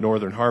typical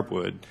northern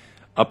hardwood,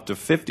 up to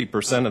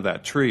 50% of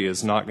that tree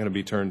is not going to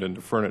be turned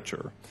into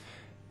furniture.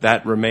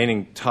 That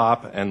remaining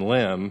top and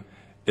limb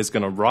is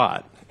going to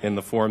rot in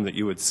the form that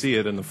you would see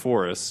it in the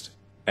forest,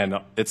 and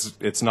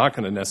it's not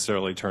going to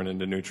necessarily turn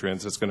into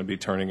nutrients. It's going to be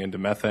turning into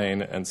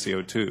methane and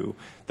CO2.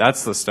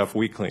 That's the stuff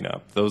we clean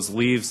up. Those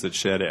leaves that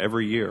shed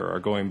every year are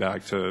going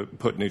back to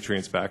put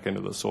nutrients back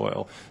into the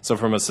soil. So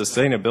from a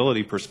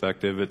sustainability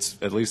perspective, it's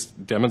at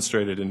least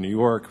demonstrated in New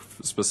York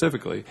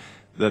specifically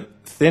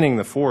that thinning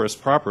the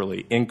forest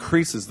properly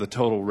increases the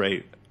total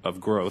rate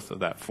of growth of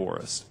that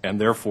forest, and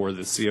therefore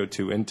the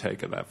CO2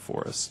 intake of that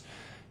forest.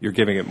 You're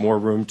giving it more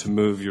room to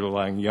move. You're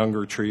allowing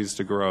younger trees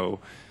to grow.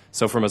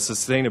 So from a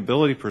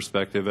sustainability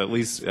perspective, at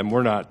least, and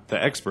we're not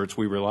the experts,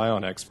 we rely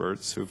on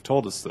experts who've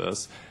told us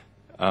this,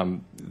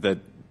 that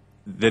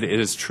it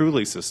is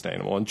truly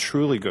sustainable and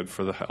truly good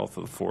for the health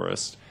of the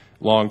forest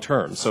long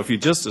term. So if you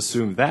just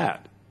assume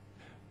that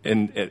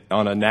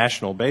on a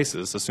national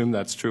basis, assume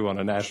that's true on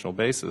a national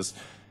basis,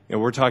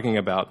 we're talking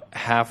about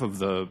half of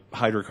the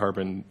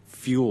hydrocarbon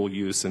fuel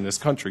use in this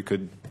country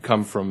could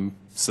come from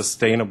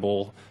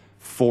sustainable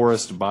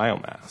forest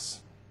biomass.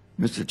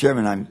 Mr.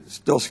 Chairman, I'm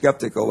still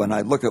skeptical when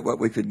I look at what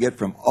we could get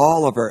from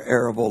all of our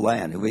arable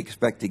land, and we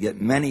expect to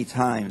get many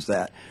times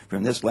that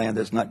from this land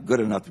that's not good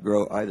enough to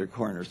grow either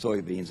corn or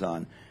soybeans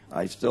on.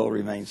 I still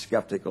remain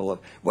skeptical of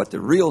what the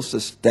real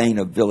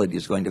sustainability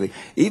is going to be.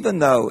 Even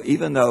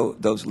though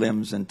those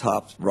limbs and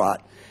tops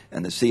rot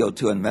and the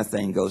CO2 and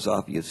methane goes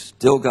off, you've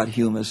still got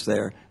humus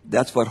there.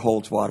 That's what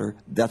holds water.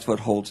 That's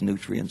what holds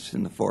nutrients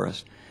in the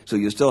forest. So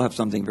you still have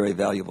something very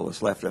valuable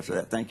that's left after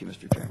that. Thank you,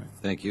 Mr. Chairman.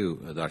 Thank you,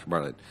 Dr.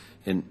 Bartlett.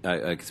 And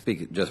I can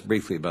speak just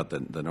briefly about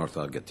the North.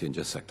 I'll get to in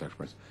just a sec, Dr.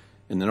 Bartlett.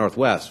 In the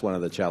Northwest, one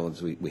of the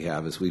challenges we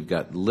have is we've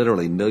got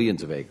literally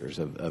millions of acres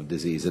of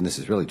disease, and this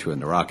is really true in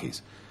the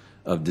Rockies,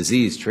 of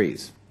diseased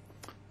trees,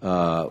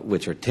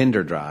 which are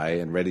tinder dry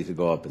and ready to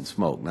go up in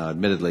smoke. Now,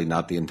 admittedly,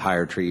 not the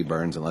entire tree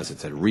burns unless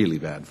it's a really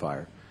bad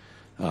fire.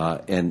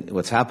 And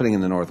what's happening in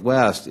the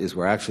Northwest is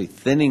we're actually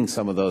thinning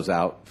some of those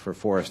out for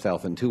forest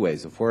health in two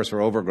ways. The forests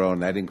are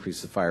overgrown, that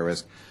increases the fire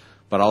risk,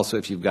 but also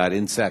if you've got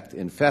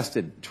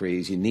insect-infested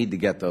trees, you need to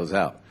get those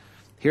out.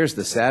 Here's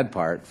the sad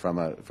part from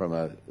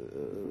a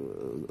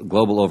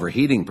global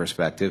overheating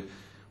perspective.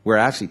 We're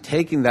actually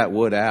taking that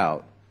wood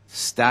out,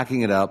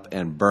 stacking it up,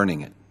 and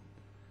burning it.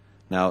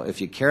 Now,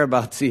 if you care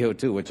about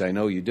CO2, which I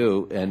know you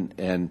do,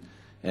 and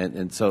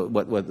so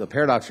what the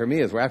paradox for me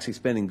is we're actually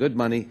spending good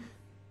money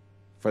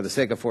for the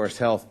sake of forest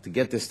health to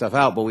get this stuff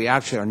out, but we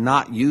actually are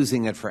not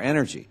using it for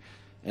energy.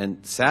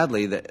 And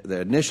sadly, the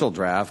initial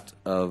draft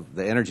of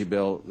the energy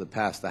bill that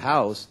passed the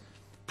House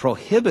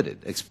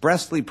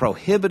expressly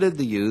prohibited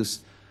the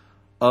use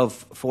of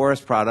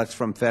forest products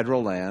from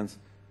federal lands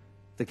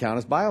to count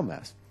as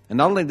biomass. And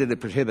not only did it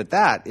prohibit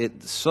that,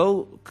 it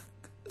so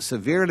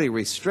severely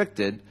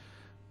restricted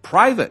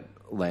private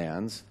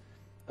lands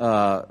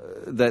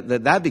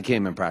that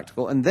became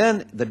impractical. And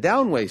then the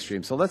downwaste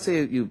stream. So let's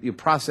say you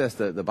process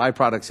the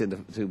byproducts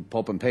into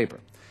pulp and paper,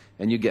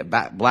 and you get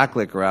black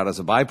liquor out as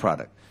a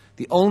byproduct.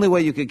 The only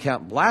way you could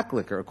count black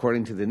liquor,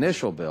 according to the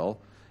initial bill,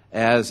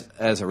 as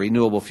a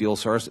renewable fuel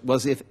source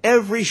was if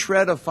every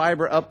shred of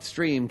fiber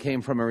upstream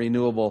came from a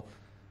renewable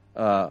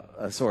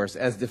source,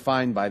 as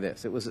defined by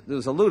this. It was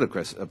a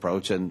ludicrous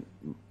approach, and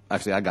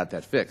actually I got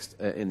that fixed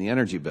in the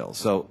energy bill.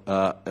 So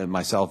and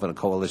myself and a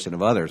coalition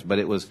of others, but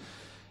it was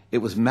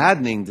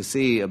maddening to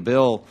see a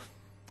bill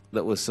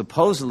that was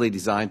supposedly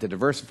designed to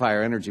diversify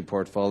our energy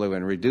portfolio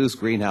and reduce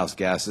greenhouse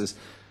gases,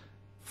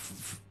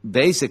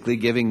 basically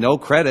giving no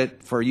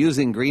credit for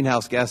using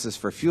greenhouse gases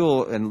for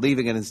fuel and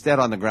leaving it instead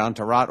on the ground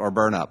to rot or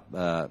burn up.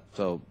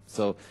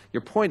 So your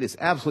point is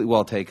absolutely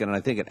well taken, and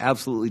I think it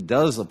absolutely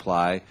does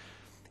apply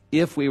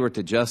if we were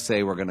to just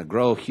say we're going to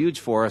grow huge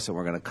forests and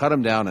we're going to cut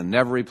them down and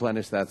never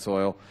replenish that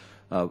soil.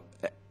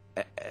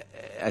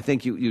 I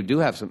think you do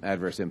have some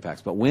adverse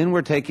impacts. But when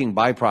we're taking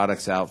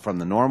byproducts out from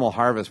the normal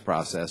harvest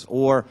process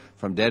or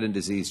from dead and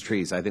diseased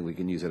trees, I think we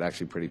can use it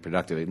actually pretty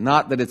productively.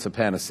 Not that it's a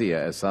panacea,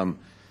 as some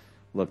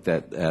looked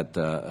at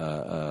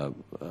I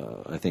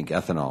think,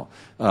 ethanol.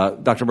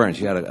 Dr. Burns,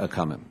 you had a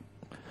comment.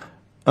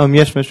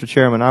 Yes, Mr.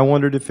 Chairman. I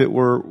wondered if it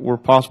were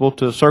possible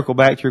to circle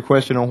back to your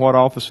question on what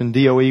office in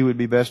DOE would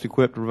be best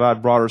equipped to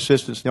provide broader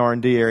assistance in the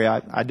R&D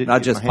area. I didn't.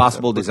 Not just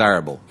possible,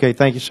 desirable. Okay,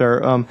 thank you,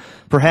 sir.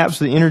 Perhaps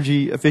the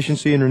Energy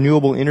Efficiency and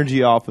Renewable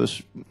Energy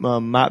Office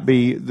might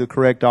be the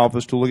correct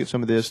office to look at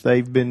some of this.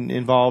 They've been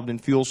involved in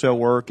fuel cell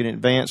work and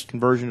advanced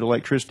conversion to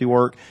electricity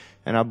work,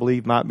 and I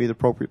believe might be the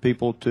appropriate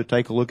people to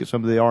take a look at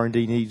some of the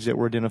R&D needs that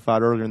were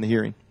identified earlier in the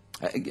hearing.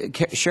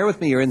 Share with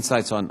me your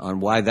insights on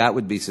why that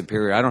would be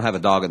superior. I don't have a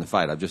dog in the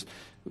fight. I'm just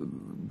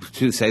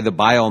to say the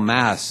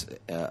biomass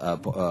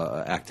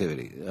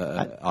activity.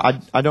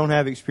 I don't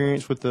have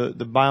experience with the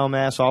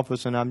biomass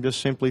office, and I'm just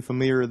simply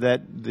familiar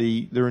that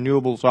the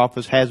renewables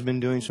office has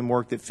been doing some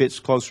work that fits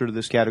closer to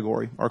this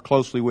category or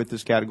closely with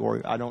this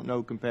category. I don't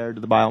know compared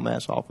to the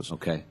biomass office.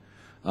 Okay.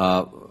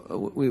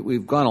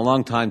 We've gone a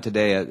long time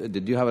today.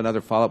 Did you have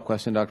another follow-up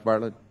question, Dr.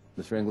 Bartlett,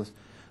 Mr. Inglis?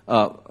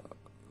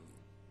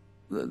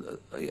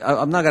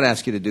 I'm not going to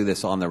ask you to do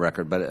this on the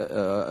record, but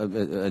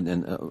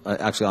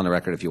actually on the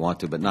record if you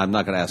want to, but no, I'm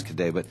not going to ask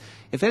today. But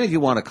if any of you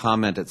want to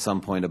comment at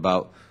some point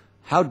about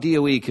how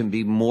DOE can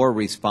be more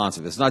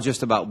responsive, it's not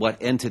just about what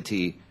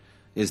entity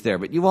is there,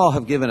 but you all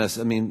have given us,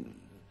 I mean,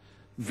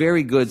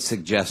 very good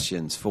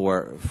suggestions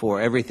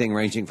for everything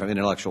ranging from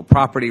intellectual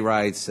property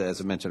rights, as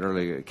I mentioned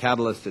earlier,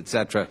 catalysts, et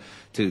cetera,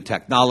 to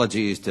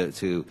technologies,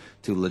 to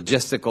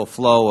logistical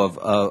flow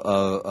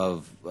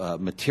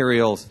of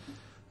materials.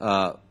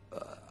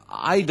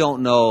 I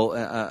don't know,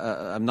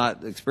 I'm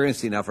not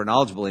experienced enough or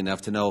knowledgeable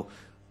enough to know,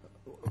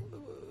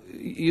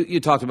 you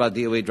talked about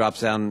DOE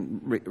drops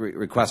down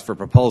requests for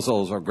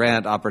proposals or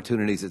grant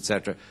opportunities, et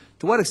cetera.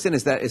 To what extent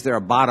is there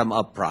a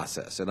bottom-up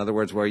process? In other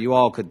words, where you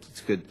all could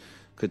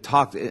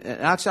talk, and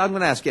actually I'm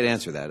going to ask you to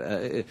answer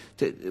that,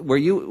 where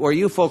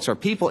you folks are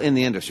people in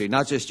the industry,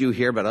 not just you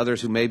here, but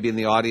others who may be in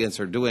the audience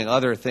or doing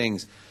other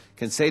things,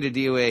 can say to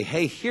DOA,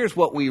 hey, here's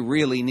what we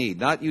really need.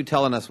 Not you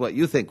telling us what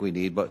you think we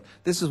need, but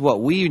this is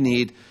what we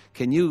need.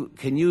 Can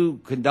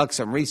you conduct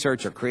some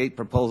research or create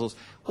proposals?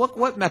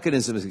 What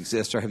mechanisms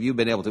exist, or have you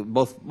been able to,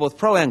 both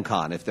pro and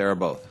con, if there are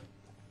both?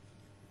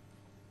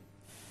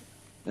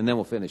 And then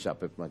we'll finish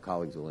up if my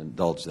colleagues will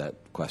indulge that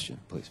question,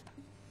 please.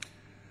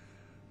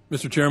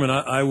 Mr. Chairman,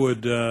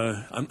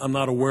 I'm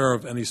not aware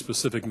of any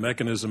specific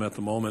mechanism at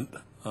the moment.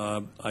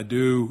 We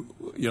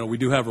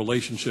do have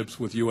relationships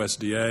with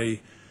USDA,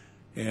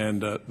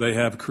 and they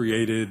have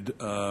created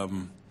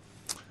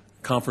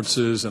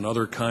conferences and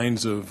other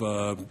kinds of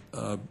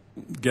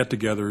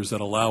get-togethers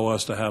that allow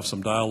us to have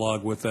some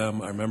dialogue with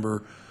them. I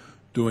remember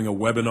doing a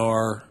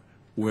webinar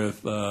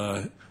with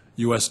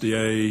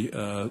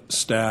USDA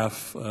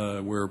staff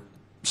where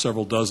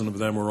several dozen of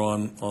them were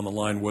on the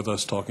line with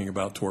us talking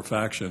about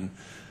torrefaction.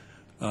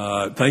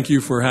 Thank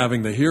you for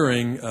having the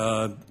hearing.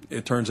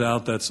 It turns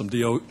out that some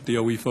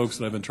DOE folks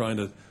that I've been trying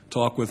to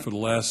talk with for the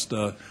last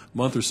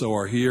month or so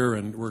are here,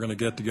 and we're going to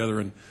get together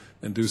and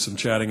do some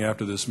chatting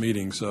after this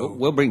meeting. So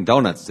we'll bring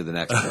donuts to the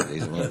next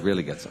one. We'll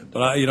really get some.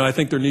 But I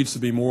think there needs to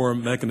be more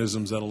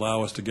mechanisms that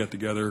allow us to get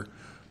together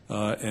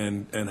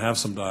and have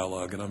some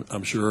dialogue, and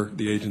I'm sure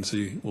the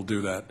agency will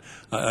do that.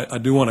 I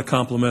do want to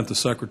compliment the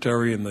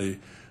Secretary and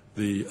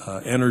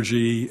the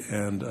energy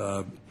and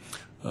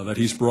that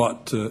he's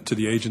brought to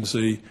the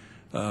agency.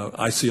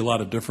 I see a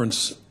lot of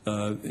difference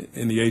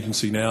in the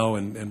agency now,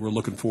 and we're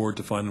looking forward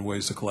to finding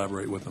ways to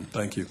collaborate with them.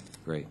 Thank you.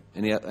 Great.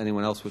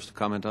 Anyone else wish to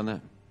comment on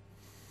that?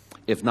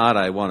 If not,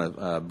 I want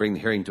to bring the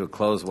hearing to a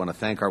close. I want to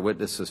thank our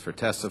witnesses for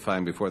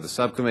testifying before the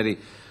subcommittee.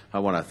 I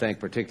want to thank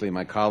particularly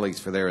my colleagues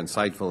for their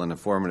insightful and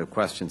informative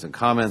questions and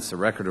comments. The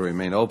record will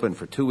remain open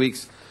for 2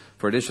 weeks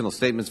for additional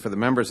statements for the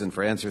members and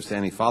for answers to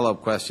any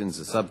follow-up questions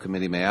the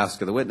subcommittee may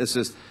ask of the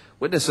witnesses.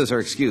 Witnesses are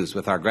excused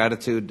with our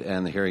gratitude,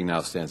 and the hearing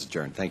now stands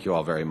adjourned. Thank you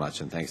all very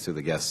much, and thanks to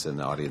the guests in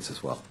the audience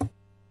as well.